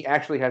 Yeah. And he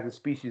actually has a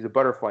species of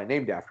butterfly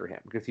named after him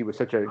because he was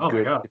such a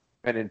good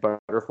independent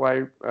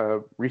butterfly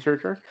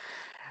researcher.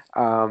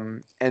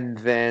 And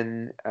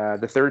then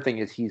the third thing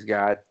is he's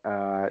got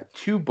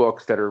two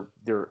books they're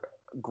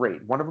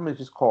great. One of them is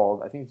just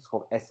called, I think it's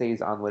called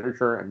Essays on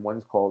Literature, and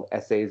one's called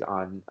Essays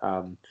on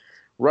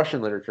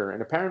Russian Literature.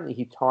 And apparently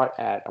he taught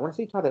at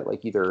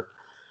like either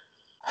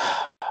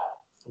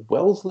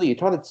Wellesley, he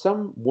taught at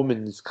some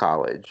women's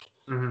college.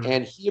 Mm-hmm.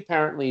 And he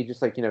apparently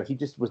just like, he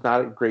just was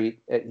not he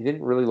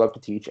didn't really love to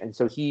teach. And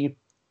so he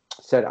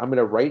said, I'm going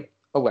to write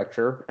a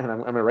lecture and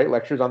I'm going to write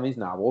lectures on these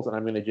novels. And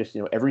I'm going to just,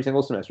 every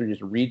single semester,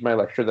 just read my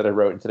lecture that I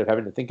wrote instead of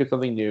having to think of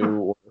something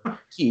new or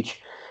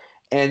teach.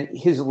 And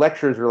his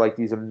lectures are like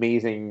these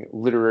amazing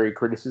literary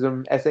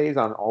criticism essays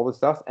on all the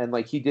stuff. And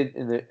like he did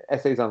in the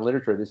Essays on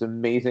Literature, this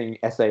amazing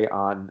essay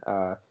on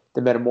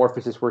the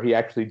Metamorphosis, where he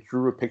actually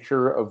drew a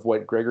picture of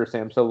what Gregor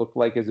Samsa looked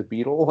like as a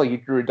beetle. Like he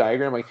drew a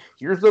diagram, like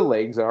here's the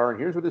legs are, and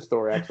here's what his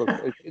thorax looks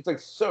like. It's like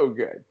so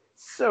good,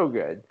 so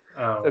good.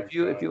 Oh, so if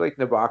you like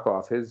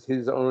Nabokov,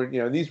 his own,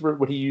 these were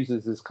what he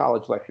uses as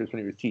college lectures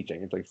when he was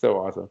teaching. It's like so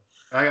awesome.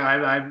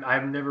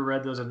 I've never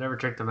read those. I've never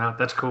checked them out.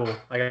 That's cool.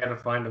 I gotta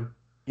find them.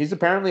 He's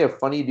apparently a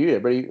funny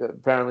dude, but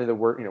apparently the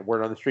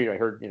word on the street, I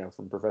heard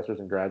from professors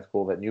in grad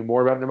school that knew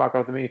more about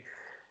Nabokov than me.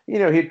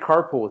 He'd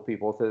carpool with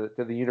people to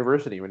the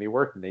university when he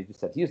worked, and they just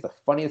said he was the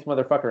funniest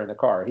motherfucker in the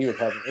car. He was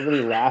having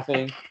everybody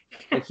laughing,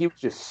 like he was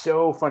just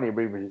so funny.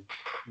 But he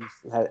just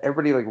had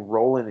everybody like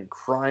rolling and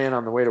crying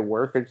on the way to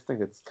work. I just think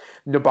it's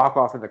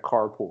Nabokov in the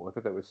carpool. I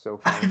thought that was so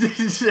funny.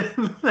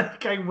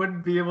 Like I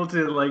wouldn't be able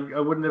to I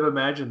wouldn't have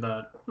imagined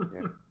that.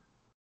 Yeah.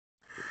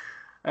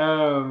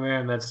 Oh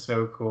man, that's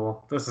so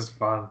cool. This is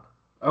fun.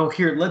 Oh,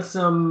 here, let's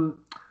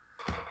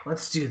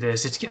do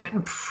this. It's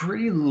getting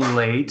pretty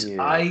late.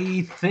 Yeah.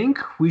 I think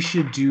we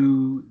should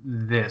do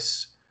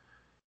this.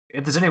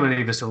 If there's anyone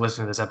even still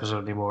listening to this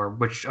episode anymore,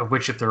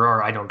 which if there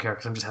are, I don't care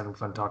because I'm just having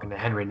fun talking to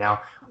Henry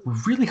now. We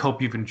really hope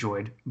you've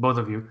enjoyed, both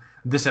of you,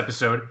 this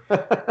episode.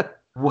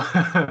 What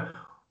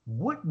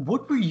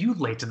were you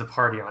late to the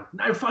party on?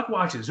 Now, fuck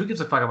watches. Who gives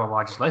a fuck about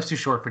watches? Life's too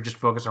short for just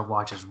focus on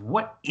watches.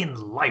 What in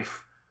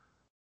life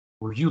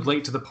were you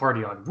late to the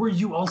party on? Were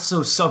you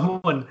also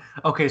someone?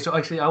 Okay, so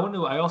actually,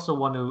 I also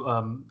want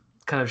to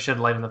kind of shed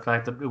light on the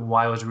fact that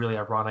why it was really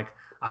ironic.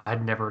 I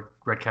had never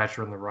read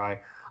Catcher in the Rye.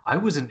 I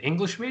was an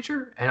English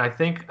major, and I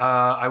think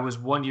I was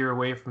 1 year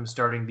away from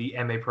starting the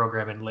MA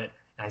program in Lit,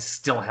 and I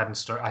still hadn't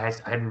started. I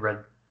hadn't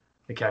read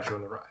The Catcher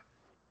in the Rye.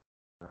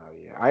 Oh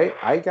yeah,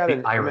 I got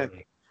an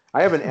irony.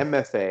 I have an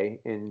MFA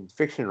in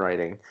fiction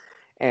writing.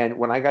 And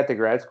when I got to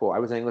grad school, I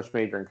was an English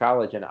major in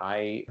college, and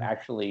I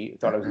actually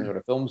thought I was going to go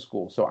to film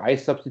school. So I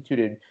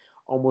substituted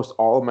almost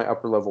all of my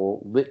upper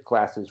level lit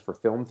classes for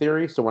film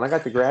theory. So when I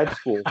got to grad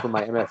school for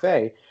my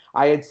MFA,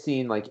 I had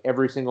seen like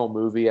every single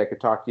movie. I could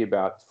talk to you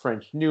about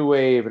French New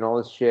Wave and all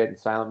this shit and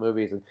silent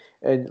movies.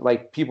 And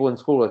like people in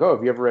school were like, oh,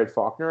 have you ever read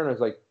Faulkner? And I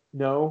was like,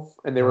 no.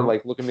 And they were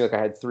like looking at me like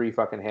I had three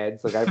fucking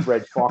heads. Like I've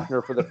read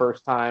Faulkner for the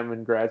first time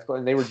in grad school.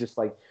 And they were just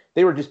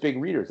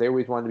big readers. They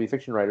always wanted to be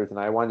fiction writers. And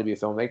I wanted to be a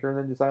filmmaker, and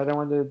then decided I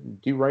wanted to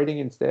do writing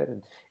instead.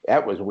 And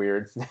that was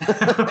weird.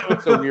 That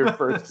was a weird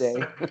first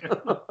day.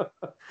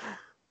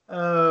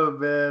 Oh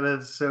man,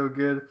 that's so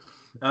good.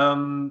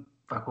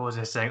 Fuck, what was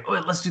I saying?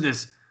 Oh, let's do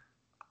this.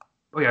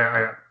 Oh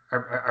yeah, I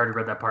already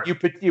read that part.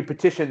 You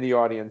petition the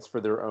audience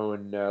for their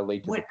own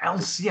late. What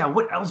else? Yeah,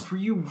 what else were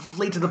you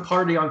late to the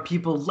party on?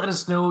 People, let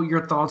us know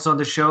your thoughts on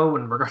the show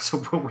in regards to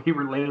what we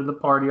were late to the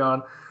party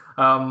on.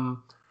 And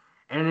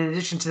in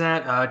addition to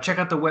that, check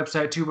out the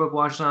website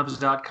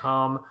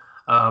twobrokeWatchsnobs.com.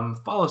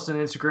 Follow us on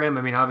Instagram.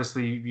 I mean,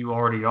 obviously you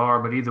already are,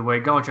 but either way,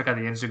 go and check out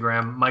the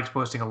Instagram. Mike's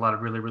posting a lot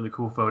of really, really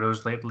cool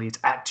photos lately. It's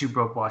at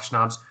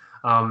twobrokeWatchsnobs.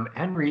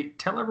 Henry,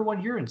 tell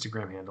everyone your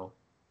Instagram handle.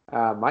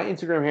 My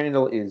Instagram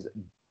handle is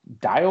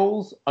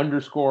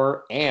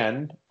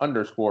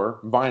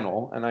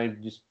dials_and_vinyl, and I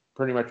just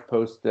pretty much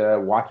post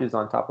watches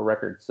on top of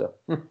records. So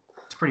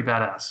it's pretty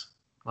badass.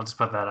 I'll just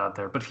put that out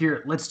there. But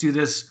here, let's do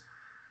this.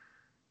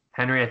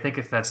 Henry, I think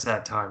if that's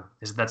that time.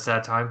 Is it that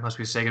sad time? Must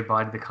we say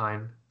goodbye to the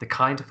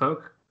kind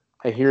folk?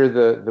 I hear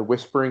the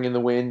whispering in the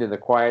wind and the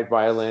quiet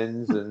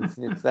violins, and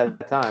it's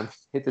that time.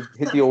 Hit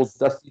the old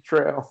dusty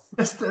trail.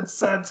 It's that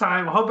sad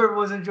time. I hope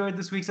everyone's enjoyed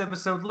this week's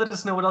episode. Let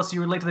us know what else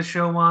you relate to the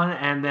show on,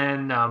 and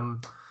then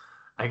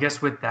I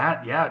guess with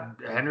that, yeah,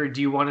 Henry,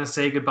 do you want to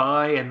say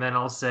goodbye? And then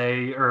I'll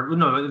say, or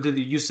no,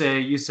 you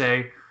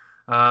say.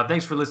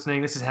 Thanks for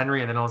listening. This is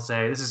Henry, and then I'll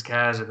say this is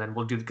Kaz, and then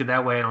we'll do it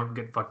that way. I don't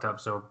get fucked up,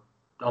 so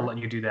I'll let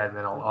you do that, and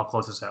then I'll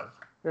close this out.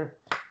 Sure.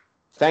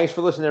 Thanks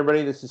for listening,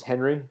 everybody. This is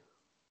Henry.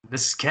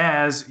 This is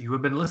Kaz. You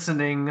have been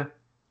listening to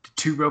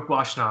Two Broke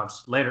Watch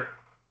Snobs. Later.